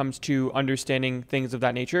when it comes to understanding things of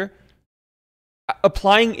that nature,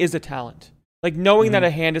 applying is a talent. Like knowing that a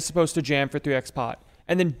hand is supposed to jam for 3x pot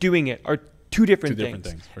and then doing it are two different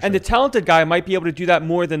things. And the talented guy might be able to do that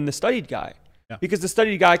more than the studied guy. Yeah. Because the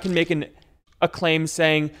studied guy can make a claim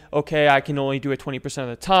saying, okay, I can only do it 20% of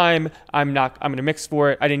the time. I'm going to mix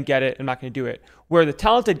for it. I didn't get it. I'm not going to do it. Where the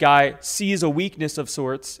talented guy sees a weakness of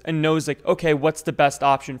sorts and knows like, okay, what's the best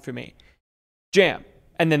option for me? Jam.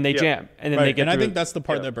 And then they jam. And then they get And I think that's the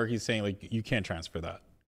part that Berkey's saying, like, you can't transfer that.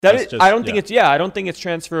 I don't think it's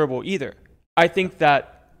transferable either. I think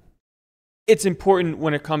that it's important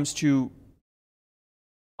when it comes to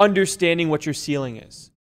understanding what your ceiling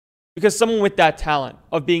is. Because someone with that talent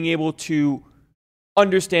of being able to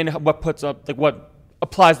understand what puts up, like what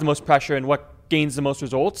applies the most pressure and what gains the most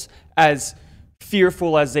results, as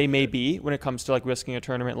fearful as they may be when it comes to like risking a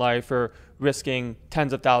tournament life or risking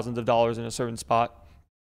tens of thousands of dollars in a certain spot,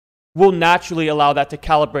 will naturally allow that to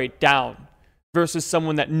calibrate down versus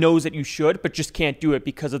someone that knows that you should, but just can't do it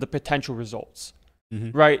because of the potential results.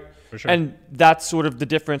 Right? For sure. And that's sort of the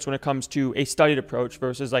difference when it comes to a studied approach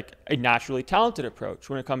versus like a naturally talented approach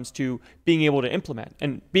when it comes to being able to implement.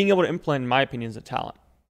 And being able to implement, in my opinion, is a talent.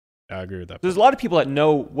 I agree with that. There's a lot of people that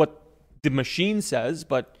know what the machine says,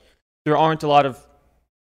 but there aren't a lot of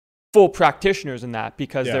full practitioners in that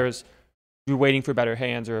because you're waiting for better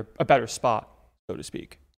hands or a better spot, so to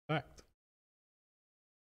speak. Fact.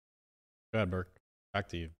 Go ahead, Burke. Back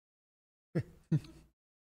to you.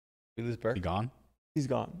 We lose Burke? He gone? He's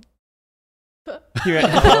gone. Look at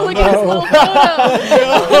his little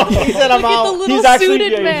photo. He said I'm out. Look at the little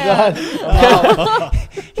suited man.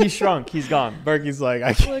 He shrunk. He's gone. Berkey's like,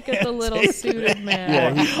 I can't. Look at the little suited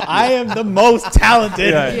man. Yeah, I am the most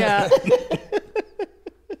talented. Yeah.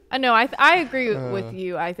 I know. I agree with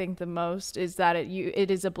you. I think the most is that it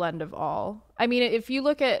is a blend of all. I mean, if you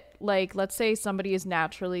look at like, let's say somebody is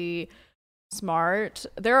naturally smart,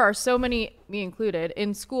 there are so many, me included,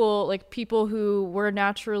 in school, like people who were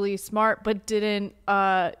naturally smart but didn't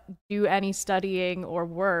do any studying or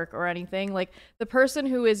work or anything. Like the person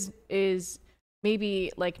who is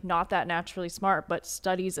maybe like not that naturally smart but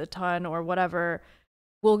studies a ton or whatever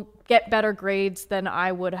will get better grades than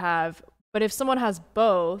I would have. But if someone has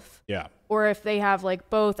both, or if they have like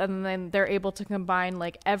both and then they're able to combine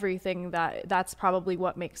like everything, that's probably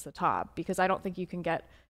what makes the top, because I don't think you can get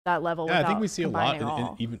that level. I think we see a lot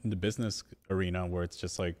even in the business arena where it's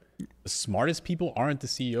just like the smartest people aren't the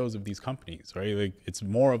CEOs of these companies, right? Like it's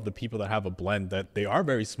more of the people that have a blend that they are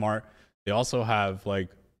very smart. They also have like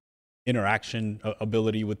interaction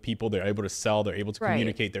ability with people. They're able to sell. They're able to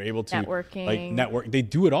communicate. They're able to network. They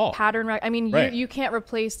do it all. You can't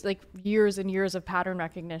replace like years and years of pattern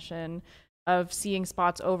recognition of seeing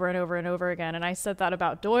spots over and over and over again. And I said that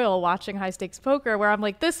about Doyle watching high stakes poker, where I'm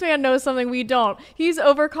like, this man knows something we don't. He's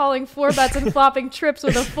overcalling 4-bets and flopping trips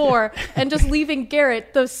with a 4 and just leaving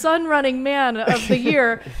Garrett, the sun running man of the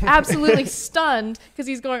year, absolutely stunned because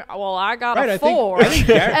he's going, well, I got a 4.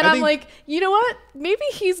 I'm like, you know what? Maybe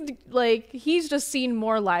he's just seen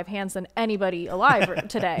more live hands than anybody alive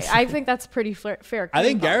today. I think that's pretty fair. I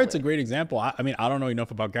think Garrett's a great example. I mean, I don't know enough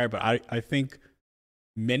about Garrett, but I think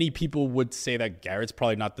many people would say that Garrett's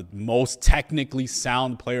probably not the most technically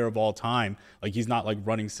sound player of all time. Like he's not like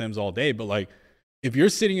running sims all day, but like if you're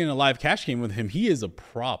sitting in a live cash game with him, he is a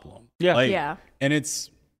problem. And it's,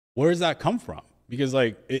 where does that come from? Because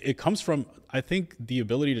like it comes from, I think, the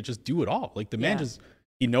ability to just do it all. Like the man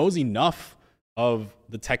he knows enough of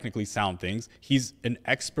the technically sound things. He's an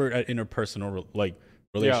expert at interpersonal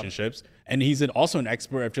relationships. And he's also an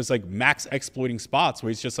expert at just like max exploiting spots where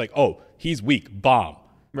he's just like, oh, he's weak, bomb.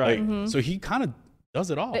 Right. So he kind of does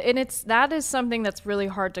it all. And that is something that's really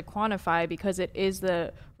hard to quantify because it is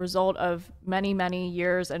the result of many, many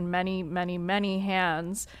years and many, many, many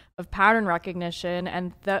hands of pattern recognition.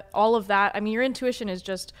 And all of that, I mean, your intuition is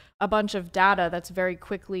just a bunch of data that's very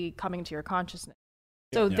quickly coming to your consciousness.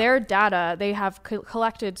 So their data, they have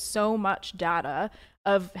collected so much data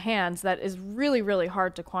of hands that is really, really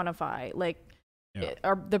hard to quantify. Like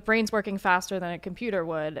the brain's working faster than a computer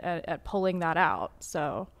would at pulling that out.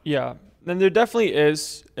 So then there definitely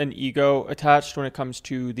is an ego attached when it comes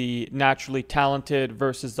to the naturally talented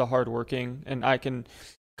versus the hardworking. And I can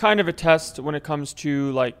kind of attest when it comes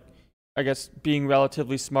to like, I guess, being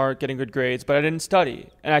relatively smart, getting good grades, but I didn't study.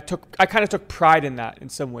 And I kind of took pride in that in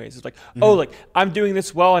some ways. It's like, oh, like I'm doing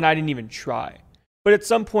this well and I didn't even try. But at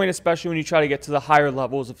some point, especially when you try to get to the higher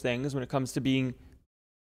levels of things, when it comes to being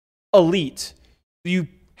elite, you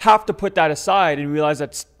have to put that aside and realize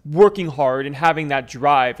that working hard and having that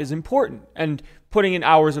drive is important, and putting in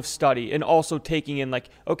hours of study, and also taking in like,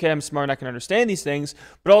 okay, I'm smart and I can understand these things,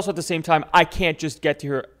 but also at the same time, I can't just get to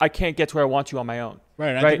here. I can't get to where I want to on my own. Right.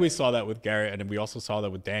 And I think we saw that with Garrett, and we also saw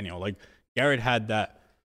that with Daniel. Like Garrett had that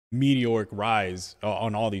meteoric rise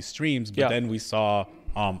on all these streams, but then we saw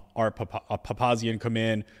our Papazian come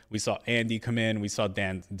in, we saw Andy come in, we saw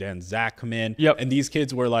Dan Zach come in, and these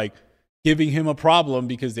kids were like giving him a problem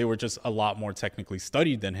because they were just a lot more technically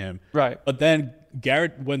studied than him. Right. But then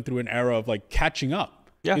Garrett went through an era of like catching up.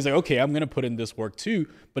 Yeah. He's like, okay, I'm gonna put in this work too,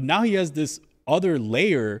 but now he has this other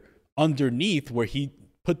layer underneath where he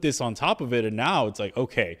put this on top of it, and now it's like,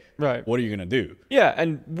 okay, right, what are you gonna do? Yeah,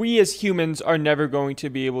 and we as humans are never going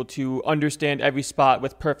to be able to understand every spot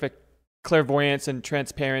with perfect clairvoyance and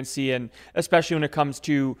transparency, and especially when it comes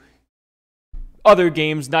to other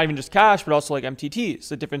games, not even just cash, but also like MTTs,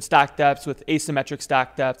 the different stack depths with asymmetric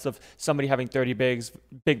stack depths of somebody having 30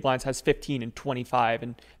 big blinds has 15 and 25,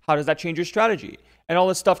 and how does that change your strategy? And all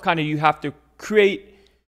this stuff kind of you have to create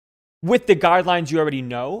with the guidelines you already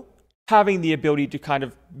know, having the ability to kind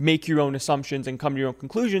of make your own assumptions and come to your own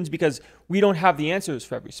conclusions, because we don't have the answers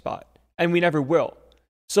for every spot, and we never will.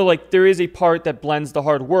 So like there is a part that blends the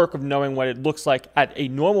hard work of knowing what it looks like at a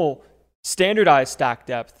normal standardized stack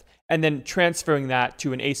depth, and then transferring that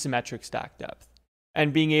to an asymmetric stack depth,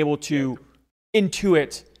 and being able to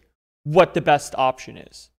intuit what the best option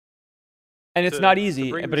is. And it's not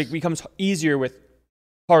easy, but it becomes easier with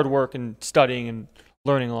hard work and studying and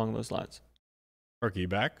learning along those lines. Berkey,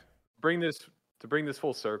 back? To bring this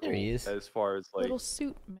full circle, There he is. as far as like Little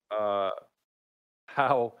suit.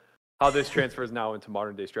 how this transfers now into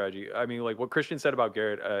modern day strategy. I mean, like what Christian said about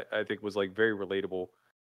Garrett, I think was like very relatable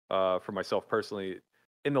for myself personally.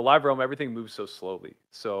 In the live realm, everything moves so slowly.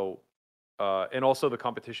 So, and also the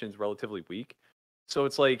competition is relatively weak. So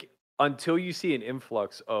it's like until you see an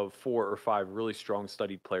influx of 4 or 5 really strong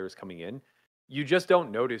studied players coming in, you just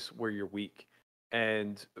don't notice where you're weak.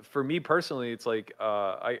 And for me personally, it's like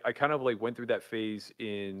I kind of like went through that phase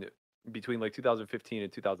in between like 2015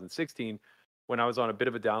 and 2016 when I was on a bit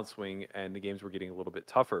of a downswing and the games were getting a little bit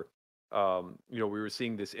tougher. We were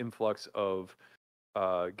seeing this influx of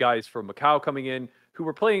guys from Macau coming in who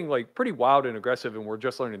were playing like pretty wild and aggressive and were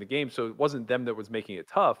just learning the game. So it wasn't them that was making it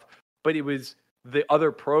tough, but it was the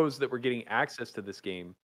other pros that were getting access to this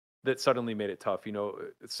game that suddenly made it tough.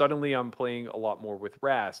 Suddenly I'm playing a lot more with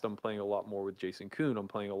Rast. I'm playing a lot more with Jason Kuhn. I'm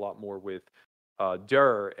playing a lot more with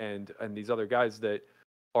Durr and these other guys that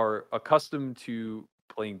are accustomed to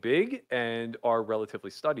playing big and are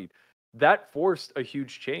relatively studied. That forced a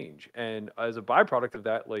huge change. And as a byproduct of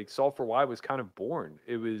that, like Solve for Why was kind of born.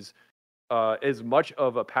 It was as much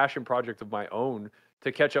of a passion project of my own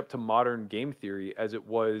to catch up to modern game theory as it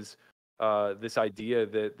was this idea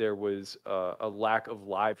that there was a lack of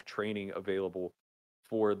live training available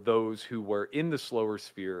for those who were in the slower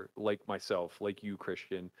sphere, like myself, like you,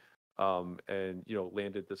 Christian, and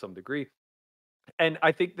landed to some degree. And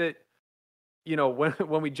I think that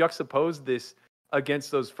when we juxtapose this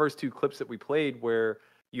against those first 2 clips that we played, where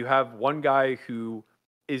you have one guy who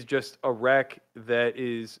is just a wreck that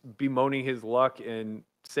is bemoaning his luck and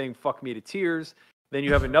saying "fuck me" to tears. Then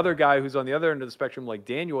you have another guy who's on the other end of the spectrum, like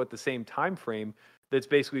Daniel, at the same time frame, that's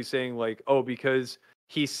basically saying like, oh, because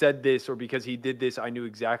he said this or because he did this, I knew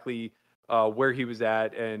exactly where he was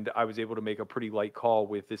at, and I was able to make a pretty light call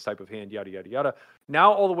with this type of hand, yada, yada, yada.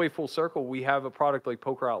 Now, all the way full circle, we have a product like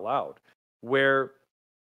Poker Out Loud, where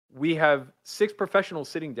we have 6 professionals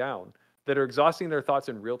sitting down that are exhausting their thoughts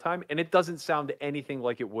in real time, and it doesn't sound anything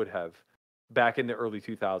like it would have back in the early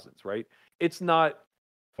 2000s, right? It's not...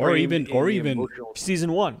 Or even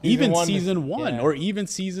season 1, even season 1, or even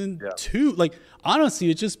season 2. Like honestly,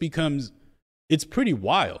 it just becomes, it's pretty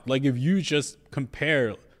wild. Like if you just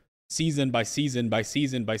compare season by season by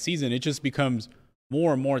season by season, it just becomes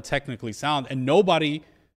more and more technically sound. And nobody,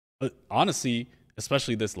 honestly,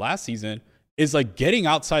 especially this last season, is like getting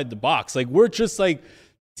outside the box. Like we're just like,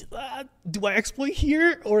 do I exploit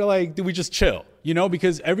here or like do we just chill?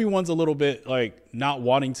 Because everyone's a little bit like not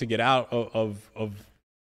wanting to get out of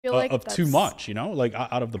too much, like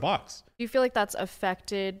out of the box. Do you feel like that's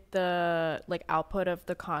affected the like output of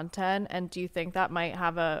the content? And do you think that might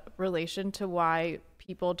have a relation to why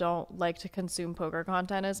people don't like to consume poker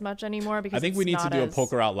content as much anymore? Because I think we need to do a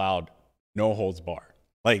Poker Out Loud, no holds bar.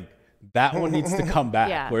 Like that one needs to come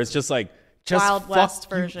back where it's just like, just Wild West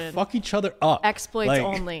version. Fuck each other up. Exploits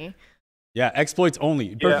only. Yeah, exploits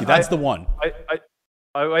only. Berkey, that's the one.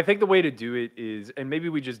 I think the way to do it is, and maybe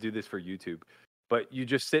we just do this for YouTube, but you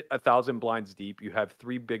just sit 1,000 blinds deep. You have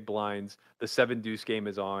 3 big blinds. The 7 deuce game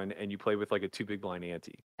is on, and you play with like a 2 big blind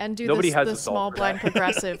ante. And do Nobody has the small blind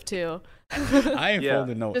progressive too. I ain't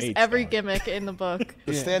folding no just eights. every though. gimmick in the book.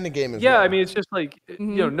 The standing game is I mean, it's just like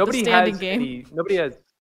nobody standing has game. nobody has.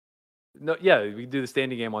 No, yeah, we do the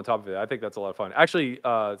standing game on top of it. I think that's a lot of fun. Actually,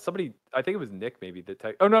 somebody, I think it was Nick maybe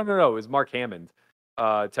that oh no, it was Mark Hammond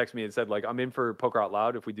texted me and said like, I'm in for Poker Out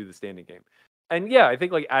Loud if we do the standing game. And yeah, I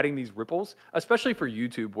think like adding these ripples, especially for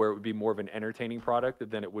YouTube where it would be more of an entertaining product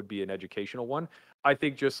than it would be an educational one, I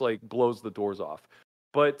think just like blows the doors off.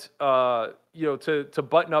 But to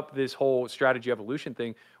button up this whole strategy evolution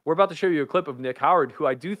thing, we're about to show you a clip of Nick Howard, who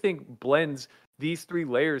I do think blends these 3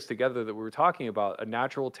 layers together that we were talking about: a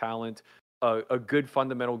natural talent, a good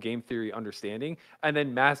fundamental game theory understanding, and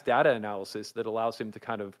then mass data analysis that allows him to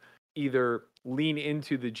kind of either lean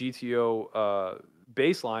into the GTO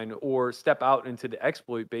baseline or step out into the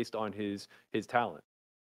exploit based on his talent.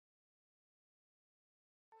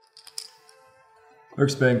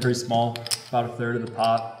 Merc's betting pretty small, about a third of the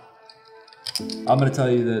pot. I'm going to tell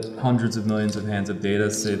you that hundreds of millions of hands of data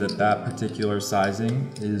say that that particular sizing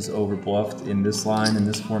is overbluffed in this line, in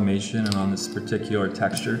this formation, and on this particular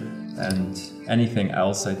texture. And anything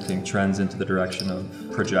else, I think, trends into the direction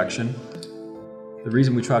of projection. The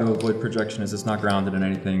reason we try to avoid projection is it's not grounded in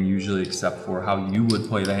anything usually except for how you would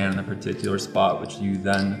play the hand in a particular spot, which you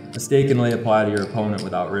then mistakenly apply to your opponent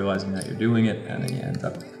without realizing that you're doing it, and then you end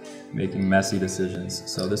up making messy decisions.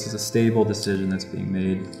 So this is a stable decision that's being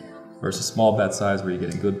made versus small bet size where you're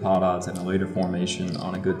getting good pot odds in a later formation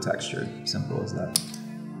on a good texture. Simple as that.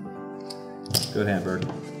 Good hand, Bird.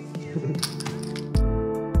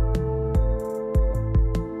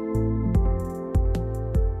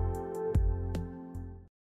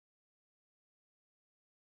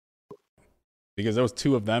 Because there was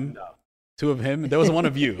 2 of them, 2 of him. There was 1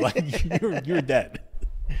 of you. Like you were dead.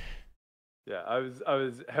 Yeah, I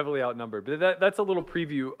was heavily outnumbered. But that's a little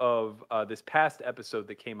preview of this past episode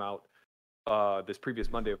that came out this previous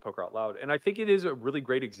Monday of Poker Out Loud. And I think it is a really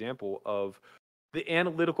great example of the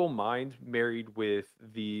analytical mind married with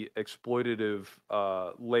the exploitative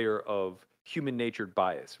layer of human-natured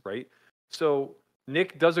bias, right? So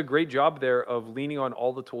Nick does a great job there of leaning on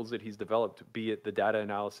all the tools that he's developed, be it the data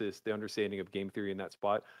analysis, the understanding of game theory in that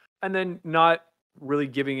spot, and then not really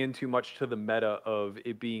giving in too much to the meta of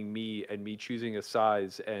it being me and me choosing a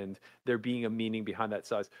size and there being a meaning behind that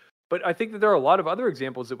size. But I think that there are a lot of other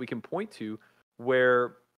examples that we can point to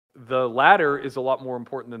where the latter is a lot more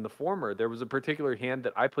important than the former. There was a particular hand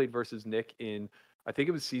that I played versus Nick in, I think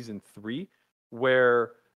it was season 3,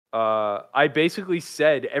 where I basically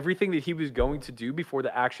said everything that he was going to do before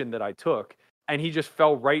the action that I took, and he just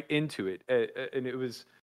fell right into it. And it was,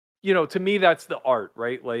 to me, that's the art,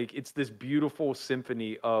 right? Like, it's this beautiful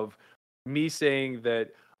symphony of me saying that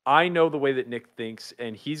I know the way that Nick thinks,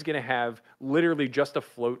 and he's going to have literally just a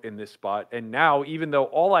float in this spot. And now, even though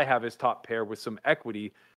all I have is top pair with some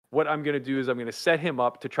equity, what I'm going to do is I'm going to set him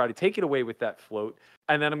up to try to take it away with that float,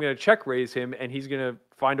 and then I'm going to check raise him, and he's going to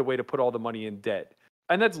find a way to put all the money in dead.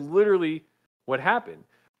 And that's literally what happened.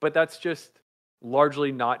 But that's just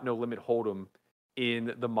largely not No Limit Hold'em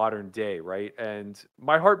in the modern day, right? And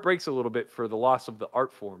my heart breaks a little bit for the loss of the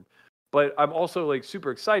art form. But I'm also like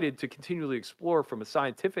super excited to continually explore from a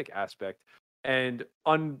scientific aspect and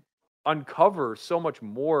uncover so much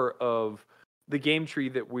more of the game tree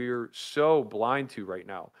that we're so blind to right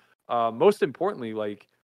now. Most importantly, like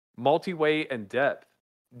multi-way and depth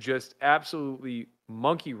just absolutely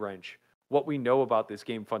monkey wrench what we know about this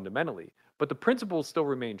game fundamentally. But the principles still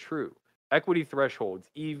remain true. Equity thresholds,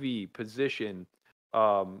 EV, position,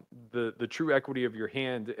 the true equity of your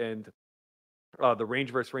hand, and the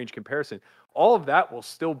range versus range comparison. All of that will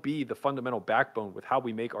still be the fundamental backbone with how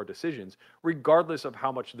we make our decisions, regardless of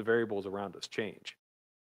how much the variables around us change.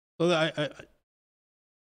 So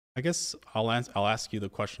I guess I'll ask you the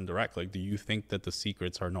question directly. Do you think that the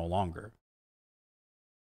secrets are no longer?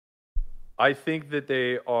 I think that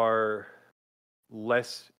they are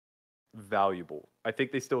less valuable. I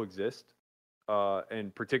think they still exist.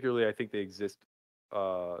 And particularly, I think they exist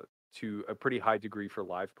to a pretty high degree for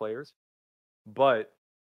live players. But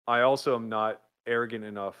I also am not arrogant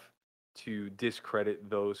enough to discredit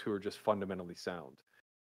those who are just fundamentally sound.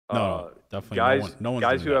 No, definitely.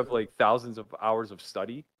 Guys who have like thousands of hours of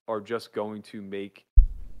study are just going to make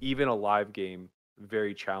even a live game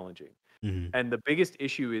very challenging. Mm-hmm. And the biggest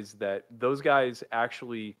issue is that those guys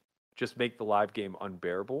actually just make the live game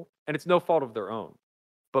unbearable, and it's no fault of their own.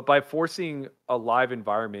 But by forcing a live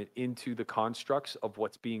environment into the constructs of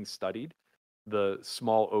what's being studied, the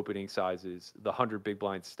small opening sizes, the 100 big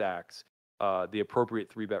blind stacks, the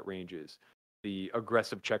appropriate 3-bet ranges, the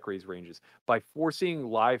aggressive check raise ranges. By forcing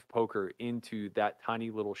live poker into that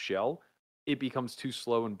tiny little shell, it becomes too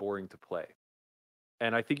slow and boring to play.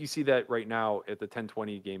 And I think you see that right now at the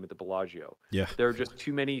 1020 game at the Bellagio. Yeah. There are just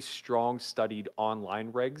too many strong studied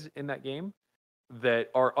online regs in that game that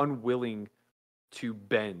are unwilling to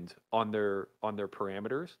bend on their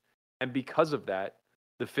parameters. And because of that,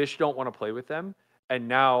 the fish don't want to play with them. And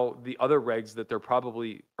now the other regs that they're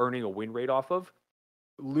probably earning a win rate off of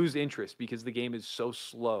lose interest because the game is so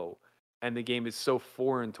slow and the game is so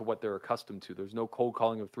foreign to what they're accustomed to. There's no cold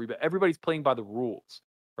calling of 3-bet. Everybody's playing by the rules,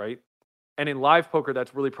 right? And in live poker,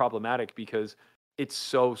 that's really problematic because it's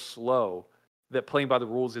so slow that playing by the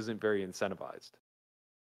rules isn't very incentivized.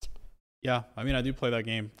 Yeah, I mean, I do play that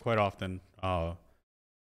game quite often.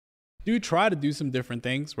 Do try to do some different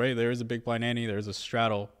things, right? There is a big blind ante, there's a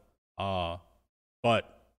straddle,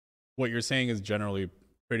 but what you're saying is generally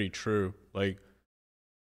pretty true. Like,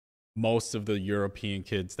 most of the European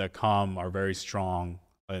kids that come are very strong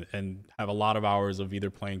and have a lot of hours of either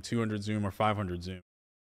playing 200 Zoom or 500 Zoom,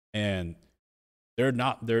 and they're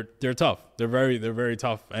tough. They're very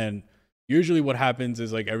tough. And usually, what happens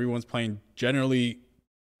is like everyone's playing generally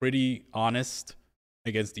pretty honest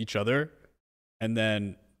against each other, and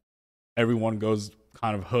then everyone goes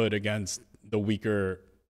kind of hood against the weaker,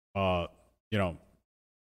 the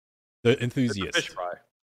enthusiast. It's a fish fry.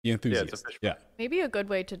 The enthusiast. Yeah. Maybe a good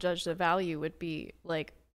way to judge the value would be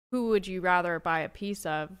like, who would you rather buy a piece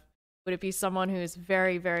of? Would it be someone who's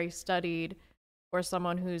very, very studied, or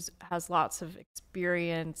someone who's has lots of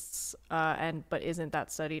experience but isn't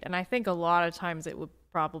that studied? And I think a lot of times it would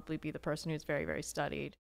probably be the person who's very, very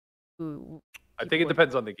studied. I think it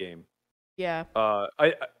depends on the game. Yeah.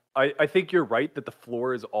 I think you're right that the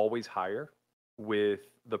floor is always higher with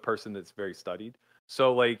the person that's very studied.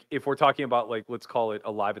 So, like, if we're talking about, like, let's call it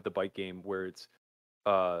a live at the bike game where it's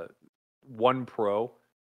 1 pro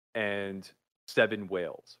and 7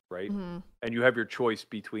 whales, right? Mm-hmm. And you have your choice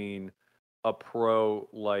between a pro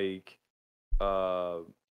like I'm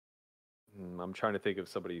trying to think of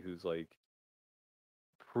somebody who's like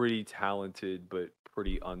pretty talented but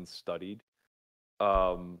pretty unstudied.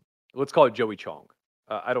 Let's call it Joey Chong.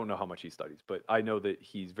 I don't know how much he studies, but I know that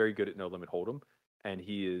he's very good at No Limit Hold'em, and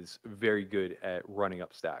he is very good at running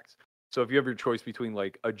up stacks. So if you have your choice between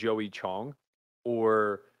like a Joey Chong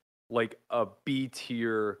or like a B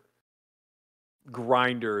tier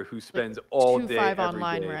grinder who spends all day 2-5 every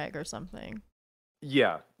online day. reg or something.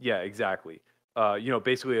 Yeah, exactly.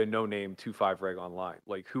 Basically a no-name 2-5 reg online.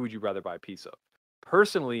 Like, who would you rather buy a piece of?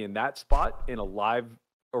 Personally, in that spot in a live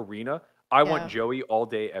arena, I want Joey all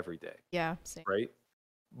day, every day. Yeah, same. Right?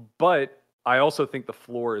 But I also think the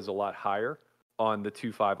floor is a lot higher on the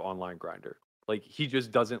 2-5 online grinder. Like, he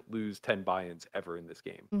just doesn't lose 10 buy-ins ever in this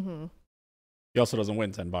game. Mm-hmm. He also doesn't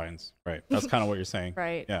win 10 buy-ins, right? That's kind of what you're saying.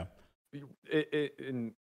 Right. Yeah.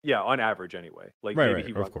 On average anyway. Like, maybe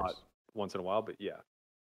he runs hot once in a while, but yeah.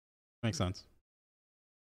 Makes sense.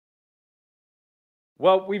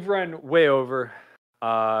 Well, we've run way over.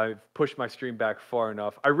 I've pushed my stream back far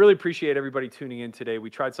enough. I really appreciate everybody tuning in today. We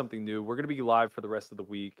tried something new. We're going to be live for the rest of the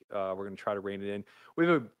week. We're going to try to rein it in. We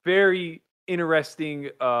have a very interesting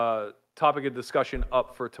topic of discussion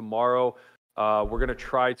up for tomorrow. We're going to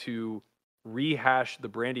try to rehash the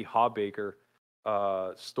Brandy Hawbaker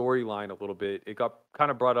storyline a little bit. It got kind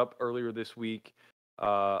of brought up earlier this week.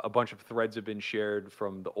 A bunch of threads have been shared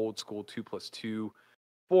from the old school 2+2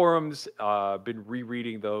 forums. Been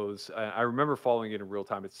rereading those. I remember following it in real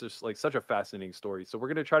time. It's just like such a fascinating story. So we're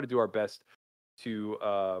going to try to do our best to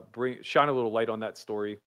shine a little light on that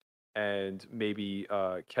story and maybe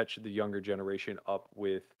catch the younger generation up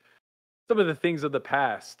with some of the things of the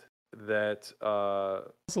past that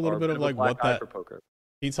it's a little bit of like what that poker.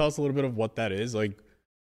 Can you tell us a little bit of what that is? Like,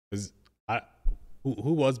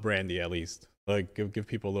 who was Brandy at least? Like, give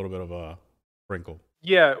people a little bit of a sprinkle.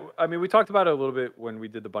 Yeah, I mean, we talked about it a little bit when we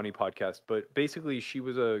did the Bunny podcast, but basically she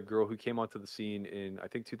was a girl who came onto the scene in, I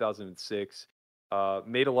think, 2006,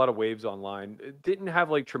 made a lot of waves online. It didn't have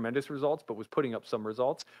like tremendous results, but was putting up some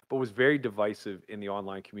results, but was very divisive in the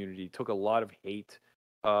online community, took a lot of hate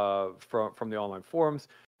from the online forums,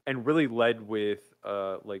 and really led with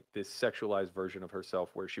like this sexualized version of herself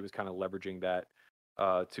where she was kind of leveraging that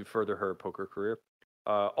to further her poker career.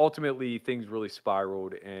 Ultimately, things really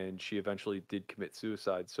spiraled, and she eventually did commit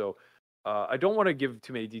suicide. So I don't want to give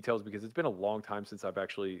too many details because it's been a long time since I've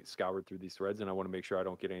actually scoured through these threads, and I want to make sure I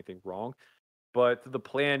don't get anything wrong. But the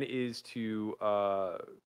plan is to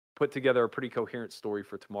put together a pretty coherent story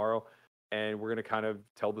for tomorrow, and we're going to kind of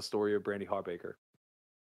tell the story of Brandy Hawbaker.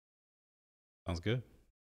 Sounds good.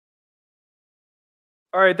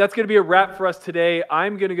 All right, that's going to be a wrap for us today.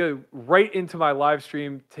 I'm going to go right into my live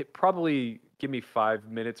stream. Probably give me 5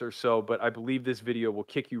 minutes or so, but I believe this video will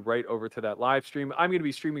kick you right over to that live stream. I'm going to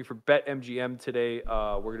be streaming for BetMGM today.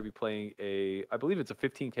 We're going to be playing I believe it's a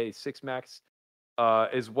 15K 6 max,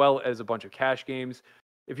 as well as a bunch of cash games.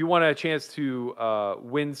 If you want a chance to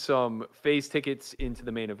win some FaZe tickets into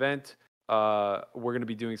the main event, we're going to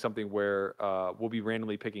be doing something where we'll be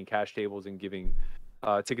randomly picking cash tables and giving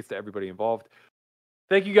tickets to everybody involved.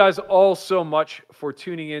 Thank you guys all so much for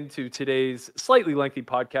tuning in to today's slightly lengthy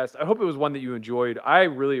podcast. I hope it was one that you enjoyed. I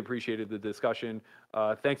really appreciated the discussion.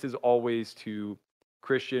 Thanks as always to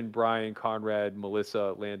Christian, Brian, Conrad,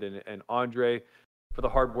 Melissa, Landon, and Andre for the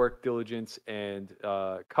hard work, diligence, and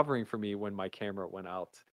covering for me when my camera went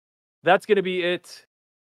out. That's going to be it.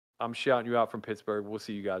 I'm shouting you out from Pittsburgh. We'll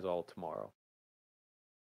see you guys all tomorrow.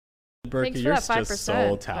 Berkey, you're just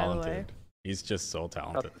so talented. He's just so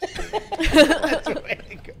talented. That's the way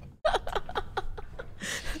to go.